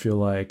making you feel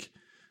like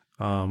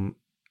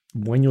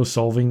when you're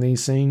solving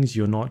these things,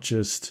 you're not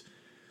just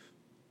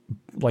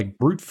like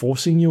brute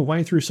forcing your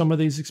way through some of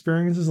these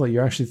experiences. Like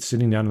you're actually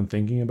sitting down and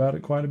thinking about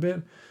it quite a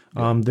bit.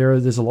 Yeah.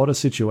 There's a lot of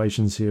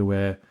situations here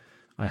where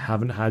I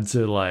haven't had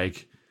to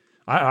like,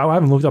 I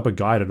haven't looked up a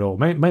guide at all.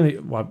 Mainly,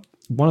 well,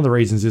 one of the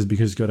reasons is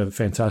because it's got a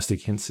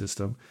fantastic hint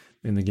system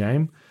in the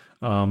game.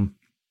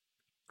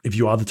 If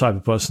you are the type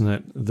of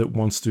person that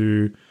wants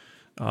to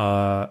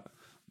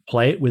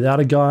play it without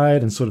a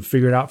guide and sort of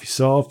figure it out for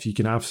yourself, you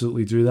can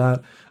absolutely do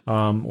that.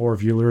 Or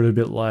if you're a little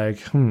bit like,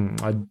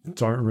 I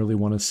don't really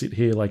want to sit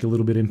here, like a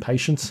little bit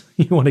impatient,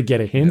 you want to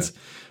get a hint.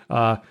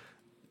 Yeah.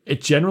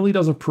 It generally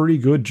does a pretty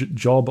good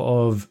job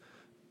of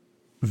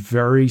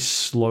very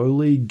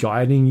slowly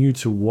guiding you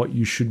to what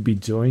you should be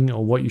doing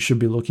or what you should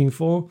be looking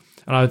for.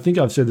 And I think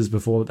I've said this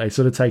before, they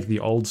sort of take the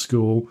old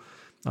school,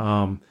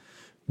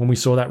 when we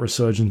saw that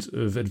resurgence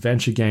of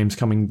adventure games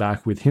coming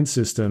back with hint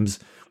systems,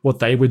 what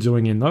they were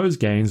doing in those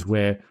games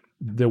where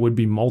there would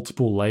be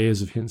multiple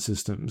layers of hint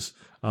systems,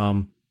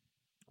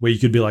 where you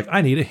could be like,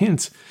 I need a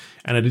hint.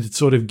 And it'd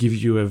sort of give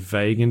you a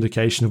vague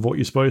indication of what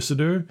you're supposed to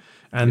do.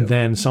 And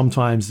then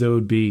sometimes there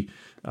would be,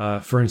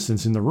 for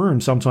instance, in The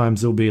Room,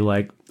 sometimes there'll be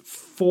like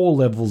 4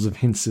 levels of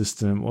hint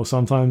system, or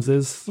sometimes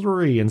there's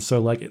 3. And so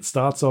like it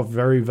starts off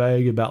very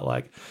vague about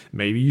like,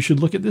 maybe you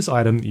should look at this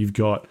item that you've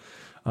got.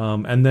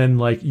 And then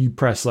like you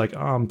press like,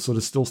 I'm sort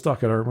of still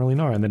stuck, I don't really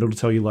know. And then it'll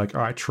tell you like,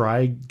 all right,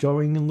 try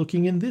going and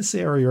looking in this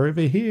area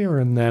over here.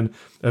 And then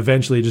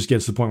eventually it just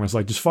gets to the point where it's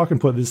like, just fucking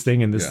put this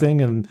thing in this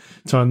thing and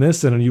turn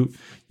this and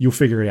you'll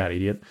figure it out,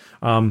 idiot.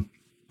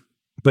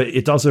 But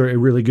it does a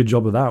really good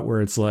job of that,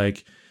 where it's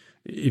like,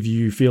 if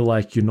you feel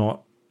like you're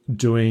not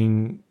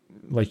doing,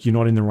 like you're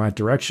not in the right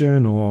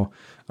direction, or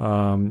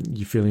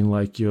you're feeling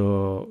like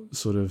you're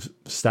sort of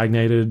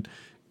stagnated,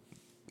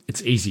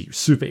 it's easy,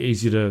 super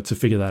easy to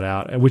figure that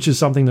out, which is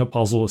something that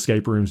puzzle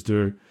escape rooms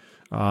do,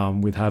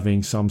 with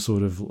having some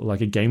sort of like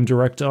a game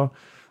director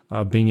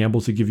being able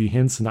to give you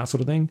hints and that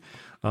sort of thing.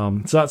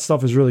 So that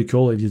stuff is really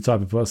cool if you're the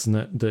type of person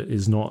that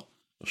is not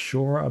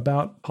sure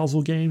about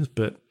puzzle games,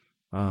 but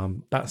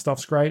That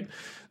stuff's great.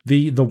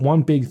 The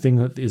one big thing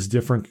that is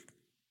different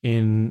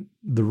in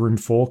the Room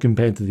 4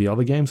 compared to the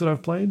other games that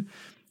I've played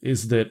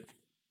is that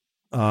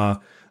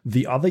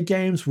the other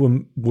games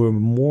were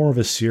more of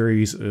a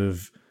series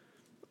of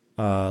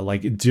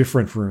like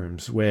different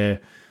rooms where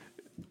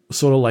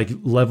sort of like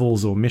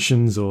levels or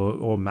missions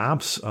or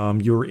maps.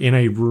 You're in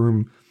a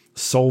room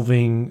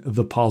solving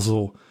the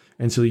puzzle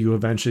until you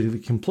eventually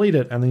complete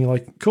it, and then you're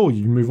like, cool,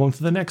 you move on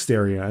to the next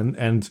area.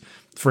 And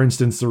for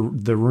instance, the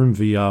Room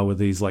VR with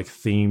these like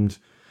themed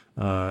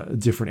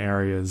different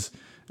areas,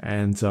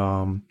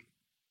 and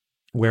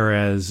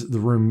whereas the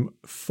Room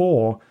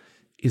 4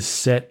 is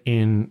set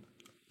in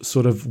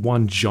sort of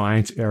one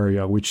giant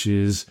area, which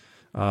is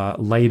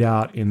laid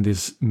out in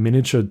this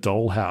miniature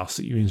dollhouse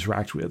that you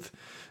interact with.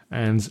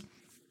 And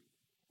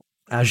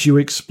as you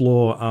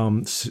explore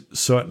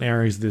certain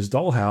areas of this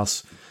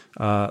dollhouse,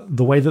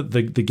 the way that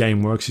the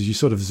game works is you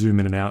sort of zoom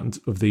in and out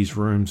of these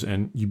rooms,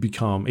 and you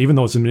become, even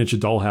though it's a miniature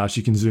dollhouse,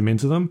 you can zoom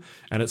into them,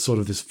 and it's sort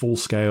of this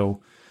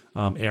full-scale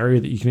area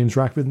that you can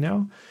interact with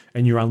now.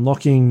 And you're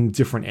unlocking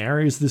different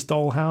areas of this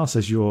dollhouse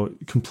as you're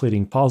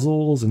completing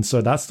puzzles. And so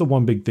that's the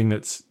one big thing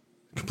that's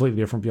completely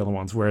different from the other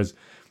ones. Whereas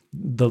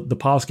the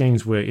past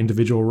games were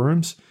individual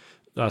rooms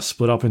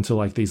split up into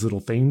like these little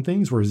theme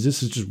things, whereas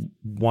this is just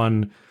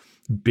one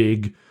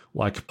big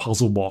like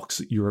puzzle box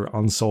that you're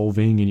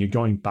unsolving, and you're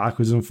going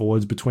backwards and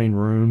forwards between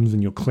rooms,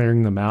 and you're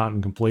clearing them out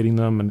and completing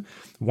them. And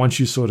once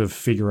you sort of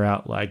figure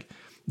out like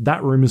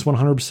that room is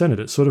 100%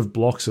 it sort of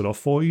blocks it off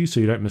for you, so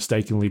you don't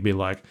mistakenly be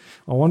like,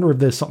 I wonder if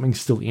there's something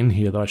still in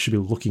here that I should be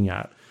looking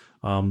at.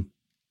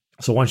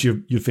 So once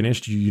you've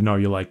finished, you know,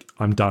 you're like,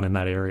 I'm done in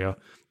that area.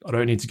 I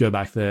don't need to go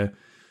back there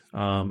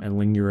and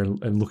linger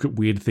and look at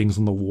weird things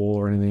on the wall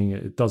or anything.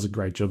 It does a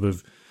great job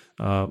of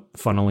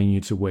funneling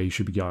you to where you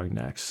should be going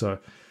next. So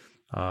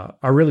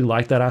I really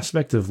like that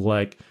aspect of,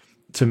 like,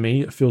 to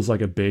me, it feels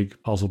like a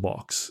big puzzle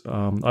box.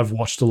 I've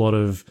watched a lot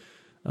of,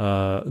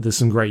 there's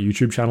some great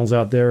YouTube channels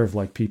out there of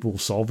like people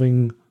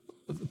solving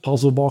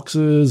puzzle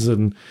boxes,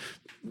 and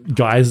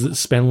guys that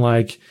spend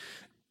like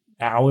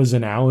hours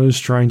and hours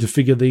trying to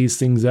figure these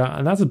things out.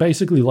 And that's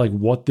basically like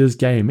what this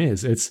game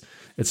is. It's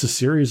a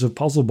series of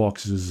puzzle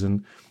boxes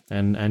and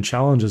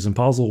challenges and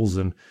puzzles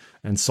and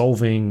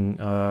solving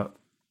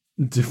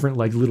different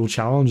like little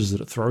challenges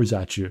that it throws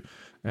at you,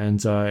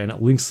 and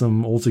it links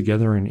them all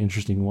together in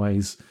interesting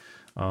ways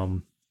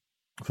for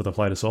the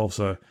player to solve.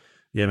 So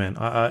yeah, man,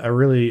 I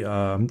really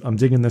I'm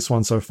digging this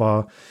one so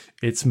far.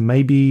 It's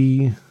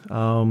maybe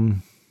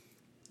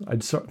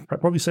I'd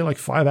probably say like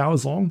 5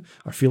 hours long.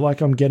 I feel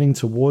like I'm getting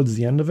towards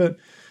the end of it.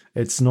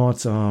 It's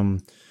not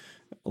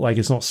like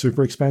it's not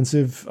super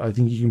expensive. I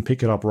think you can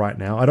pick it up right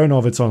now. I don't know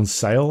if it's on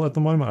sale at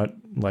the moment.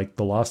 Like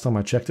the last time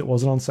I checked, it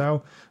wasn't on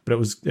sale, but it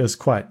was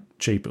quite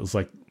cheap. It was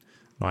like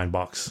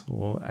 $9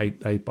 or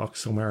 $8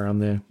 somewhere around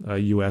there,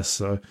 US.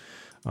 So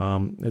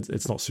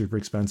it's not super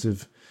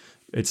expensive.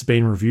 It's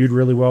been reviewed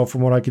really well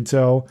from what I could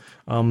tell.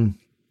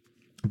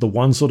 The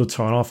one sort of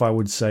turn off I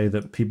would say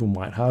that people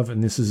might have,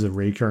 and this is a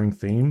recurring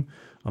theme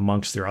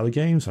amongst their other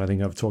games, and I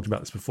think I've talked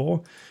about this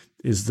before,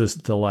 is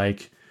the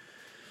like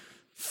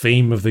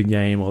theme of the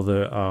game, or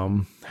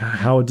the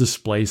how it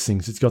displays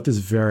things. It's got this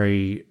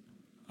very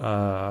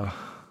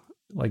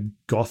like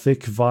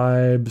gothic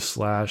vibe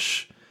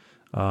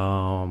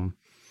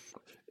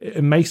 /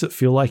 it makes it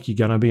feel like you're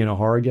gonna be in a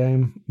horror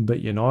game, but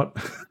you're not.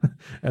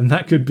 And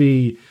that could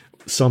be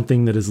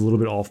something that is a little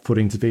bit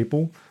off-putting to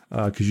people,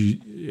 because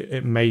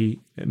it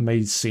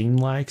may seem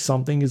like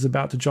something is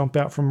about to jump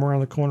out from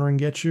around the corner and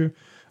get you.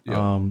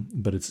 Yeah.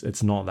 But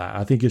it's not that.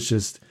 I think it's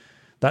just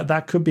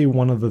that could be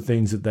one of the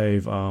things that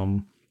they've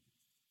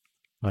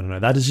I don't know.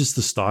 That is just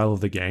the style of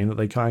the game that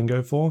they kind of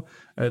go for.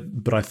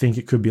 But I think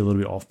it could be a little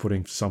bit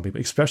off-putting for some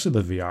people, especially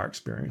the VR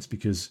experience,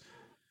 because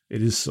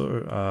it is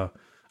so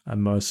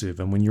immersive.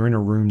 And when you're in a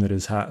room that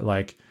has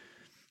like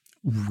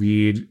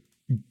weird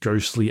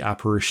ghostly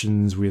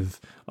apparitions with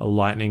a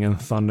lightning and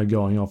thunder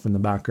going off in the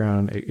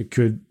background, it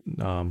could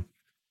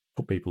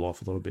put people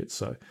off a little bit.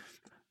 So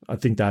I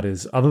think that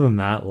is, other than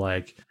that,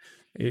 like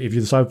if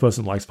you're the type of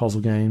person that likes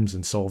puzzle games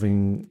and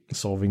solving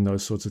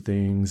those sorts of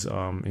things,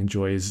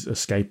 enjoys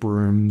escape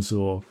rooms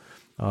or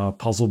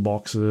puzzle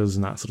boxes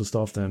and that sort of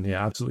stuff, then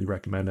yeah, absolutely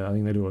recommend it. I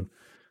think they do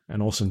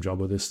an awesome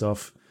job with this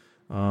stuff,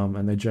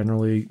 and they're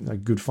generally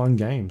like good fun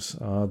games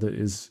that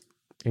is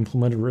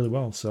implemented really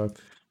well. So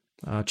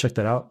check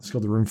that out. It's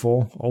called The Room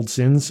 4, Old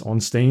Sins, on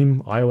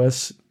Steam,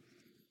 iOS,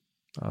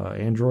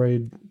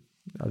 Android,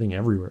 I think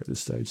everywhere at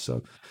this stage.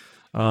 So,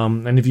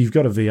 and if you've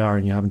got a VR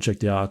and you haven't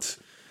checked out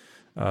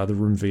the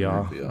Room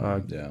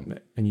VR,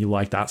 and you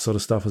like that sort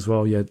of stuff as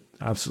well, yeah,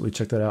 absolutely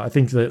check that out. I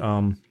think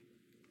that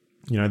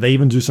they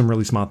even do some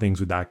really smart things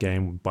with that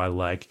game by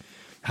like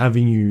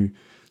having you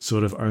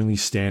sort of only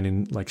stand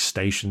in like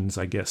stations,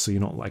 I guess, so you're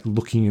not like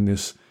looking in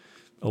this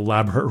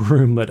elaborate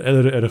room but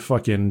at a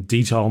fucking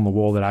detail on the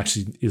wall that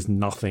actually is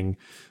nothing.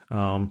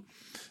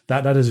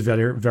 That is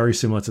very, very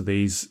similar to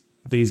these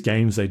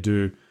games they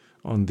do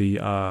on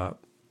the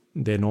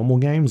their normal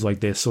games,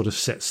 like their sort of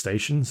set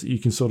stations that you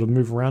can sort of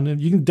move around in.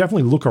 You can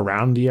definitely look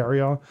around the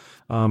area,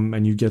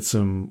 and you get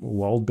some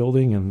world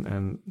building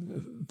and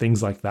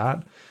things like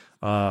that.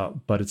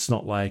 But it's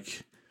not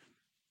like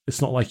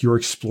you're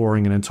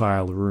exploring an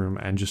entire room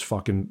and just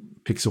fucking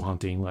pixel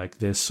hunting. Like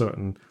there's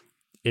certain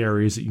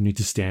areas that you need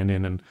to stand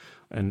in and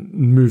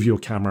move your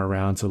camera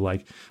around to,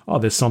 like, oh,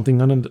 there's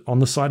something on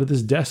the side of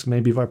this desk.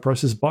 Maybe if I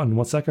press this button,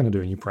 what's that going to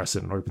do? And you press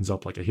it and it opens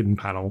up like a hidden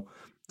panel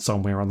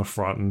somewhere on the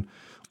front, and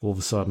all of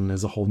a sudden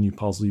there's a whole new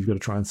puzzle you've got to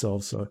try and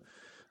solve. So,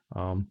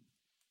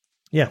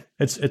 yeah,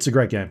 it's a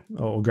great game.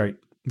 Oh,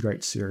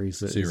 great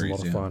series. It's a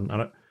lot of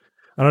fun.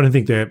 I don't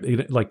think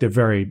they're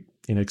very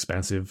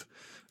inexpensive.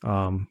 They're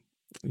not,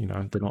 you're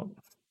not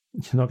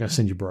going to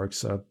send you broke.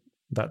 So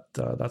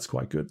that's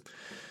quite good.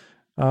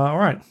 All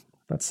right.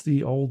 That's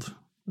the old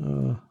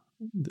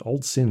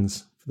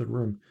sins for the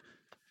room.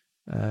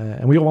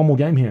 And we got one more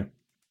game here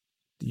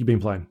that you've been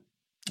playing.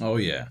 Oh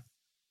yeah.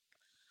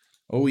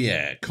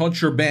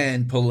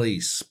 Contraband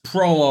Police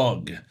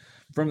Prologue.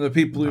 From the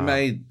people who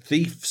made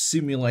Thief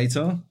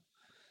Simulator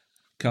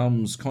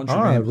comes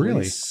Contraband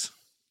Police.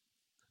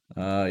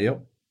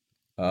 Yep.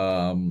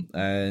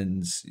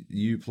 And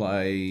you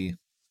play.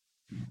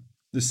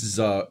 This is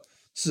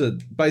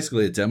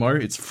basically a demo.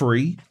 It's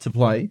free to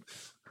play.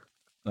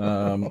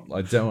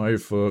 A demo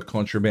for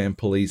Contraband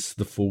Police,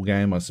 the full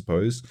game, I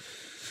suppose.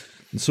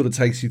 It sort of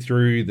takes you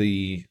through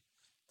the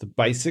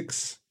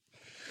basics.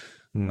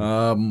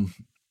 You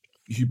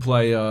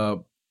play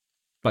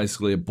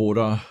basically a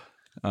border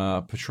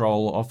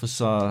patrol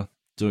officer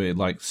doing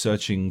like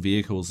searching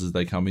vehicles as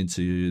they come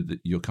into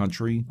your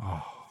country.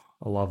 Oh,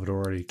 I love it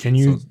already. Can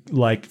you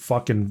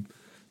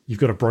you've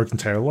got a broken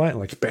tail light,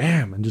 like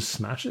bam, and just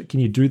smash it? Can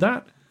you do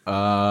that?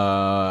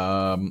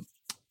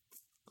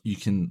 You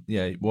can,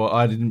 yeah. Well,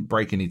 I didn't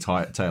break any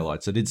tail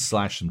lights. I did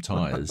slash some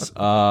tires.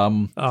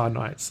 Oh,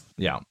 nice.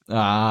 Yeah.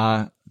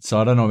 So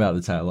I don't know about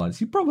the tail lights.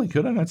 You probably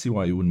could. I don't see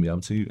why you wouldn't be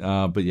able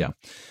to. But yeah.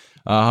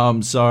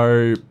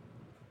 So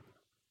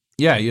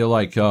yeah, you're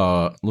like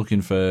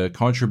looking for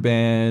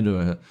contraband,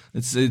 or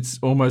it's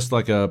almost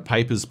like a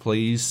Papers,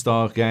 Please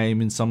style game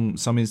in some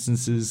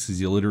instances,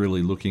 because you're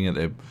literally looking at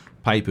their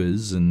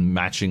papers and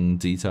matching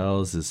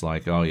details. It's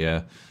like, oh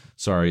yeah,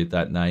 sorry,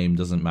 that name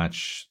doesn't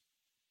match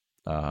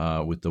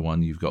with the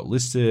one you've got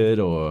listed,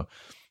 or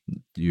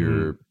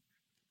your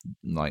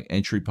like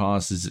entry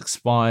pass is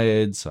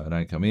expired, so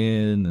don't come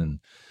in, and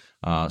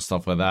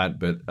stuff like that.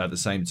 But at the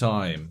same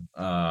time,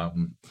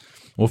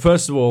 well,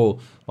 first of all,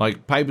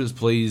 like Papers,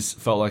 Please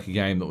felt like a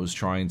game that was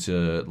trying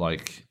to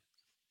like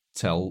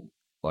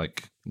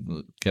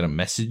get a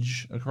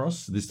message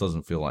across. This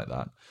doesn't feel like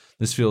that.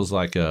 This feels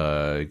like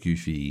a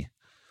goofy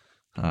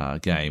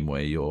game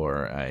where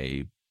you're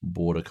a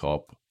border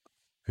cop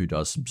who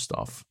does some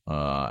stuff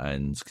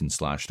and can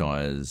slash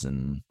tires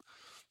and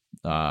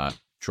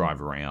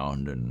drive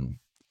around and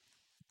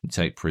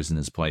take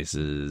prisoners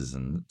places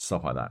and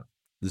stuff like that.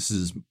 This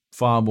is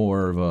far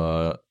more of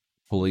a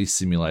police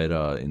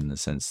simulator in the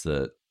sense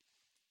that,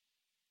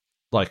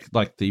 like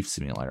Thief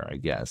Simulator, I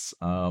guess.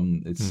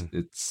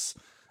 It's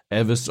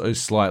ever so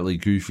slightly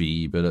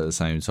goofy, but at the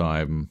same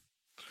time,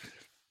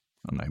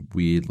 I don't know,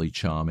 weirdly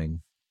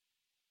charming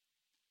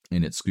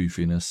in its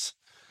goofiness.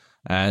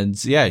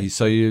 And yeah,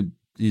 so you're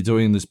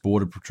doing this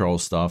border patrol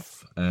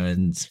stuff,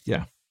 and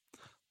yeah,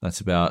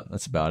 that's about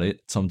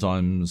it.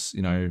 Sometimes,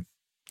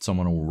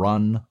 someone will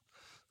run,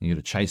 you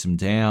got to chase them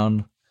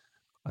down.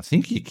 I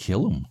think you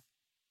kill them.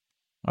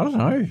 I don't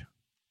know.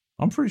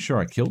 I'm pretty sure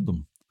I killed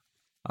them.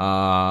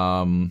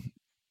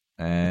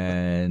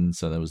 And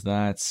so there was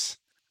that.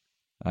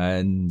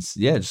 And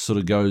yeah, it just sort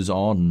of goes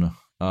on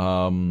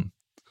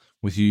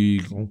with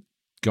you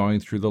going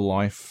through the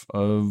life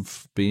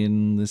of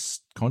being this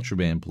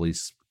contraband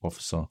police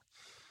officer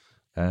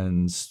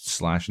and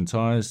slashing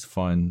tires to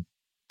find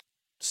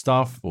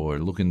stuff, or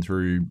looking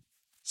through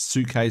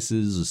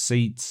suitcases or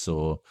seats,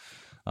 or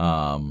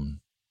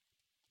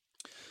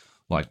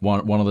like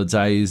one of the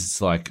days,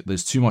 it's like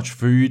there's too much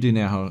food in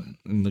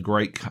the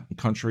great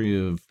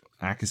country of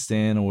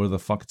Akistan, or whatever the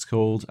fuck it's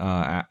called,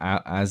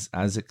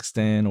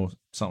 Kazakhstan or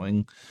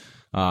something.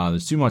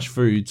 There's too much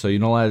food, so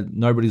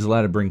nobody's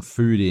allowed to bring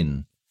food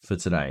in for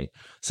today.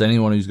 So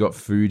anyone who's got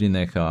food in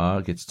their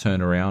car gets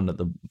turned around at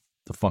the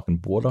fucking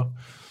border,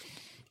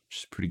 which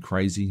is pretty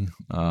crazy.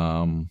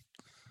 And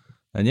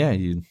yeah,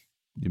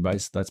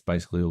 that's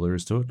basically all there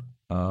is to it.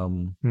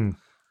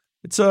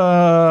 It's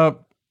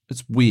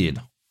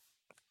weird.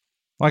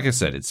 Like I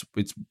said, it's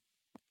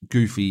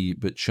goofy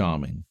but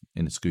charming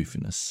in its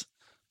goofiness.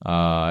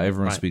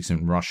 Everyone speaks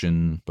in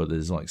Russian, but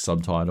there's like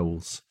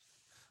subtitles,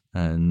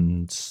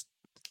 and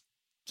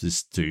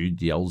this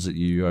dude yells at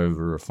you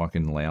over a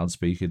fucking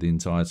loudspeaker the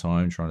entire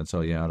time, trying to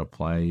tell you how to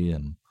play.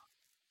 And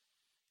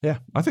yeah,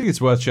 I think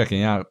it's worth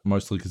checking out,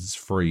 mostly because it's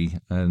free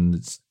and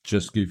it's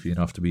just goofy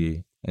enough to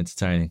be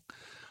entertaining.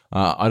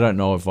 I don't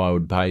know if I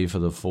would pay for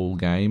the full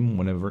game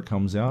whenever it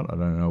comes out. I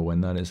don't know when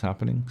that is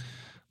happening.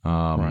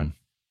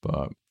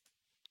 But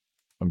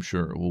I'm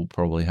sure it will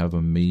probably have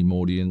a meme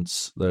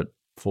audience that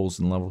falls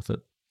in love with it.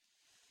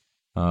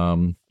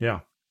 Yeah.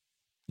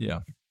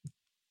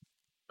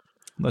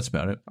 That's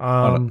about it.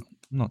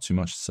 Not too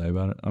much to say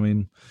about it. I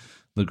mean,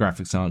 the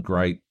graphics aren't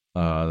great.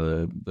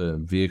 The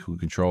vehicle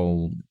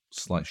control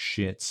is like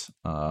shit.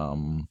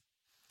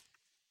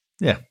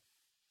 Yeah,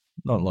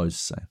 not loads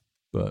to say,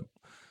 but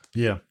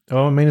yeah.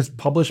 Oh, I mean, it's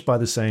published by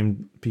the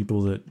same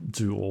people that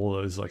do all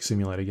those like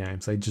simulator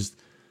games. They just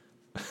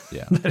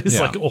that is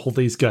like all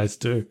these guys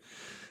do.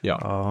 Yeah.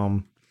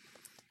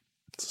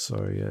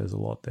 So yeah, there's a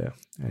lot there.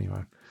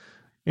 Anyway,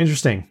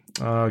 interesting.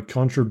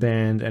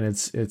 Contraband, and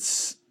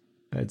it's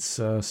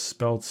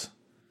spelt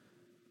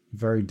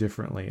very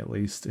differently, at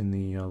least in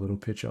the little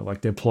picture.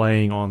 Like they're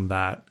playing on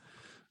that,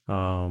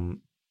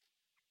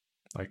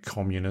 like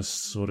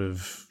communist sort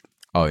of.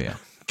 Oh yeah.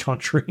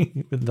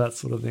 Country with that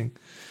sort of thing.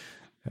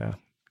 Yeah,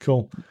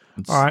 cool.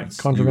 All right,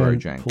 contraband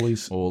Eurojank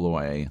police all the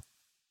way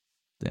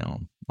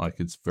down. Like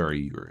it's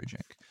very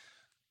Eurojank.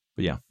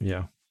 But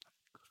yeah.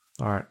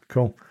 All right,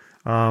 cool.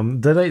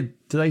 Do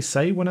they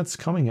say when it's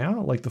coming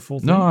out? Like the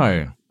full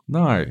thing?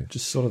 No.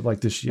 Just sort of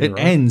like this year. It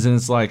ends and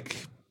it's like,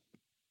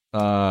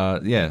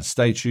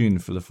 stay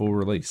tuned for the full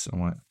release. I'm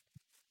like,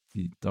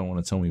 you don't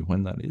want to tell me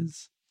when that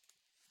is?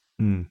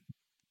 But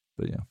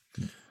yeah,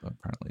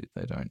 apparently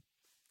they don't.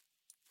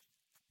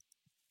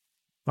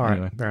 All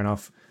right, fair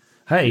enough.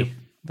 Hey,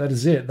 that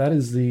is it. That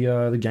is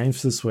the games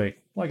for this week.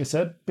 Like I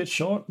said, a bit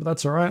short, but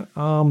that's all right.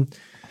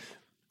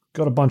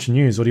 Got a bunch of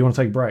news. Or do you want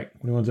to take a break?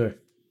 What do you want to do?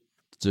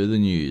 Do the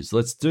news.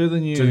 Let's do the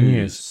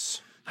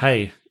news.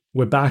 Hey,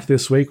 we're back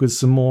this week with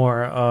some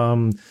more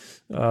a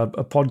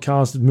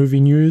podcast movie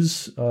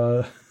news.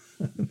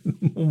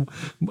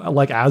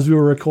 Like as we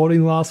were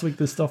recording last week,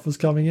 this stuff was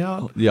coming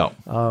out. Yeah.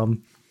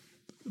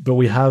 But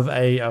we have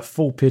a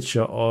full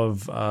picture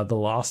of The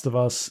Last of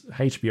Us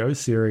HBO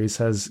series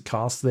has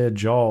cast their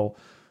Joel.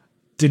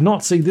 Did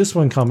not see this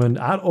one coming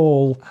at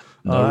all.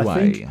 No way. I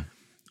think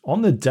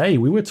on the day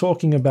we were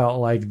talking about,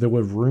 like, there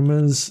were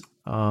rumors.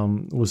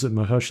 Was it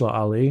Mahershala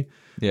Ali?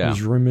 Yeah.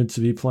 Was rumored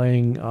to be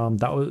playing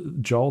that was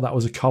Joel. That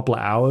was a couple of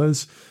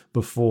hours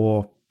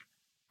before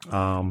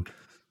some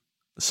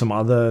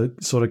other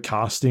sort of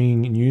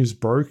casting news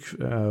broke.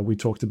 We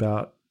talked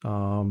about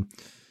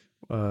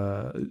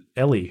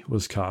Ellie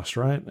was cast,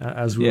 right,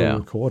 as we were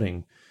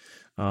recording,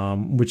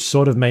 which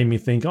sort of made me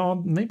think, oh,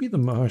 maybe the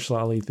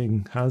Mahershala Ali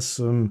thing has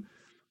some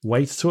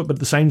weight to it. But at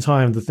the same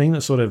time, the thing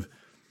that sort of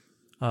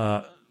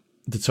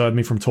deterred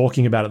me from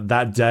talking about it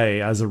that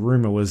day as a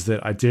rumor was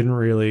that I didn't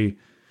really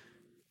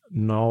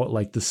know,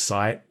 like, the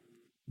site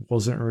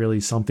wasn't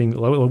really something, it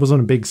wasn't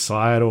a big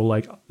site, or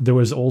like there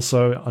was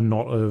also a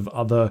lot of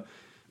other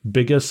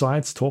bigger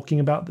sites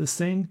talking about this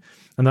thing.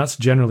 And that's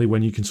generally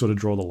when you can sort of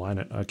draw the line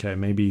at, okay,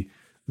 maybe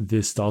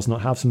this does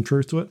not have some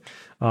truth to it.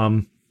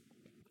 And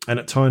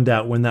it turned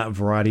out when that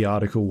Variety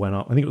article went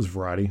up, I think it was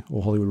Variety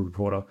or Hollywood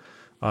Reporter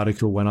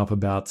article went up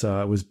about,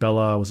 was it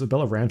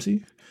Bella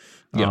Ramsey?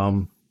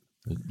 Getting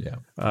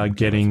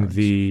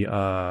the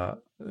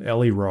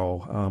Ellie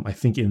role. I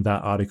think in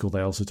that article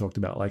they also talked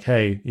about, like,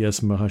 hey, yes,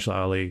 Mahershala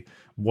Ali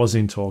was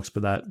in talks,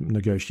 but that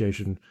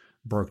negotiation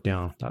broke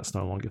down. That's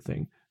no longer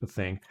a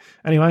thing.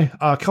 Anyway,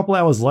 a couple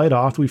hours later,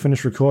 after we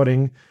finished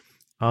recording,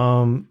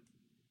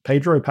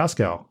 Pedro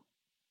Pascal,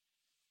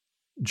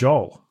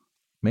 Joel,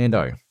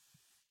 Mando.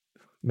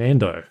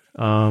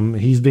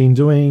 He's been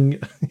doing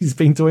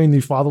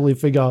the fatherly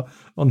figure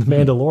on The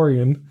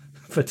Mandalorian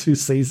for 2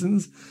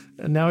 seasons,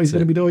 and now he's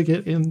going to be doing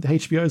it in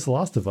HBO's The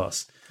Last of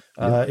Us.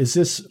 Is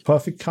this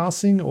perfect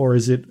casting, or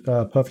is it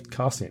perfect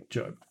casting,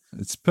 Joe?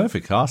 It's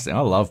perfect casting.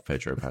 I love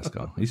Pedro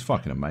Pascal. He's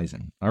fucking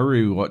amazing. I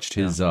rewatched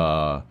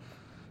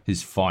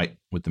his fight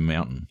with the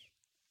mountain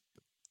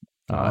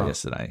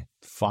yesterday.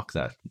 Fuck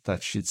that.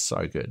 That shit's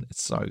so good.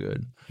 It's so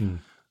good.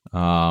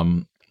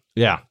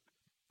 Yeah,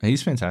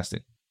 he's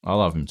fantastic. I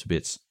love him to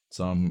bits.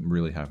 So I'm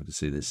really happy to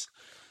see this.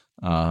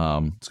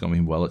 It's got me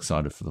well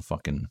excited for the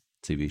fucking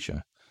TV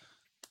show.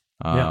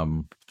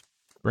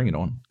 Bring it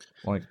on.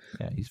 Like,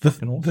 yeah, he's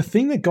fucking awesome. The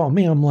thing that got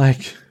me, I'm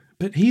like,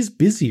 but he's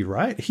busy,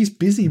 right? He's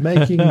busy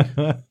making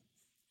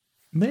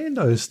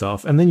Mando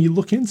stuff. And then you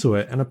look into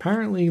it, and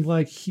apparently,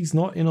 like, he's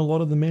not in a lot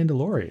of The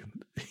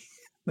Mandalorian.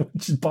 It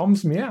just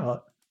bums me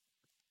out.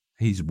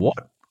 He's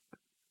what?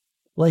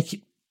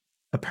 Like,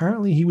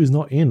 apparently he was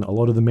not in a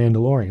lot of The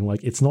Mandalorian.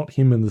 Like, it's not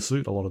him in the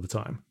suit a lot of the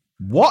time.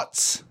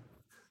 What?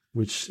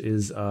 Which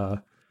is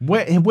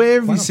where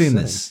have you seen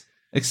this?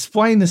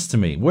 Explain this to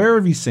me. Where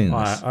have you seen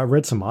this? I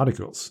read some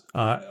articles.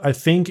 I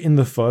think in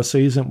the first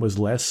season it was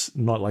less,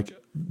 not like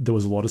there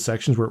was a lot of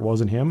sections where it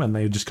wasn't him, and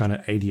they just kind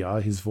of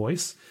ADR his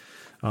voice.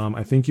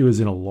 I think he was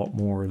in a lot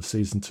more of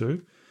season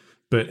 2,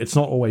 but it's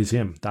not always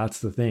him. That's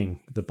the thing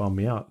that bummed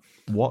me out.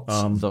 What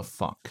the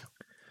fuck?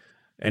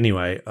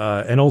 Anyway,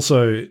 and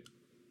also,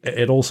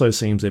 it also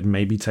seems they're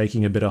maybe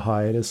taking a bit of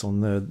hiatus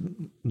on the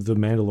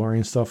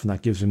Mandalorian stuff, and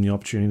that gives him the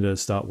opportunity to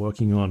start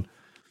working on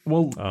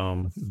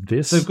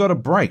this. They've got a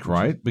break,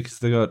 right? Because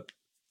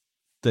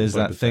there's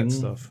that thing.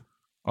 Stuff.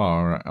 Oh,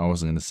 all right. I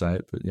wasn't going to say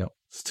it, but yeah.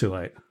 It's too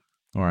late.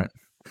 All right.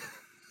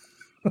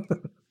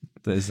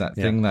 There's that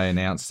thing they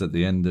announced at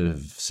the end of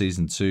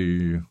season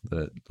 2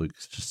 that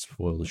Luke's just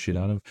spoiled the shit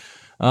out of.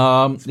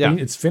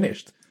 It's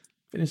finished.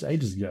 Finished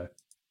ages ago.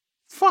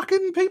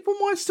 Fucking people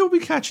might still be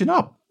catching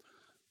up.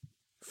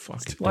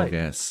 Fuck dog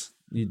ass.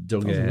 You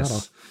dog Doesn't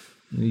ass.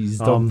 He's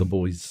dog the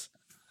boys.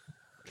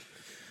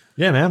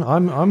 Yeah, man,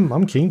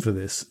 I'm keen for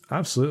this.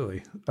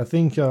 Absolutely. I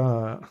think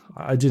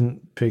I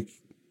didn't pick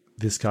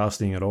this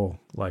casting at all.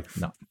 Like,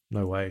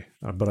 no way.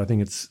 But I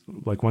think it's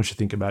like once you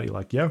think about it, you're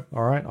like, yeah,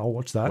 all right, I'll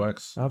watch that.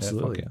 Works.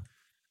 Absolutely. Yeah,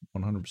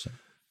 100%.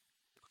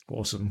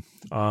 Awesome.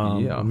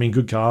 I mean,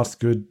 good cast,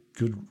 good.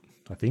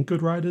 I think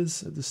good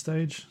writers at this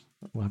stage.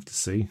 We'll have to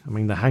see. I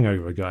mean, the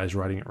Hangover guy is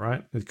writing it,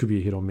 right? It could be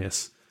a hit or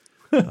miss.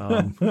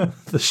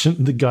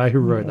 The guy who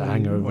wrote the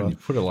Hangover. When you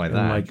put it like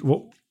that, like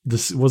what?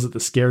 This was it. The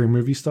Scary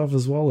Movie stuff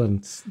as well,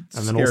 and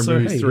then Scary also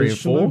Movie 3 and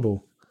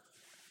 4.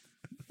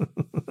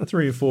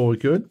 3 and 4 were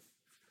good.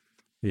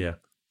 Yeah.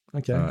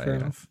 Okay. Fair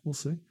enough. We'll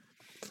see.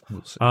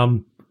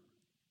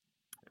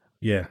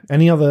 Yeah.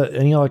 Any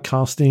other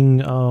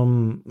casting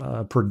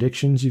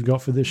predictions you've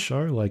got for this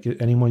show? Like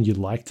anyone you'd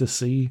like to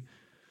see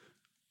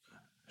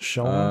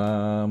show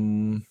up?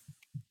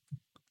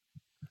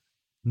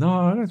 No,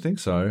 I don't think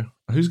so.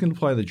 Who's going to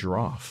play the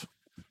giraffe?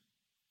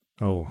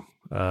 Oh,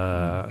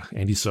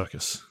 Andy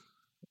Serkis.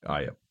 Oh,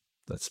 yeah.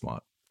 That's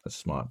smart.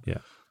 Yeah.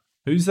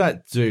 Who's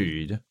that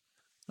dude?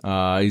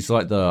 He's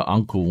like the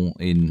uncle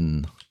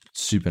in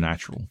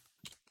Supernatural.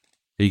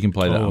 He can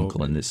play that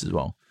uncle in this as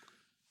well.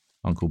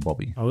 Uncle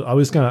Bobby. I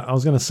was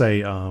gonna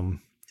say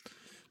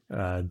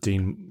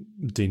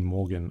Dean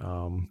Morgan.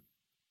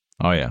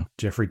 Oh yeah,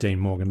 Jeffrey Dean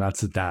Morgan.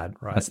 That's the dad,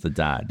 right? That's the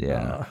dad.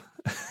 Yeah.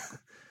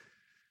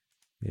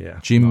 Yeah.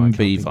 Jim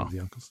Beaver.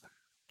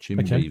 Jim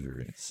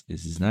Beaver is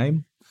his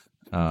name.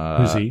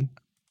 Who's he?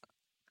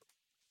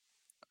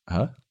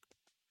 Huh?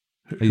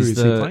 Who is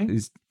he playing?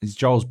 He's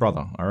Joel's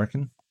brother, I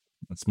reckon.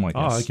 That's my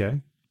guess. Oh,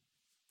 okay.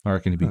 I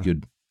reckon he'd be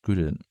good at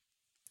it.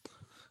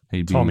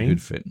 He'd be Tommy. a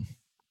good fit.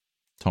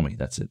 Tommy,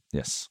 that's it.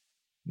 Yes.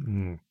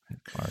 Mm.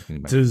 I reckon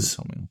he'd make a good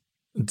Tommy.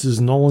 Does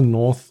Nolan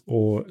North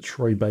or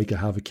Troy Baker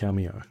have a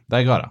cameo?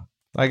 They got her.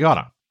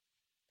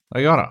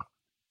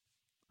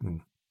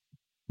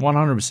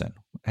 100%.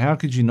 How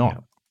could you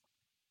not?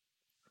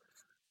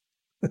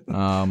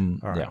 All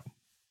right. Yeah.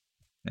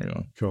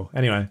 Anyway. Cool.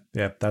 Anyway,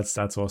 yeah, that's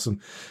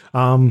awesome.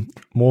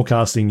 More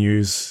casting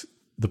news.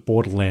 The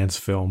Borderlands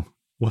film.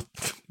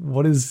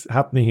 What is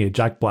happening here?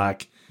 Jack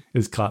Black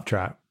is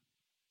Claptrap.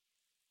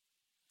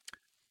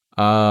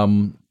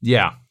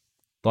 Yeah.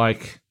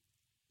 Like,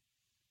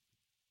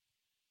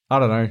 I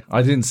don't know.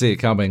 I didn't see it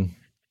coming.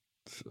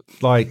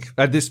 Like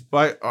at this,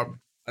 I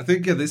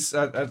think at this,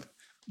 at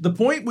the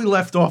point we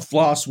left off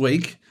last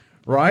week,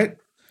 right?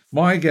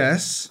 My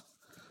guess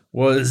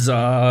was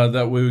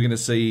that we were going to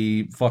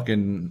see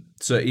fucking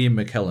Sir Ian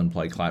McKellen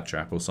play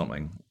Claptrap or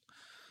something,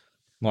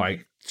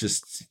 like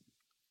just,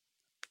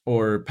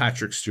 or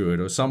Patrick Stewart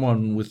or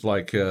someone with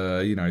like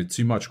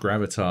too much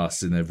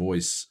gravitas in their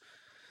voice.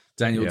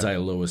 Daniel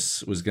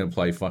Day-Lewis was going to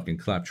play fucking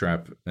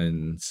Claptrap,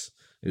 and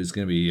it was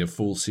going to be a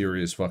full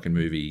serious fucking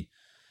movie.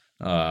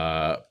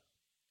 No.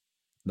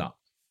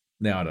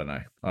 Now I don't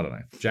know.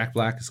 Jack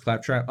Black is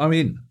Claptrap. I'm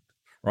in,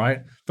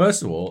 right?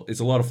 First of all, it's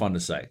a lot of fun to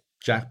say.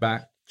 Jack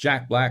Black,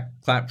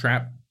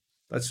 Claptrap.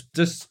 It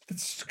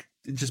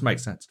just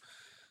makes sense.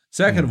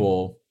 Second of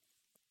all,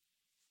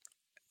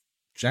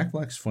 Jack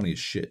Black's funny as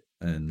shit,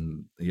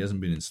 and he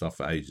hasn't been in stuff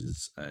for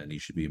ages, and he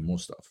should be in more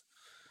stuff.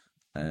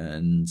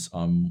 And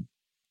I'm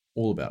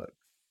all about it.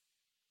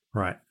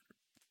 Right.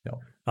 Yeah.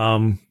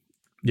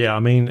 Yeah, I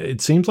mean,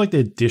 it seems like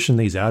they're dishing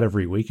these out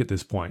every week at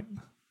this point.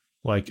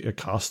 Like a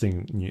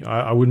casting.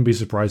 I wouldn't be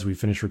surprised we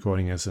finish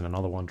recording this and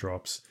another one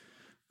drops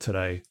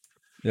today.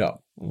 Yeah.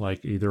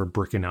 Like either a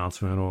brick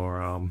announcement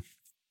or,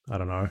 I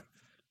don't know.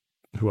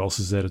 Who else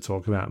is there to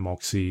talk about?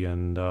 Moxie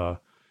and the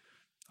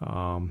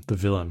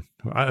villain.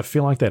 I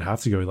feel like they'd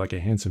have to go with like a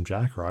Handsome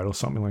Jack, right? Or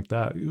something like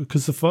that.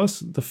 Because the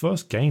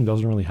first game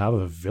doesn't really have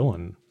a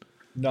villain.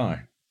 No.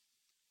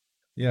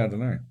 Yeah, I don't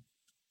know.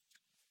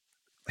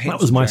 That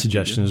was my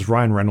suggestion, is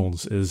Ryan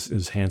Reynolds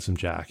is Handsome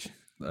Jack.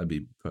 That'd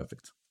be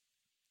perfect.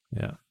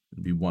 Yeah.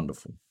 It'd be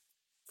wonderful.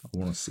 I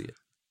want to see it.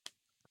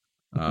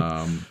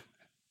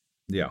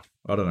 Yeah,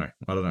 I don't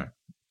know.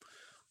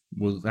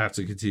 We'll have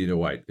to continue to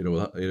wait.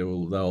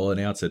 They'll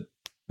announce it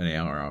an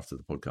hour after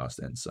the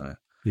podcast ends, so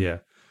yeah.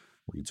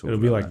 It'll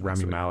be like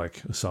Rami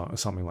Malek or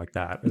something like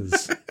that.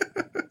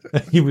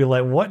 You'll be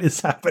like, what is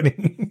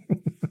happening?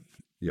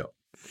 Yep.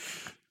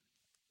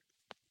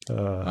 All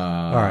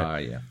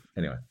right. Yeah.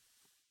 Anyway.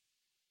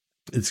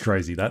 It's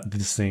crazy.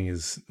 This thing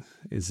is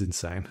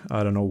insane.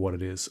 I don't know what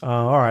it is.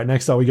 All right,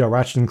 next up we got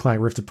Ratchet & Clank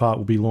Rift Apart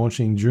will be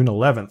launching June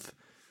 11th,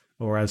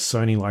 or as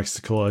Sony likes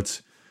to call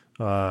it,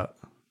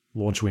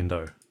 launch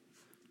window.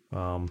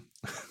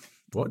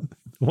 What?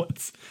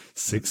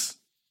 6-7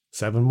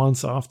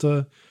 months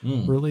after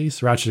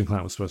release? Ratchet &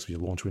 Clank was supposed to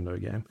be a launch window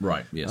game.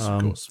 Right, yes,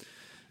 of course.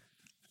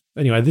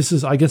 Anyway, I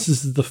guess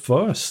this is the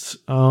first,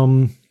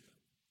 one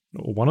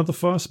of the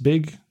first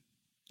big,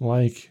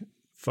 like,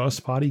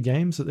 first party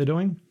games that they're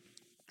doing.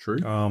 True.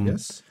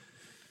 Yes.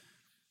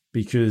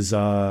 because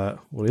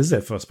what is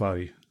their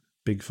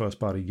big first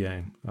party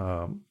game?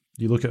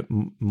 You look at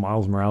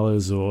Miles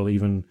Morales or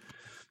even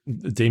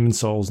Demon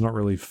Souls, not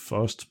really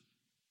first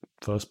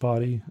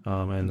party,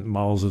 and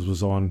Miles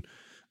was on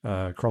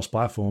cross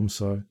platform,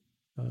 so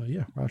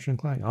yeah, Ratchet and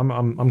Clank.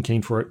 I'm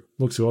keen for it.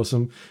 Looks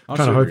awesome.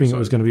 Kind of hoping it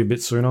was going to be a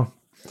bit sooner.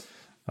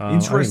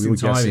 Interesting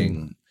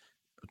timing.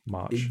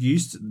 March. It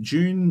used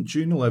June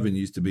 11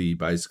 used to be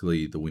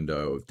basically the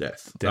window of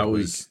death. That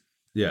was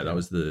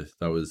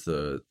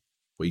the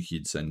week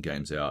you'd send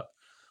games out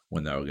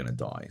when they were going to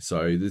die.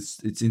 So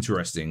it's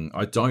interesting.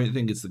 I don't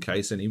think it's the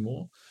case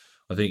anymore.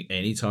 I think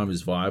any time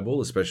is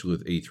viable, especially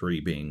with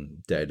E3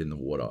 being dead in the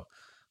water.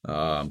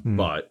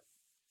 But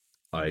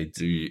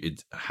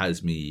it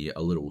has me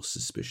a little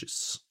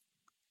suspicious.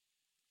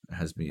 It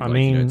has me.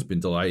 It's been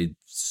delayed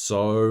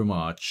so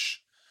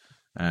much,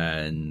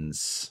 and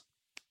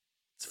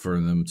for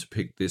them to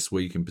pick this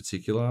week in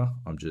particular,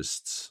 I'm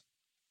just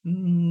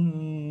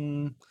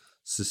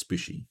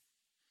suspicious.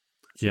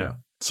 Yeah.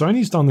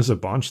 Sony's done this a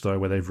bunch though,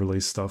 where they've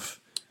released stuff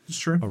it's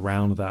true.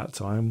 around that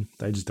time.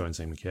 They just don't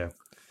seem to care.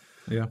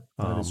 Yeah,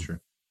 that is true.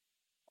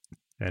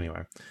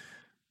 Anyway,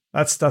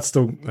 that's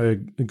still a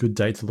good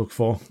date to look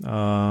for.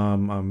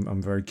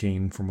 I'm very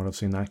keen from what I've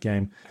seen that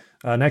game.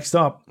 Next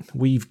up,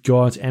 we've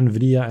got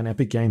NVIDIA and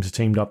Epic Games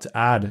teamed up to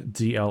add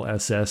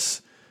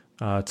DLSS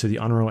to the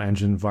Unreal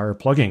Engine via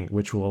plugin,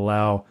 which will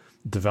allow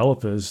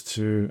developers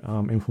to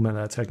implement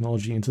that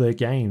technology into their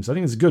games. I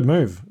think it's a good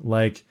move.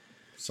 Like,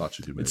 such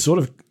a good move. It sort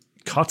of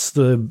cuts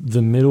the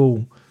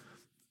middle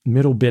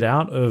bit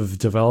out of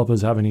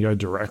developers having to go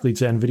directly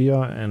to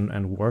NVIDIA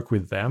and work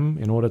with them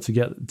in order to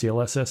get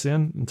DLSS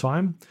in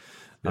time,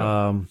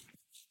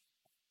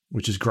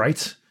 which is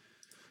great.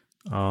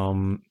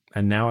 And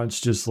now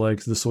it's just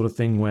like the sort of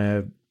thing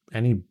where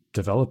any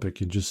developer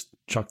can just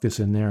chuck this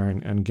in there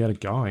and get it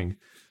going.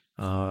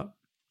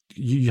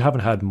 You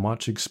haven't had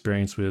much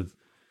experience with,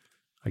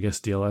 I guess,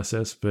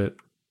 DLSS, but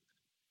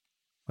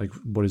like,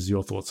 what is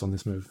your thoughts on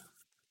this move?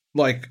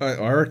 Like,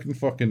 I reckon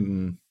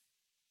fucking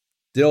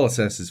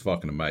DLSS is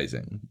fucking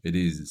amazing. It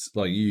is.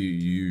 Like,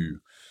 you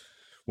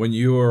when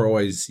you were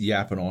always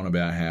yapping on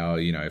about how,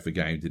 if a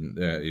game didn't,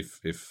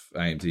 if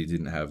AMD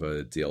didn't have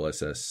a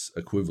DLSS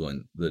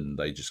equivalent, then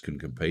they just couldn't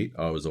compete.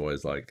 I was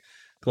always like,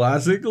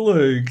 classic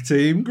Luke,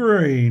 Team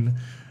Green.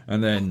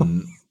 And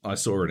then I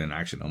saw it in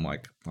action. I'm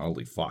like,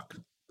 holy fuck.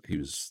 He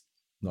was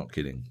not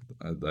kidding.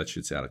 That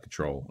shit's out of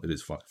control. It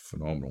is fucking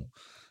phenomenal.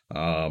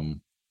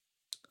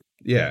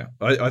 Yeah,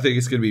 I think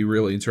it's going to be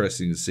really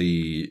interesting to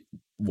see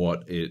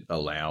what it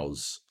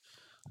allows.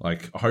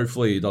 Like,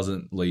 hopefully it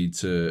doesn't lead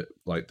to,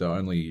 like, the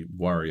only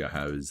worry I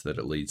have is that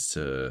it leads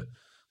to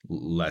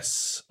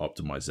less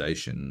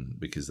optimization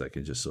because they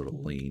can just sort of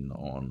lean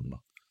on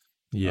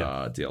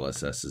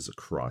DLSS as a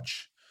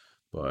crutch.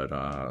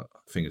 But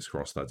fingers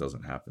crossed that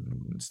doesn't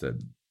happen.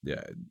 Instead,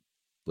 it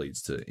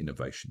leads to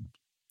innovation.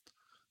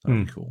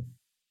 That'd be cool.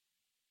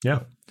 Yeah.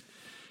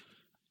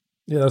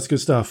 Yeah, that's good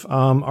stuff.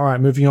 All right,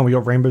 moving on. We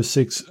got Rainbow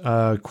Six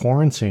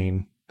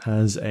Quarantine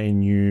has a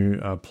new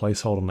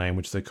placeholder name,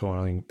 which they're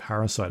calling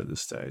Parasite at this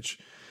stage.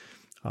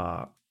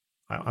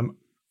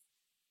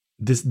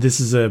 This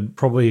is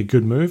probably a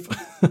good move.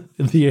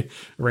 The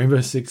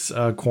Rainbow Six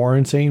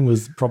Quarantine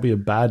was probably a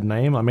bad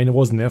name. I mean, it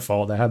wasn't their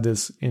fault. They had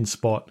this in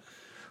spot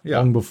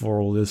long before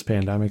all this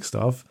pandemic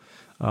stuff.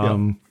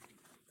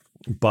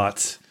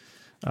 But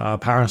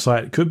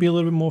Parasite could be a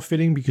little bit more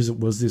fitting because it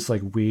was this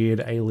like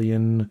weird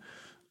alien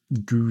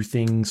goo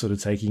thing sort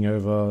of taking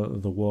over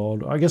the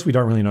world. I guess we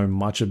don't really know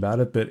much about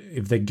it, but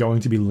if they're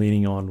going to be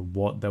leaning on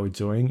what they were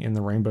doing in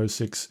the Rainbow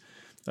Six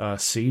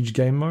Siege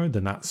game mode,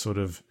 then that sort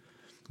of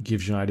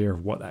gives you an idea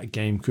of what that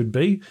game could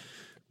be.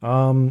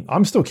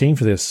 I'm still keen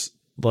for this,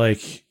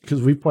 like,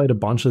 because we've played a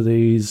bunch of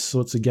these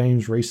sorts of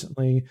games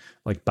recently.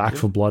 Like Back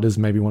 4 Blood is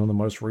maybe one of the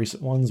most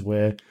recent ones,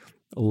 where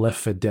Left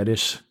 4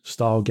 Dead-ish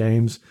style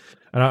games.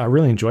 And I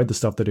really enjoyed the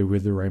stuff they did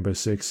with the Rainbow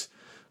Six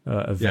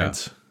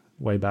event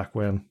way back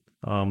when.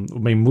 I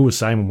mean, we were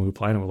saying when we were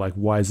playing it, we're like,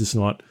 why is this a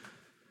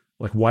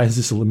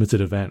limited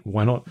event?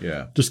 Why not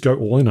just go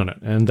all in on it?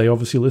 And they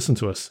obviously listen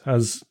to us,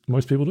 as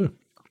most people do.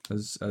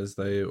 As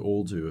they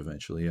all do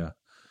eventually, yeah.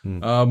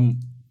 I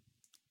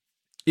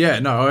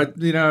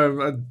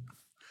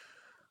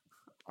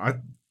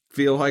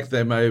feel like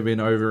they may have been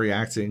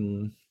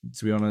overreacting,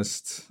 to be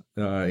honest,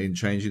 in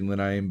changing the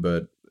name,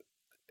 but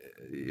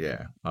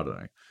I don't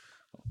know.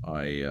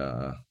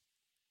 I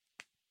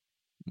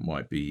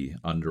might be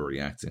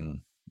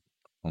underreacting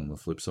on the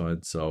flip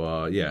side. So,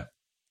 I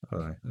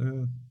don't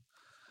know.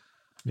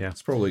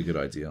 It's probably a good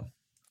idea.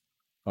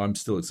 I'm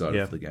still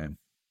excited for the game.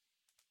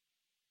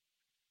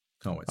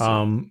 Can't wait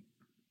to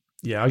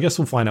see it. I guess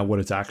we'll find out what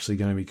it's actually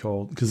going to be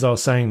called, because I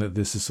was saying that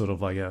this is sort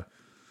of like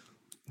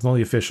it's not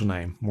the official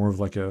name, more of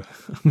like a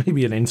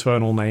maybe an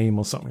internal name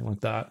or something like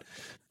that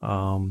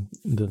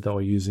that they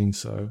were using.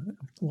 So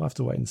we'll have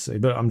to wait and see.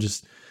 But I'm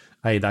just,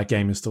 that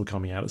game is still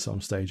coming out at some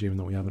stage, even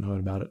though we haven't heard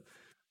about it,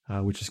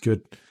 which is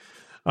good.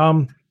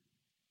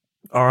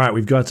 All right,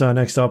 we've got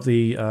next up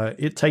the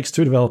It Takes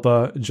Two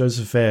developer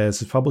Joseph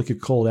Fares has publicly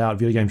called out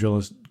video game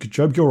journalist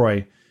Job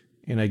Gilroy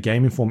in a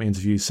Game Informer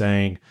interview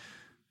saying,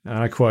 and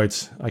I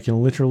quote, "I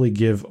can literally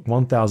give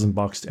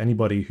 $1,000 to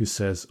anybody who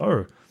says,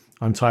 'Oh,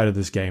 I'm tired of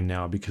this game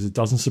now,' because it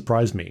doesn't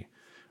surprise me.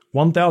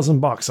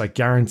 $1,000, I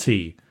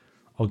guarantee.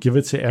 I'll give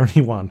it to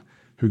anyone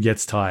who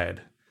gets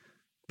tired,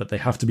 but they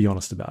have to be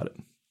honest about it."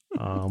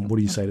 What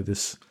do you say to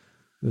this,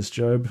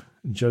 Job?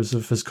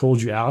 Joseph has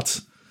called you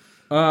out.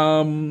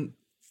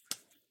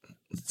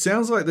 It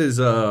sounds like there's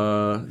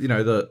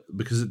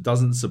because it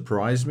doesn't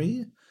surprise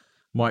me.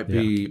 Might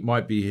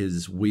be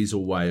his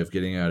weasel way of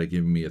getting out of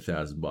giving me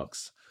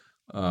 $1,000.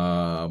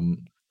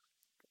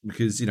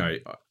 Because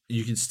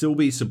you can still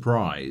be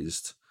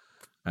surprised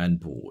and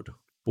bored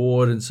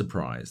and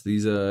surprised.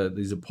 These are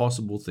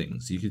possible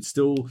things. You could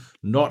still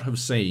not have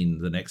seen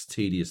the next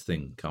tedious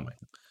thing coming.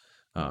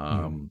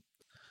 I'm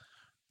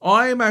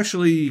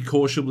actually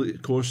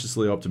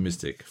cautiously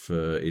optimistic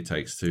for It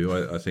Takes Two.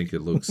 I think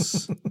it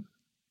looks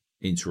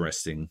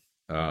interesting,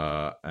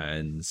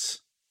 and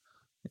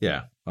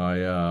yeah,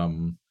 I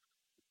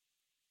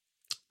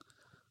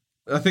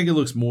think it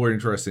looks more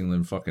interesting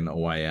than fucking A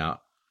Way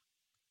Out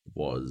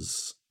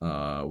was,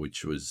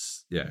 which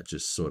was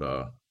just sort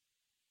of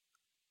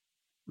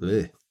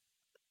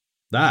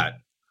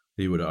that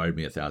he would have owed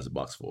me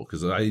 $1,000 for,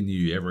 because I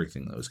knew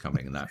everything that was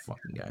coming in that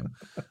fucking game.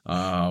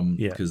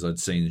 Because I'd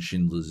seen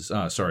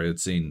I'd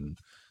seen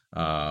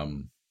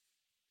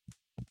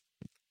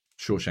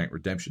Shawshank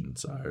Redemption,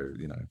 so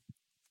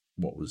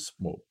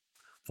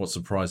what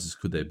surprises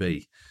could there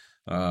be?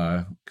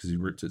 Because he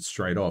ripped it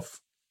straight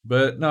off.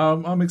 But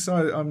no, I'm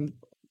excited. I'm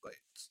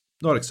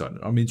not excited.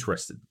 I'm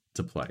interested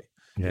to play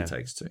It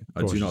Takes Two.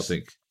 I do not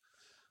think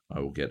I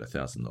will get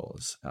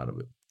 $1,000 out of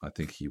it. I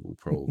think he will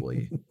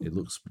probably. It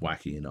looks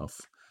wacky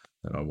enough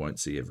that I won't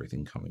see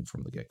everything coming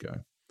from the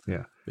get-go.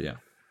 Yeah. But yeah.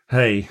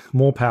 Hey,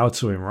 more power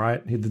to him,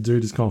 right? The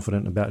dude is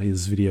confident about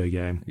his video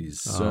game.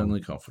 He's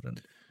certainly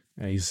confident.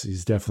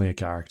 He's definitely a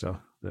character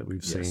that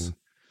we've seen,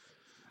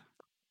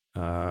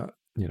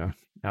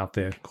 out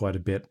there quite a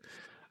bit.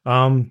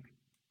 All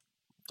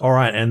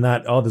right, and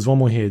there's one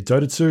more here.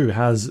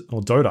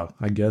 Dota,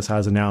 I guess,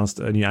 has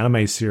announced a new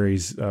anime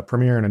series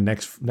premiering on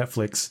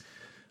Netflix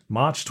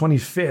March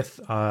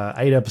 25th.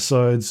 8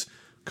 episodes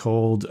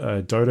called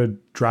Dota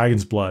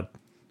Dragon's Blood.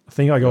 I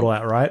think I got all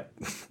that right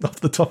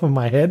off the top of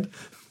my head.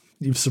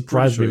 You've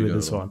surprised me with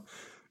this one.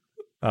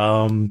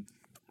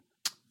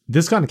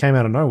 This kind of came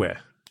out of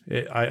nowhere.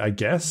 I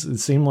guess it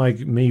seemed like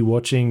me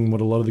watching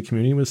what a lot of the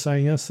community was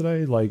saying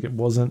yesterday. Like, it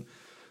wasn't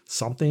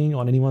something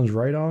on anyone's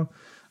radar.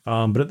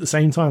 But at the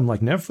same time,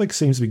 like, Netflix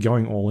seems to be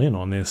going all in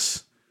on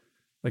this,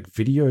 like,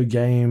 video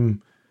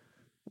game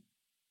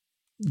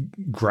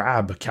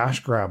cash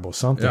grab or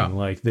something. Yeah.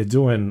 Like, they're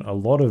doing a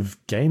lot of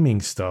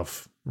gaming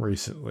stuff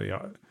recently.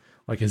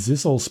 Like, is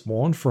this all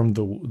spawned from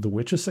the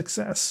Witcher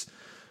success?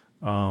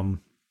 I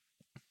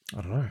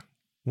don't know.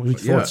 What are your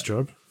thoughts,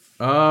 Job?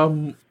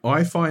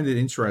 I find it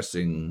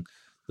interesting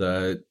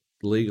that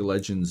League of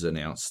Legends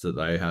announced that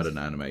they had an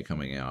anime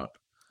coming out.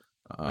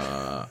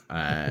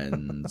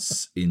 And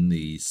in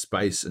the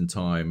space and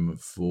time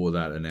for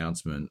that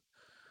announcement,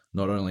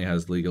 not only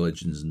has League of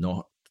Legends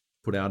not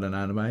put out an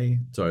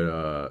anime,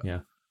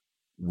 Dota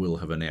will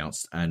have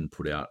announced and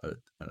put out an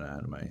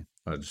anime.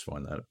 I just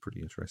find that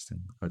pretty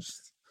interesting.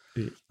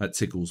 That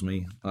tickles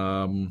me.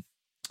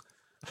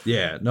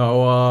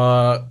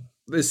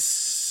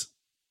 This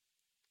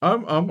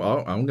I'm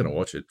gonna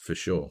watch it for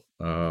sure.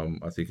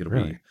 I think it'll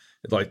be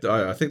like,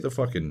 I think the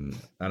fucking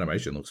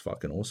animation looks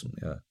fucking awesome.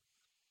 Yeah.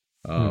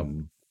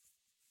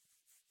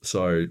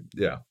 So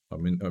yeah,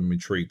 I'm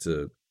intrigued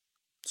to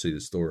see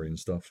the story and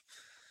stuff.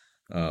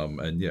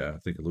 And yeah, I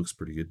think it looks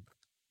pretty good,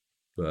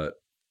 but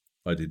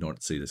I did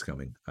not see this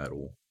coming at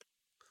all.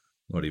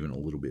 Not even a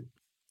little bit.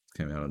 It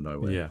came out of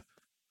nowhere. Yeah.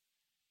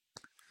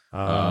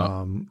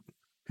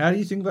 How do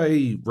you think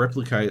they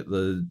replicate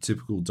the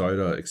typical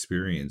Dota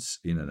experience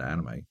in an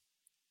anime?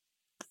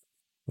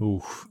 A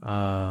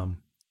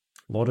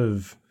lot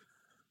of,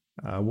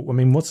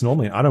 what's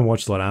normally, I don't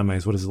watch a lot of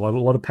animes. What is it? A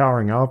lot of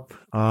powering up.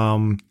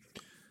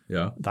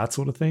 That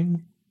sort of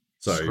thing.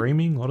 So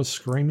screaming, a lot of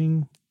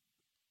screaming.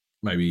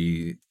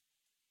 Maybe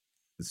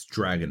it's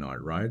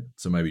Dragonite, right?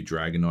 So maybe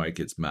Dragonite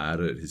gets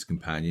mad at his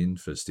companion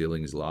for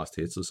stealing his last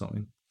hits or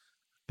something.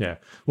 Yeah.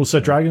 Well,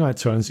 so Dragonite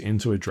turns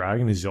into a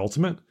dragon, is the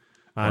ultimate.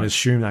 And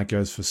assume that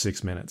goes for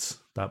 6 minutes,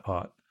 that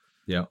part.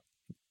 Yeah,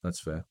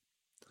 that's fair.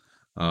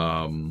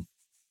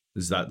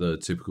 Is that the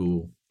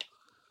typical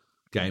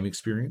game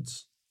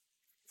experience?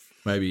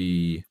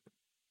 Maybe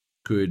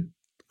could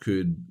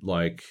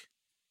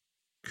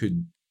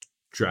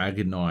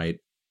Dragonite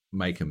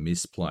make a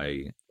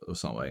misplay or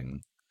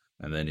something,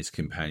 and then his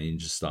companion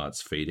just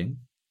starts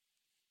feeding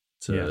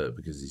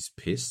because he's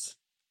pissed.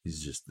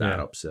 He's just that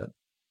upset.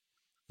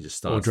 He just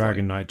starts. Or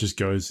Dragonite just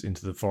goes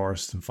into the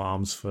forest and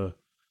farms for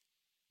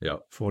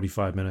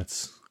 45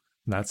 minutes.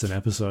 That's an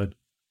episode.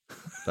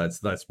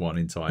 That's one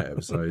entire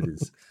episode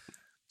is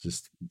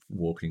just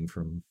walking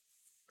from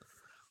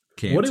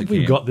camp what to if we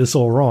camp. got this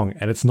all wrong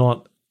and it's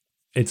not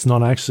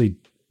actually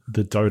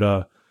the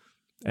Dota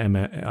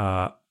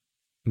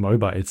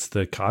MOBA, it's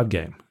the card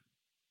game?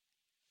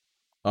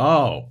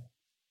 Oh,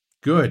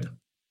 good.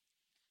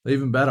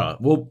 Even better.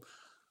 Well,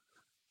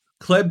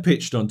 Kleb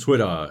pitched on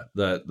Twitter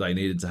that they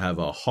needed to have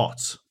a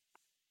hot.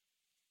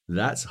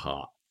 That's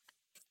hot.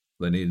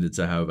 They needed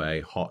to have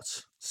a hot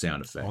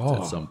sound effect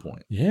at some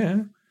point.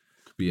 Yeah.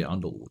 Could be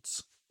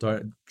Underlords.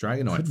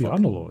 Dragonite Could be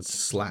Underlords.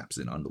 Slaps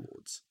in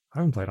Underlords. I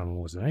haven't played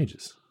Underlords in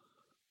ages.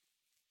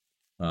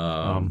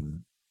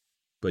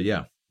 But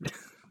yeah,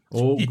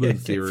 all good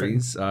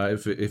theories.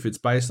 If it's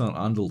based on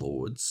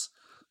Underlords,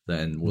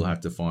 then we'll have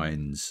to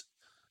find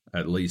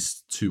at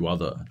least 2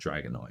 other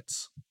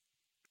Dragonites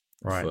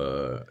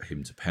for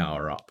him to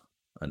power up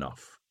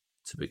enough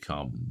to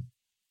become,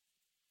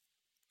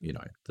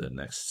 the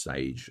next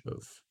stage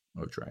of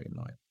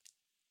Dragonite.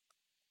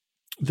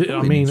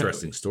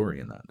 Interesting story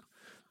in that.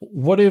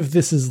 What if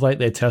this is like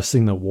they're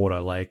testing the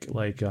water, like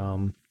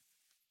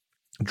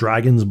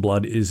Dragon's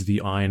Blood is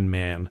the Iron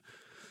Man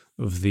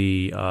of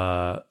the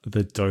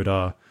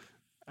Dota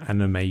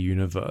anime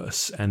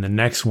universe, and the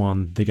next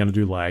one they're gonna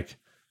do like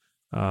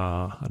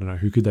I don't know,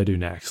 who could they do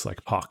next,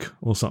 like Puck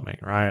or something,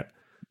 right?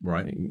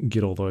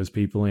 Get all those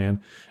people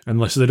in,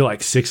 unless they do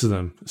like 6 of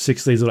them,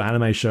 6 of these little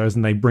anime shows,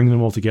 and they bring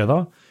them all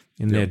together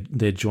in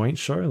their joint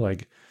show,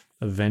 like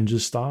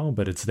Avengers style,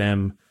 but it's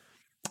them.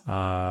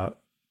 Well,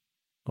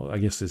 I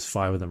guess there's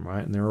 5 of them,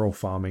 right? And they're all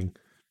farming.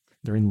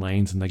 They're in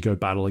lanes and they go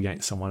battle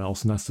against someone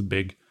else, and that's the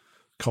big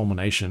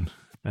culmination.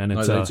 And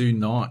it's they do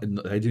 9.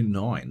 They do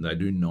 9. They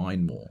do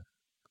 9 more,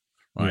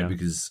 right? Yeah.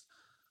 Because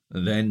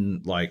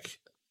then like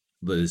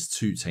there's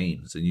 2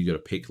 teams, and you got to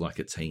pick like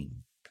a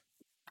team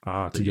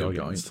to go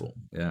going for.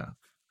 Yeah,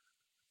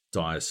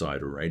 Dire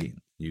side or Radiant.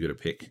 You got to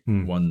pick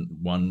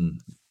one.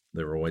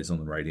 They're always on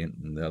the Radiant,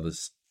 and the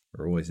others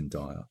are always in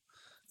Dire.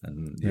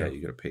 And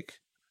you got to pick.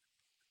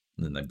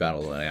 And then they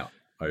battle it out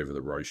over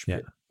the Roche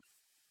pit.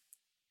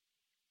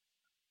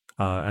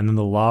 And then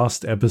the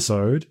last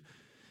episode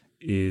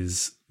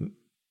is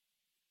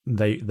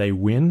they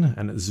win,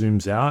 and it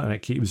zooms out, and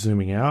it keeps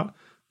zooming out.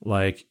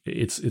 Like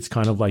it's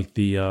kind of like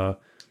the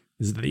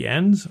is it the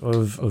end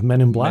of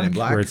Men in Black,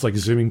 where it's like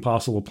zooming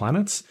past all the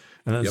planets,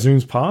 and it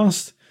zooms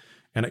past,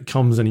 and it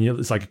comes and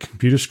it's like a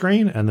computer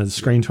screen, and the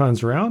screen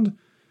turns around,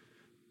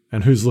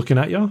 and who's looking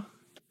at you?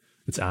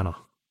 It's Anna.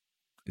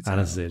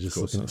 Anna's there just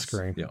looking at the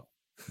screen. Yeah.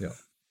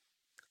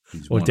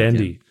 Or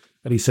Dandy.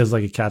 And he says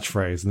like a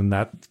catchphrase, and then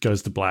that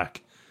goes to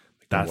black.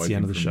 That's the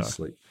end of the show.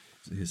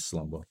 His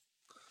slumber.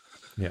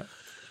 Yeah.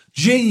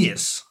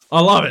 Genius.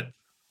 I love it.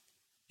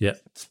 Yeah.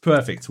 It's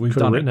perfect. We've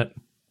done written it.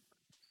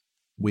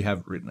 We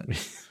have written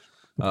it.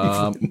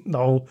 The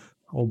whole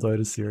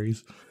Dota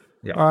series.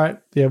 Yeah. All right.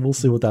 Yeah, we'll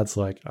see what that's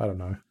like. I don't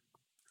know.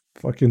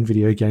 Fucking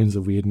video games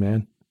are weird,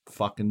 man.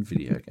 Fucking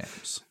video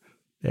games.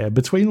 Yeah,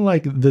 between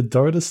like the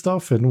Dota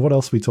stuff and what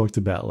else we talked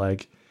about,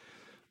 like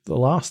The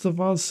Last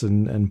of Us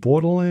and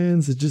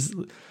Borderlands,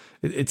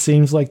 it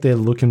seems like they're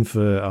looking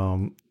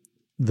for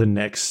the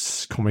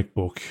next comic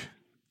book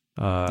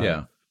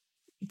thing.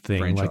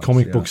 Franchise, like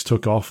comic books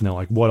took off, and they're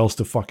like, what else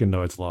do fucking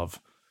nerds love?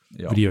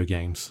 Video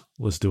games.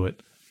 Let's do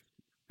it.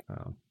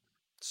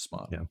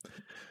 Smart. Yeah.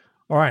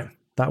 All right.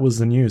 That was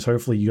the news.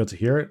 Hopefully you got to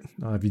hear it.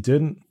 If you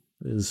didn't,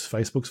 it's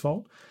Facebook's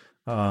fault.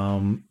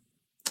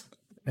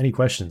 Any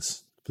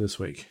questions for this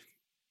week?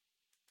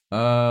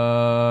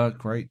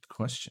 Great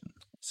question.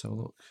 Let's have a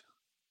look.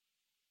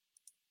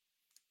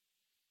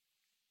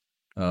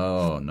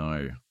 Oh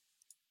no.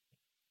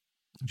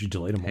 Did you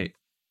delete them all?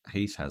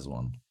 Heath has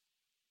one.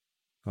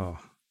 Oh.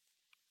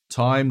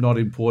 Time not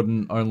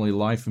important, only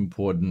life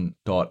important.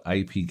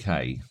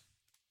 .apk.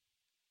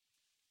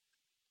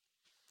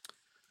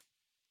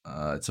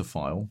 It's a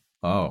file.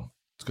 Oh,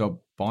 it's got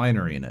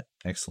binary in it.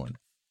 Excellent.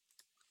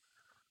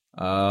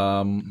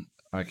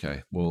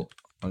 Okay. Well,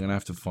 I'm gonna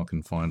have to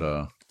fucking find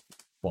a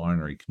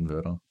binary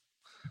converter,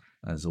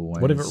 as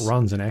always. What if it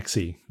runs an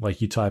exe?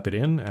 Like you type it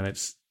in and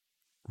it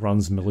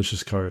runs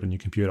malicious code on your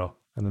computer,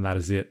 and then that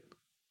is it.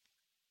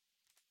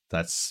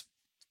 That's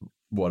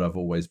what I've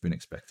always been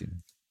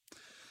expecting.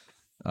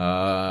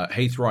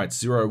 Heath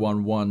writes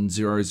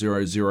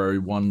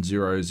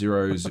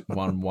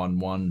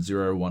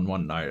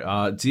 011001001111111.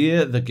 No.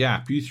 Dear The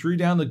Gap, you threw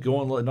down the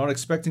gauntlet, not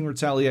expecting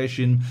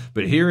retaliation,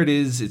 but here it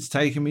is. It's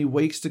taken me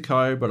weeks to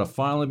code, but I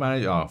finally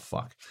managed. Oh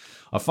fuck!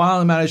 I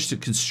finally managed to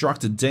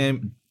construct a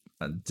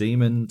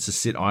demon to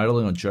sit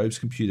idling on Job's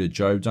computer.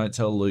 Job, don't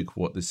tell Luke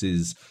what this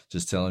is.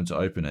 Just tell him to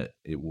open it.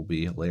 It will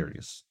be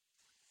hilarious.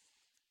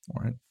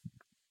 All right.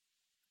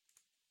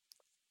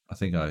 I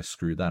think I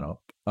screwed that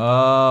up.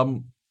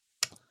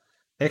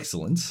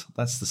 Excellent.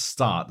 That's the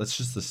start. That's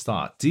just the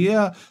start.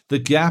 Dear The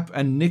Gap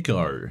and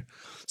Nico,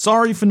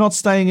 sorry for not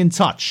staying in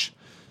touch.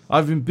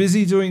 I've been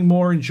busy doing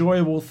more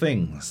enjoyable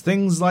things.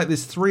 Things like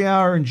this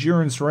 3-hour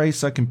endurance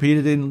race I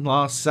competed in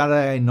last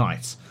Saturday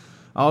night.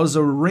 I was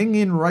a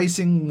ring-in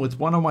racing with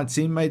one of my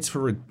teammates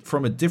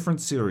from a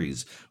different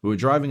series. We were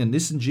driving a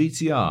Nissan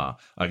GTR.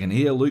 I can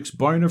hear Luke's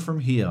boner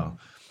from here.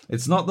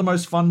 It's not the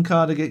most fun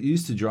car to get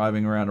used to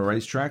driving around a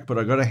racetrack, but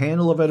I got a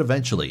handle of it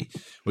eventually.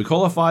 We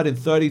qualified in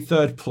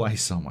 33rd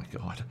place. Oh my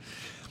God.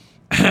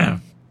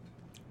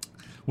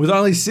 With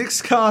only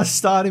 6 cars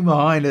starting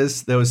behind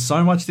us, there was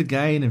so much to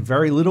gain and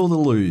very little to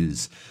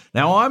lose.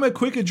 Now, I'm a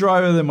quicker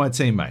driver than my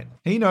teammate.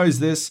 He knows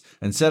this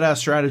and set our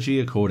strategy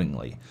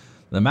accordingly.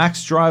 The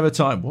max driver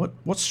time...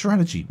 What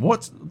strategy?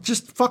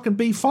 Just fucking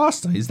be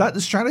faster. Is that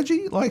the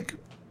strategy? The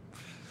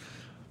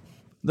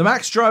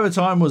max driver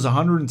time was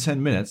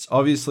 110 minutes.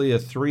 Obviously, a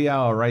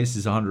 3-hour race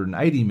is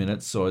 180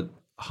 minutes, so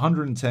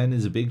 110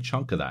 is a big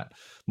chunk of that.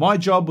 My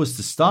job was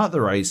to start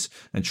the race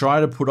and try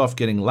to put off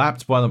getting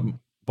lapped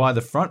by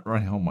the front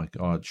running. Oh my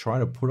God, try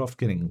to put off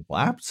getting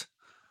lapped?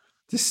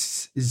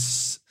 This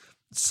is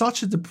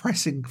such a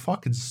depressing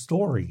fucking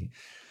story.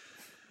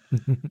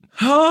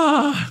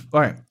 All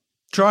right.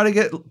 Try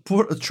to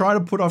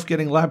put off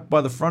getting lapped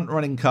by the front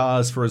running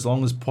cars for as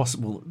long as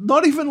possible.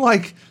 Not even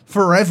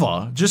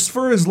forever, just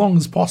for as long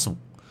as possible.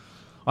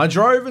 I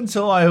drove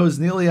until I was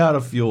nearly out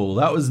of fuel.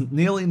 That was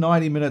nearly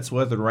 90 minutes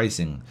worth of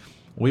racing.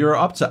 We were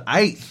up to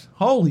 8th.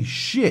 Holy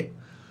shit.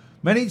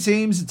 Many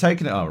teams had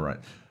taken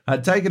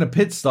a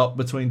pit stop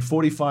between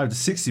 45 to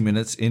 60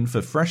 minutes in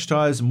for fresh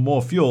tires and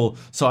more fuel,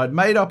 so I'd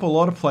made up a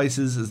lot of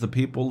places as the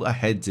people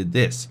ahead did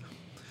this.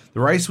 The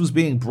race was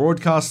being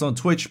broadcast on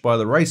Twitch by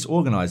the race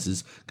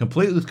organizers,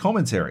 complete with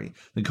commentary.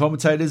 The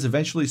commentators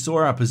eventually saw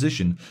our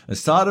position and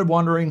started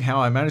wondering how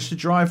I managed to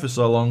drive for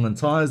so long on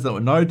tires that were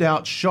no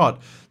doubt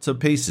shot to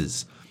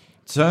pieces.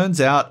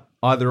 Turns out,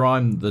 either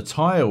I'm the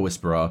tire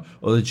whisperer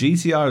or the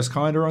GTR is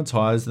kinder on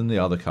tires than the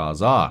other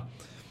cars are.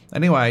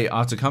 Anyway,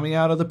 after coming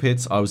out of the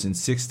pits, I was in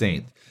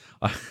 16th.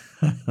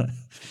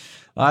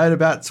 I had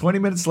about 20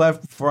 minutes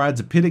left before I had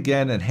to pit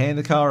again and hand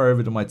the car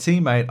over to my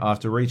teammate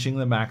after reaching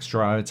the max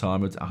driver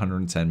time of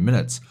 110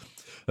 minutes.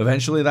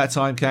 Eventually that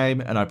time came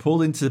and I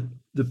pulled into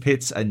the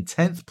pits in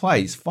 10th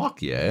place,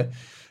 fuck yeah,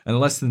 and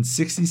less than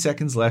 60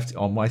 seconds left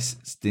on my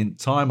stint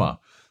timer.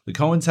 The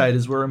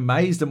commentators were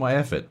amazed at my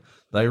effort.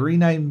 They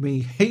renamed me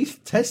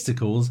Heath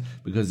Testicles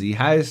because he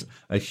has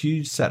a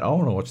huge set. I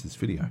want to watch this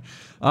video.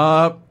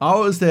 I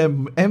was their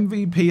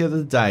MVP of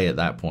the day at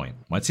that point.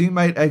 My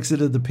teammate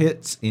exited the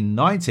pits in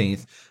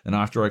 19th, and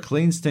after a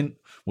clean stint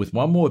with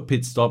one more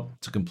pit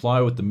stop to comply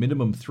with the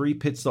minimum 3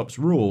 pit stops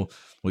rule,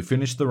 we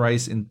finished the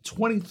race in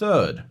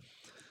 23rd.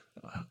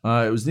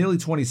 It was nearly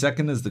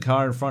 22nd as the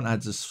car in front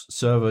had to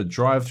serve a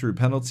drive-through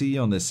penalty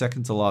on their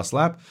second to last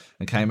lap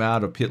and came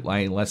out of pit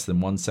lane less than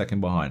 1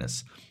 second behind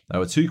us. They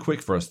were too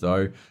quick for us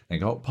though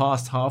and got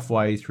past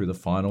halfway through the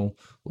final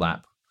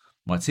lap.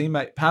 My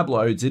teammate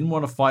Pablo didn't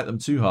want to fight them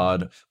too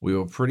hard. We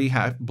were pretty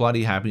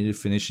bloody happy to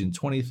finish in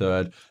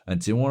 23rd and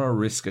didn't want to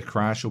risk a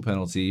crash or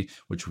penalty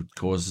which would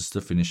cause us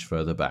to finish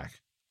further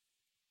back.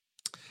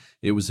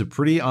 It was a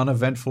pretty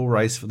uneventful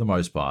race for the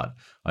most part.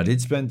 I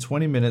did spend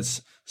 20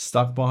 minutes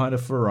stuck behind a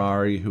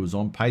Ferrari who was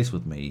on pace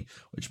with me,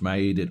 which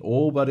made it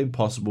all but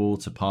impossible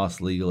to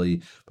pass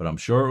legally, but I'm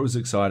sure it was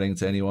exciting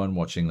to anyone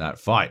watching that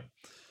fight.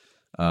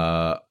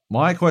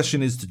 My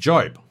question is to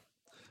Job.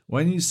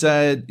 When you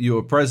said you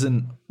were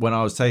present when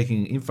I was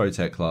taking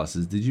infotech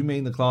classes, did you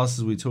mean the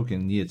classes we took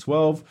in year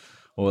 12?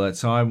 Or that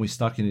time we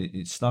snuck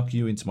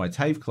you into my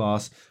TAFE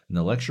class and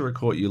the lecturer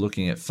caught you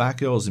looking at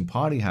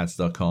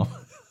fatgirlsinpartyhats.com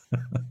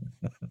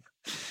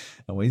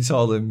and we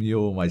told him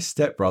you were my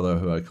stepbrother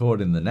who I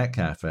caught in the net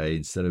cafe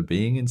instead of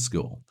being in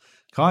school.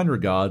 Kind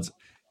regards,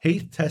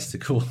 Heath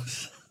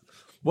Testicles.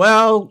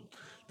 Well,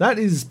 that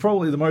is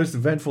probably the most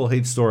eventful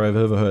Heath story I've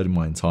ever heard in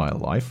my entire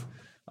life.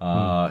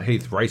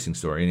 Heath racing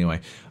story, anyway.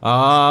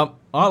 I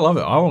love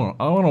it. I want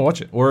to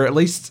watch it. Or at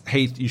least,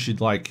 Heath, you should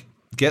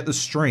get the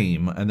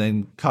stream and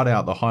then cut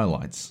out the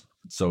highlights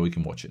so we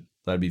can watch it.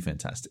 That'd be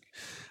fantastic.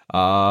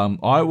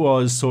 I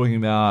was talking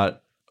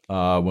about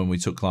when we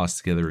took class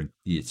together in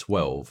year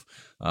 12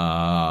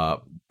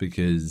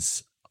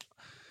 because,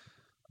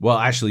 well,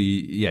 actually,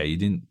 yeah, you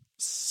didn't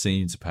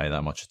seem to pay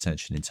that much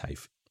attention in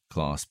TAFE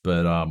class,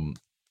 but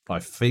I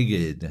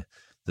figured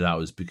that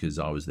was because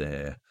I was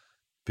there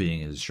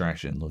being a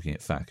distraction looking at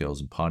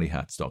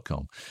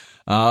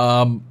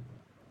fatgirlsinpartyhats.com.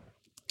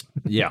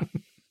 Yeah,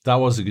 that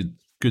was a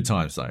good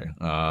time, though.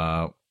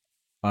 I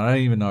don't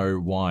even know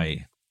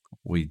why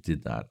we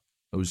did that.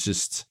 It was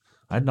just,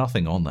 I had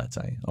nothing on that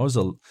day. I was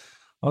a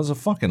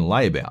fucking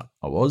layabout.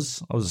 I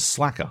was a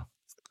slacker.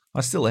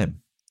 I still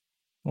am.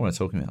 What am I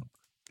talking about?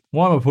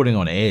 Why am I putting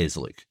on airs,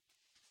 Luke?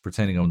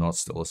 Pretending I'm not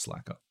still a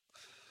slacker.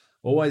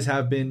 Always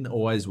have been,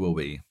 always will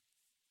be.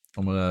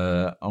 I'm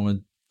a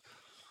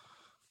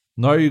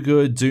no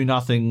good, do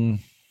nothing,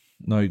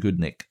 no good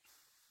Nick.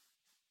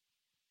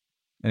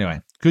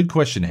 Anyway, good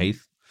question,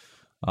 Heath.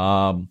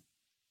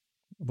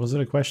 Was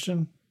it a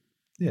question?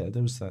 Yeah,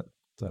 there was that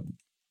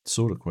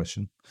sort of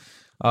question.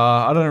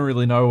 I don't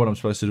really know what I'm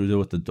supposed to do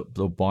with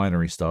the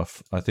binary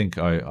stuff. I think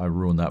I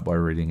ruined that by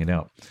reading it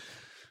out.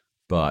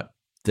 But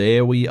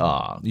there we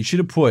are. You should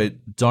have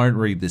put "don't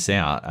read this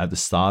out" at the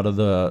start of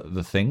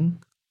the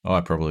thing. Oh,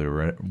 I probably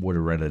would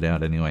have read it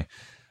out anyway.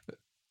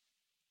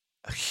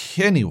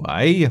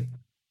 Anyway.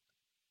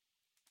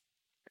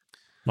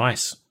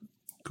 Nice.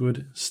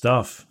 Good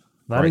stuff.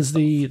 That's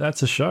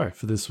a show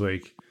for this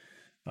week.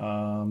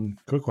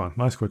 Quick one,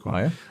 nice quick one.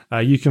 Oh, yeah?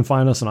 You can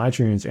find us on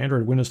iTunes,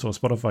 Android, Windows Store,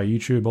 Spotify,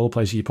 YouTube, all the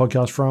places you get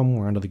podcasts from.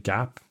 We're under the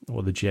Gap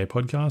or the GA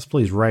Podcast.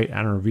 Please rate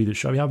and review the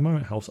show if you have a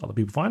moment. It helps other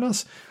people find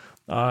us.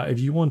 If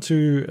you want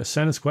to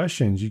send us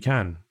questions, you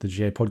can. The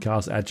GA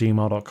Podcast at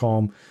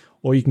gmail.com,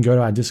 or you can go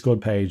to our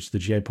Discord page,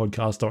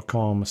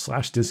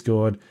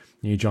 thegapodcast.com/Discord,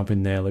 and you jump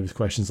in there, leave us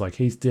questions like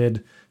Heath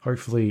did,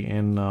 hopefully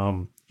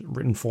in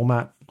written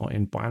format or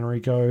in binary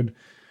code.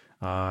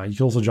 You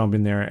can also jump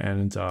in there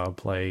and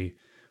play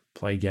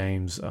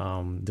games.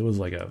 There was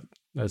like a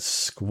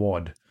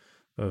squad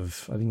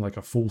of, I think like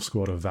a full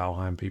squad of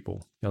Valheim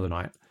people the other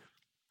night.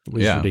 It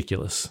was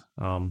ridiculous.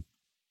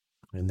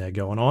 And they're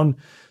going on.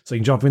 So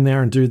you can jump in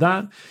there and do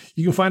that.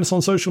 You can find us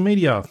on social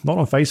media, not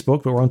on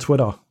Facebook, but we're on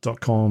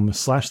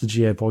twitter.com/the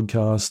GA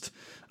Podcast.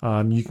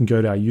 You can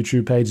go to our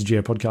YouTube page,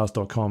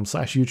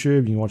 gapodcast.com/YouTube.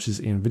 You can watch this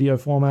in video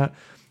format.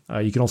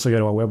 You can also go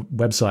to our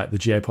website,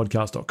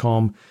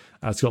 thegapodcast.com.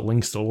 It's got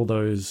links to all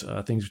those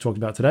things we talked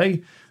about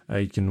today.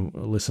 You can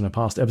listen to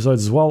past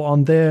episodes as well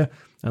on there.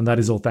 And that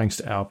is all thanks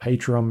to our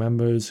Patreon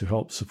members who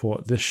help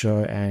support this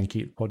show and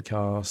keep the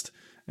podcast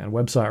and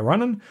website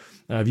running.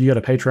 If you go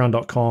to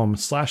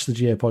patreon.com/the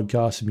GA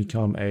Podcast and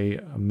become a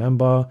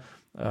member,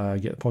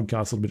 get the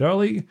podcast a little bit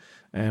early.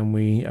 And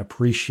we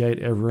appreciate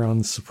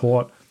everyone's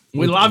support.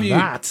 We love you.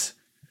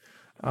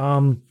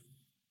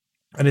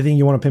 Anything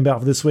you want to pimp out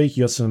for this week?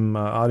 You got some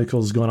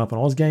articles going up on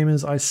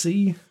OzGamers, I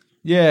see.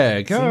 Yeah,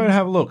 go and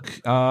have a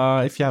look.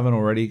 If you haven't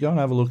already, go and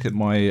have a look at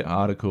my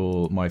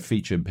article, my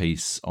featured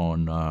piece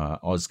on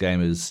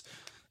OzGamers.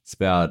 It's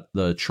about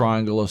the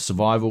triangle of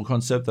survival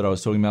concept that I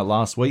was talking about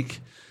last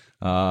week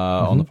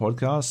on the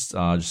podcast.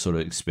 Just sort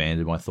of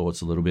expanded my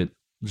thoughts a little bit.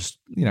 Just,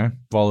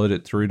 followed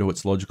it through to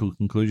its logical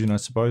conclusion, I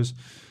suppose.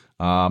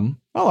 I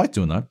like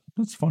doing that.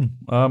 It's fun.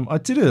 I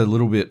did it a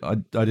little bit. I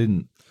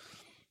didn't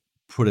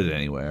put it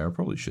anywhere. I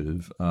probably should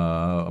have.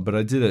 But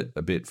I did it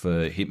a bit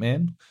for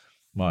Hitman.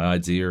 My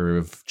idea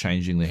of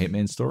changing the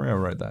Hitman story, I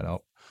wrote that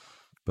up.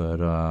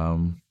 But,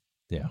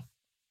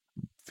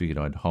 figured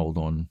I'd hold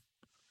on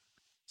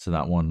to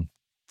that one.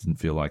 Didn't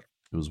feel like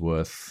it was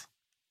worth,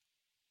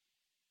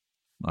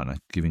 I don't know,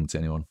 giving to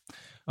anyone.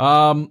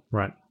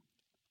 Right.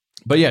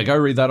 But yeah, go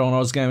read that on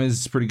OzGamers.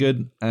 It's pretty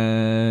good.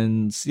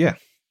 And yeah,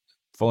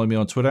 follow me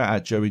on Twitter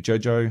at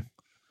JoeyJojo.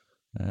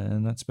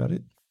 And that's about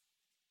it.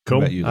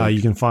 Cool.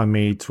 You can find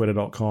me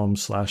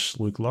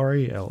twitter.com/Luke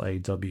Lawrie,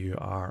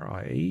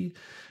 LAWRIE.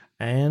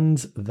 And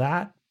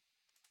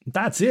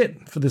that's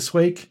it for this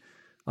week.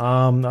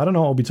 I don't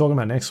know what we'll be talking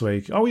about next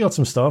week. Oh, we got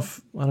some stuff.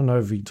 I don't know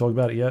if we can talk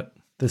about it yet.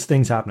 There's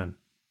things happening.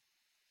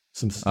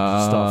 Some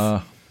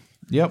stuff.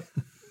 Yep.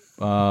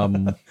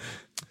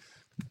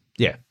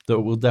 Yeah,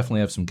 we'll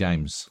definitely have some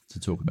games to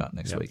talk about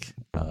next week.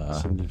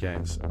 Some new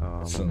games.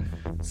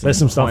 There's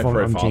some stuff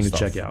I'm keen to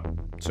check out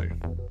too.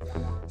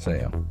 So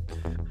yeah.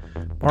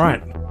 All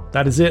right,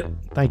 that is it.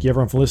 Thank you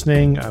everyone for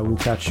listening. I will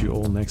catch you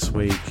all next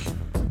week.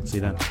 See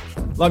you then.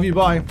 Love you.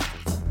 Bye.